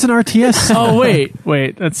 That's an RTS. Oh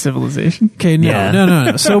wait, that's civilization. Okay, no, Yeah.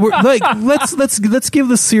 no. So we're like, let's give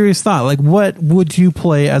this serious thought. Like, what would you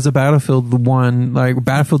play as a Battlefield 1, like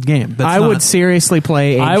Battlefield game? That's I not- would seriously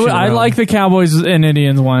play. I like the Cowboys and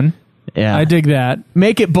Indians one. Yeah, I dig that.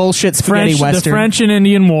 Make it bullshit spaghetti The western. French and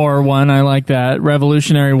Indian War one, I like that.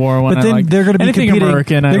 Revolutionary War one, But I then like. they're going to be anything competing.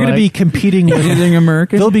 American. They're I going to like. be competing with Anything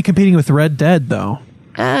American? They'll be competing with Red Dead, though.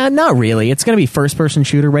 Not really. It's going to be first-person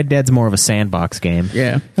shooter. Red Dead's more of a sandbox game.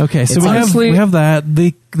 Yeah. Okay, so It's honestly- we have that.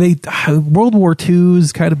 They World War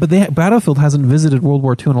II's kind of, but Battlefield hasn't visited World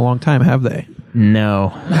War II in a long time, have they? No.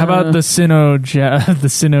 How about the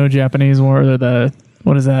Sino-Japanese war, or the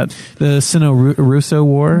what is that? The Sino-Russo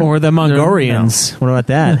War, or the Mongolians? What about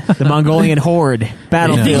that? The Mongolian horde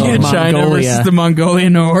battlefield. Yeah, China versus the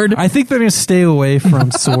Mongolian horde. I think they're going to stay away from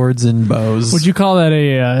swords and bows. Would you call that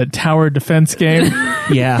a tower defense game?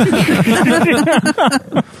 Yeah.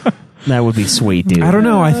 That would be sweet, dude. I don't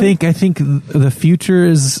know. I think the future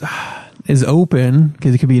is open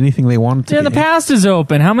because it could be anything they want it to Yeah, be. the past is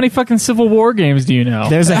open. How many fucking Civil War games do you know?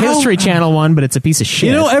 There's a History Channel one, but it's a piece of shit.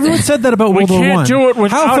 You know, everyone said that about We World War can't One. do it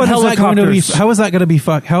without How fun is that going to be? helicopters. How is that going to be?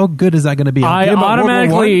 How good is that going to be? I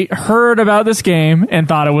automatically heard about this game and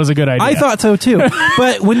thought it was a good idea. I thought so too.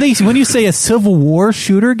 But when you say a Civil War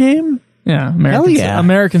shooter game, yeah, American, Hell yeah.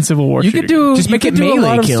 American Civil War. You shooter could do just make it do a lot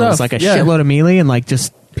melee of kills, stuff. like a Yeah. shitload of melee, and like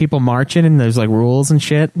just people marching, and there's like rules and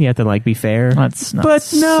shit. You have to like be fair. That's not but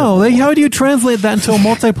no, like, how do you translate that into a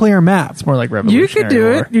multiplayer map? It's more like You Revolutionary could do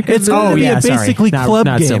War. it. You could It's do going to it. be yeah, a sorry. basically Not- club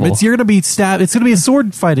not game. civil. You're going to be It's going to be a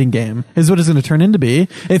sword fighting game. Is what it's going to turn into be.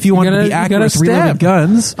 If you want to gotta- be you accurate gotta with reloaded stab.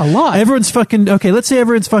 guns, A lot. Everyone's fucking okay. Let's say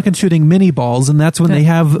everyone's fucking shooting mini balls, and that's when they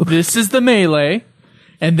have. This is the melee,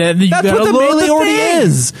 and then you That's gotta what the load melee already thing.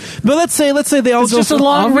 is. But let's say they all It's go. just a for-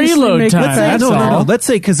 long obviously reload make- time. Let's say That's no. all. Let's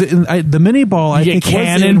say because the mini ball I You think get was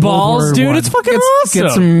in cannonballs, World dude. War It's I. fucking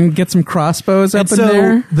awesome. Get some crossbows up And in so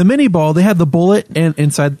there. the mini ball, they had the bullet and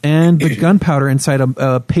inside and the gunpowder inside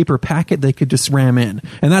a paper packet they could just ram in,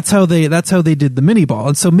 and that's how they did the mini ball.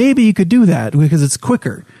 And so maybe you could do that because it's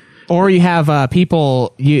quicker. Or you have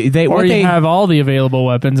people. They have all the available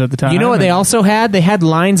weapons at the time. You know what they and- also had? They had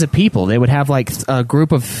lines of people. They would have like a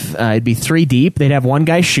group of it'd be 3 deep. They'd have one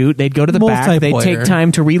guy shoot. They'd go to the back. They'd take Multiplayer.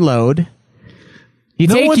 time to reload.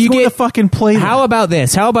 No one's going to fucking play that. How about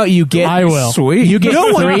this? How about you get? I will. Sweet. You get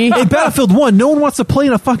No one three. in Battlefield 1, no one wants to play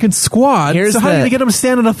in a fucking squad. Here's so how are you the- going to get them to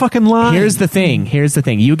stand in a fucking line? Here's the thing.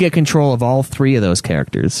 You get control of all 3 of those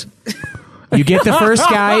characters. You get the first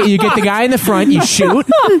guy. You get the guy in the front. You shoot,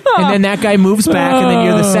 and then that guy moves back, and then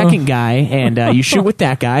you're the second guy, and you shoot with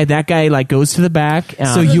that guy. That guy like goes to the back.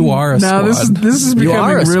 So you are a Now squad. this is You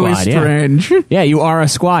are becoming a really squad, yeah. strange. Yeah, you are a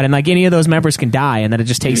squad, and like any of those members can die, and then it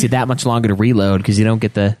just takes you that much longer to reload because you don't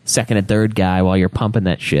get the second and third guy while you're pumping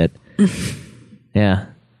that shit. Yeah,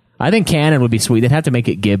 I think cannon would be sweet. They'd have to make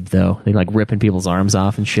it Gib though. They like ripping people's arms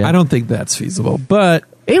off and shit. I don't think that's feasible, but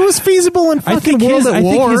It was feasible in I fucking think World at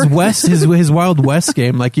War. his Wild West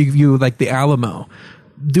game, like you like the Alamo,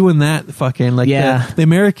 doing that fucking like Yeah. the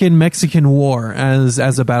American Mexican War as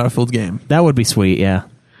a Battlefield game. That would be sweet. Yeah.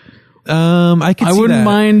 I could. I see wouldn't that.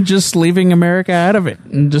 mind just leaving America out of it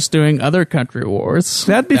and just doing other country wars.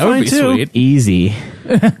 That'd be That would fine, be too. sweet. Easy.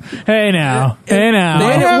 Hey now. They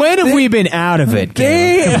have- When have we been out of it?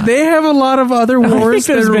 Caleb? They have a lot of other I wars think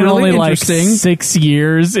that there's are been really only like interesting. 6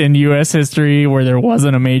 years in U.S. history where there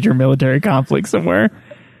wasn't a major military conflict somewhere.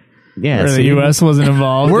 Yeah. Where see, the U.S. wasn't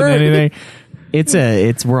involved in We're- anything.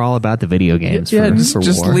 We're all about the video games. Yeah, for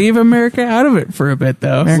just war. leave America out of it for a bit,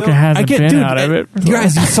 though. America hasn't been out of it. You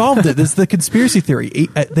guys, you solved it. This is the conspiracy theory.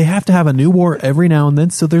 They have to have a new war every now and then,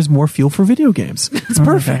 so there's more fuel for video games. It's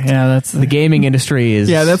perfect. Okay, yeah, that's The gaming industry is.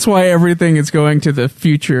 Yeah, that's why everything is going to the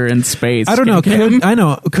future and space. I don't know. Kim.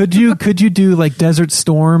 Could you do like Desert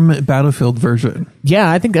Storm Battlefield version? Yeah,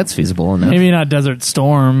 I think that's feasible enough. maybe not Desert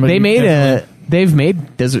Storm. But They've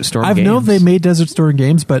made Desert Storm. I games. know they made Desert Storm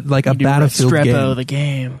games, but like a do Battlefield Strepo game. the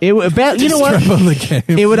game. It would. You know what? Strepo the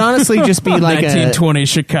game. It would honestly just be like 1920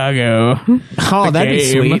 Chicago. Oh, that'd be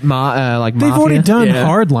game. sweet. Like They've Mafia. already done Yeah.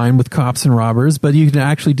 Hardline with cops and robbers, but you can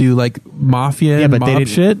actually do like Mafia Yeah, and but they mob didn't.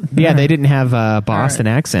 shit. Yeah, they didn't have Boston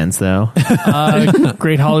accents though.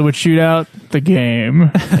 Great Hollywood Shootout, the game.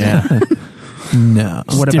 Yeah. No.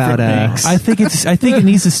 What about? Different makes. I think it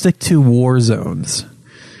needs to stick to war zones.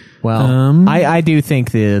 Well, I do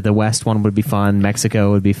think the West one would be fun.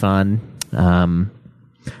 Mexico would be fun.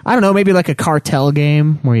 I don't know, maybe like a cartel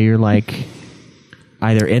game where you're like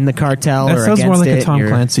either in the cartel That or sounds against more like it. a Tom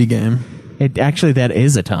Clancy game. That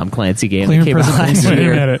is a Tom Clancy game Clear that came out last Presentation.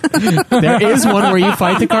 year. There is one where you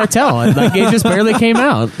fight the cartel. Like it just barely came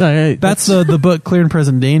out. That's the book Clear and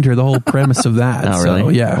Present Danger, the whole premise of that. Oh, really? So,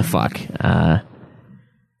 yeah. Oh, fuck.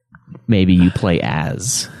 Maybe you play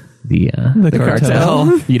as the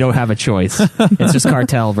cartel. You don't have a choice. It's just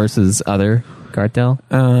cartel versus other cartel.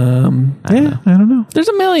 I don't know. There's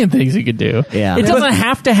a million things you could do. Yeah. It doesn't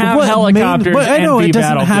have to have helicopters But I know and be it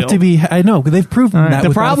doesn't have to Battlefield. be. I know they've proven that. The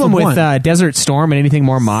with problem with Battlefield 1. Desert Storm and anything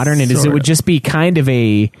more modern is it would just be kind of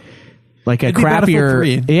a like a It'd be Battlefield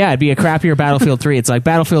crappier. 3. Yeah, it'd be a crappier Battlefield 3. It's like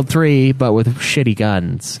Battlefield 3, but with shitty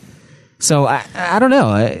guns. So I don't know.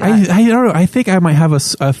 I don't know. I think I might have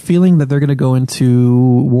a feeling that they're going to go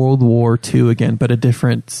into World War II again, but a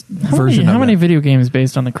different version. How many of it. video games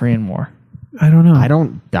based on the Korean War? I don't know.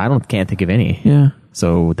 I can't think of any. Yeah.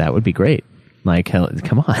 So that would be great. Like, hell,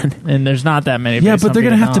 come on. And there's not that many. Yeah, based but on they're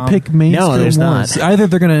going to have to Vietnam. pick mainstream No, there's ones. not. Either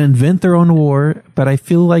they're going to invent their own war, but I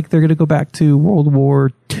feel like they're going to go back to World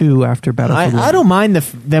War II after Battlefield 1. I don't mind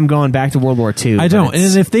them going back to World War II. I don't.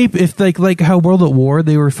 And if like how World at War,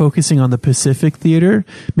 they were focusing on the Pacific theater,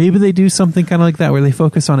 maybe they do something kind of like that where they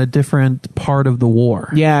focus on a different part of the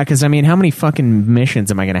war. Yeah, because I mean, how many fucking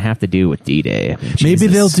missions am I going to have to do with D-Day? Maybe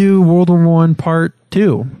they'll do World War I Part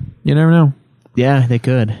 2. You never know. Yeah, they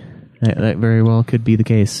could. That very well could be the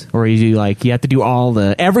case. Or you have to do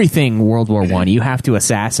everything World War I. You have to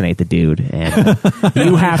assassinate the dude, and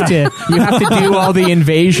you have to do all the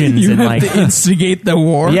invasions. You and have to instigate the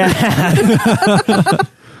war. Yeah,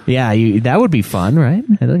 yeah. That would be fun, right?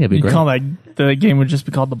 I think it'd be You great. call that the game would just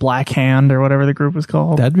be called the Black Hand or whatever the group was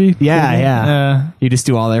called. That'd be yeah. You just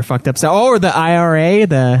do all their fucked up stuff. Oh, or the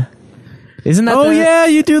IRA. Isn't that? Oh yeah,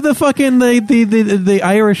 you do the fucking the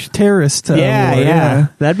Irish terrorist. Yeah.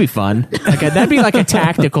 That'd be fun. That'd be like a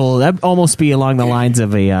tactical. That'd almost be along the lines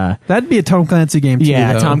of a. That'd be a Tom Clancy game too.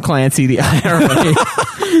 Yeah, though. Tom Clancy, the IRA.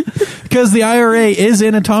 Because the IRA is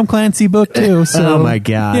in a Tom Clancy book too. So. Oh my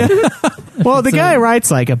god. Yeah. Well, the guy writes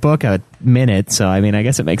like a book a minute, so I mean, I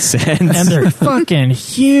guess it makes sense. And they're fucking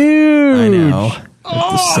huge. I know.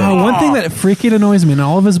 One thing that freaking annoys me in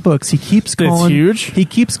all of his books, he keeps calling huge? He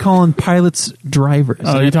keeps calling pilots drivers.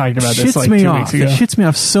 Oh, And you it talked about this shits like me 2 off. weeks ago. It shits me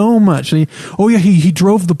off so much. And he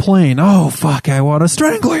drove the plane. Oh fuck! I want to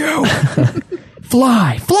strangle you.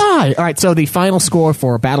 Fly. All right, so the final score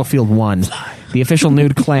for Battlefield 1, the official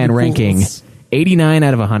Nude Clan ranking, 89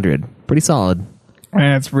 out of 100. Pretty solid.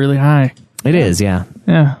 Man, it's really high. It is, yeah.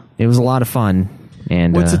 Yeah. It was a lot of fun.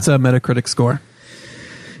 And What's its Metacritic score?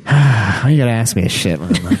 you gotta ask me this shit.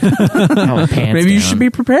 Maybe you should be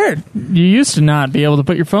prepared. You used to not be able to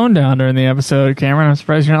put your phone down during the episode, Cameron. I'm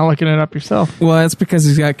surprised you're not looking it up yourself. Well, that's because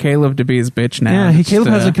he's got Kaleb to be his bitch now. Yeah, It's, Caleb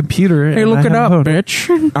has a computer. Hey, and look I it have a up, phone.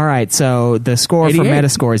 bitch. All right, so the score 88. for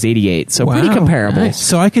Metascore is 88, so pretty Wow. comparable. Nice.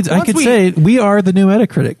 So I could we- say we are the new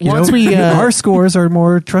Metacritic. You Once know? we, our scores are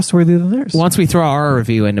more trustworthy than theirs. Once we throw our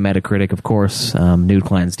review into Metacritic, of course, Nude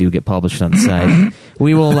Clans do get published on the site.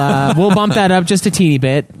 We will we'll bump that up just a teeny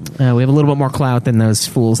bit. We have a little bit more clout than those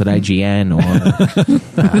fools at IGN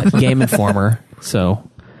or Game Informer. So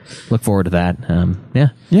look forward to that.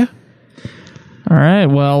 Yeah. All right.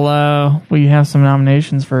 Well, we have some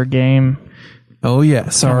nominations for a game. Oh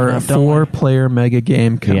yes, Coming our up, don't we? 4-player mega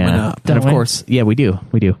game coming up. And of Don't we? course, yeah, we do.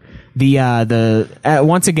 The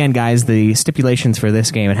once again, guys, the stipulations for this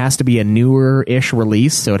game, it has to be a newer-ish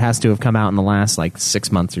release, so it has to have come out in the last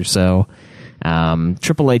 6 months or so.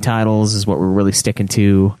 AAA titles is what we're really sticking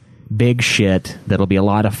to. Big shit that'll be a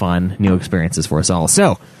lot of fun, new experiences for us all.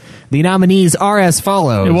 So the nominees are as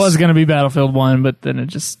follows. It was going to be Battlefield 1, but then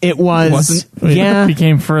it wasn't. Yeah,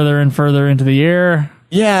 became further and further into the year.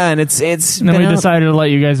 yeah, and it's And then been we out- decided to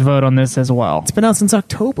let you guys vote on this as well. It's been out since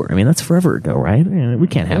October. I mean, that's forever ago, right? We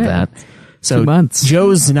can't have that. So 2 months.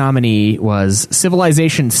 Joe's nominee was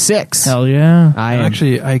Civilization 6. Hell yeah.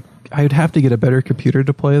 Actually, I'd have to get a better computer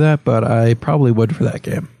to play that, but I probably would for that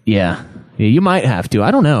game. Yeah, you might have to. I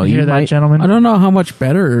don't know. You hear that, might, gentlemen? I don't know how much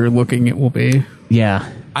better looking it will be. Yeah.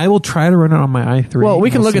 I will try to run it on my i3. Well, we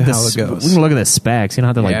can We'll look at see the how it goes. we can look at the specs. You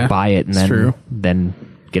don't have to Yeah, buy it and it's true. then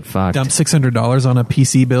get fucked. Dump $600 on a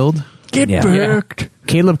PC build. Get Yeah. fucked.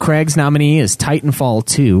 Caleb Craig's nominee is Titanfall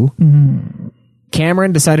 2.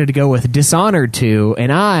 Cameron decided to go with Dishonored 2,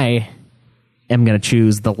 and I am going to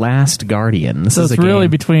choose The Last Guardian. This So is it's a really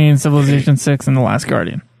game- between Civilization 6 and The Last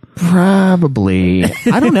Guardian. Probably.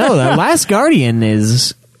 I don't know. The Last Guardian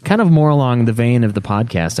is kind of more along the vein of the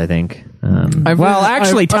podcast, I think.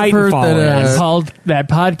 Actually, I've heard Titanfall that, is. Called that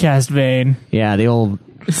podcast vein. Yeah, the old...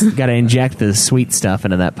 got to inject the sweet stuff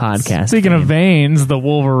into that podcast. Speaking of veins, the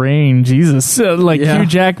Wolverine, Jesus. Yeah. Hugh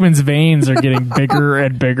Jackman's veins are getting bigger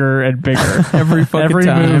and bigger and bigger. Every fucking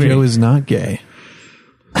time. movie. Joe is not gay.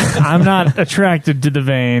 I'm not attracted to the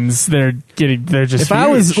veins. They're just If I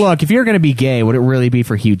was... huge. Look, if you're going to be gay, would it really be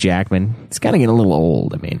for Hugh Jackman? It's kind of getting a little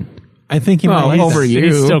old, I mean... I think he Well, might over be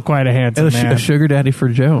He's still quite a handsome a man. sugar daddy for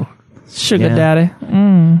Joe. Sugar Yeah. daddy.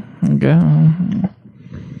 Okay.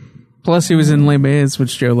 Plus, he was in Les Mis,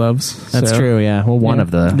 which Joe loves. That's so. true, yeah. Well, one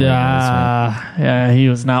of the... Yeah, he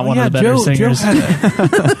was not one of the better Joe singers.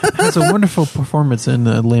 has a wonderful performance in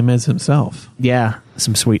Les Mis himself. Yeah,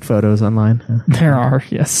 some sweet photos online. There are,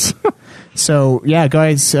 yes. So, yeah,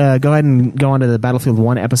 guys, go ahead and go on to the Battlefield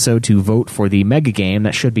 1 episode to vote for the mega game.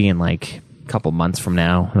 That should be in, a couple months from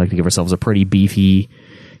now. I'd like to give ourselves a pretty beefy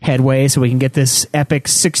headway so we can get this epic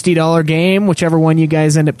 $60 game, whichever one you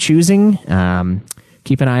guys end up choosing.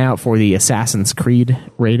 Keep an eye out for the Assassin's Creed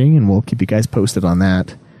rating, and we'll keep you guys posted on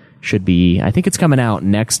that. Should be, I think it's coming out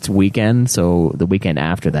next weekend, so the weekend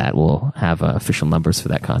after that we'll have official numbers for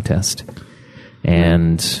that contest.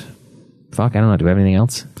 And fuck, I don't know. Do we have anything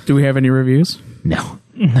else? Do we have any reviews? No.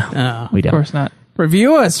 No, We don't. Of course not.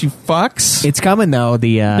 Review us, you fucks. It's coming though.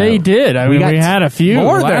 They did. I mean, got we had a few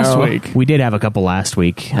more, last though. week. We did have a couple last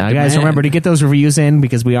week. Guys, man. remember to get those reviews in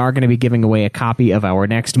because we are going to be giving away a copy of our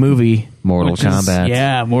next movie, Mortal Kombat.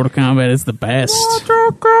 Yeah, Mortal Kombat is the best.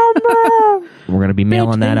 We're going to be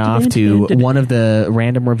mailing that off to one of the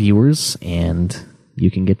random reviewers, and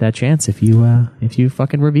you can get that chance if you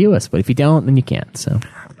fucking review us. But if you don't, then you can't. So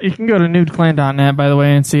You can go to nudeclan.net, by the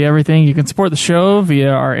way, and see everything. You can support the show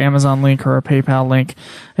via our Amazon link or our PayPal link.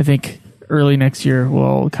 I think early next year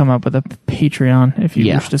we'll come up with a Patreon if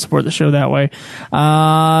you wish to support the show that way. Check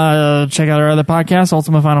out our other podcasts,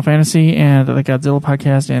 Ultimate Final Fantasy and the Godzilla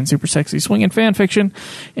podcast and Super Sexy Swinging Fan Fiction.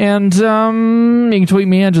 And you can tweet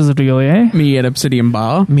me at Joseph DeGillier. Me at Obsidian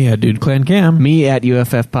Bar. Me at Dude Clan Cam. me at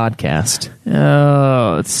UFF Podcast.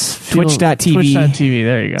 Oh, it's Twitch.tv. Twitch.tv.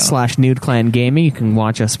 There you go. /Nude Clan Gaming. You can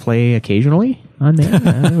watch us play occasionally on there.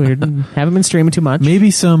 We haven't been streaming too much. Maybe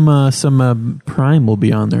some Prime will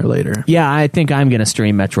be on there later. Yeah, I think I'm going to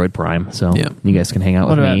stream Metroid Prime, so you guys can hang out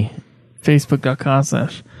What with about me.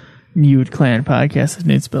 Facebook.com/Nude Clan Podcast. It's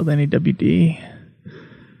Nude spelled NEWD.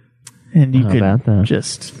 And you How about that? could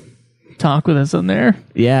just talk with us on there.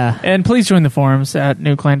 Yeah. And please join the forums at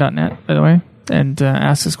newclan.net, by the way, and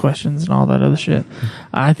ask us questions and all that other shit.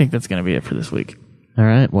 I think that's going to be it for this week. All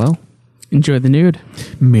right, well, Enjoy the nude.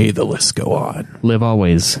 May the list go on. live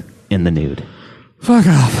always in the nude. Fuck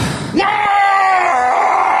off.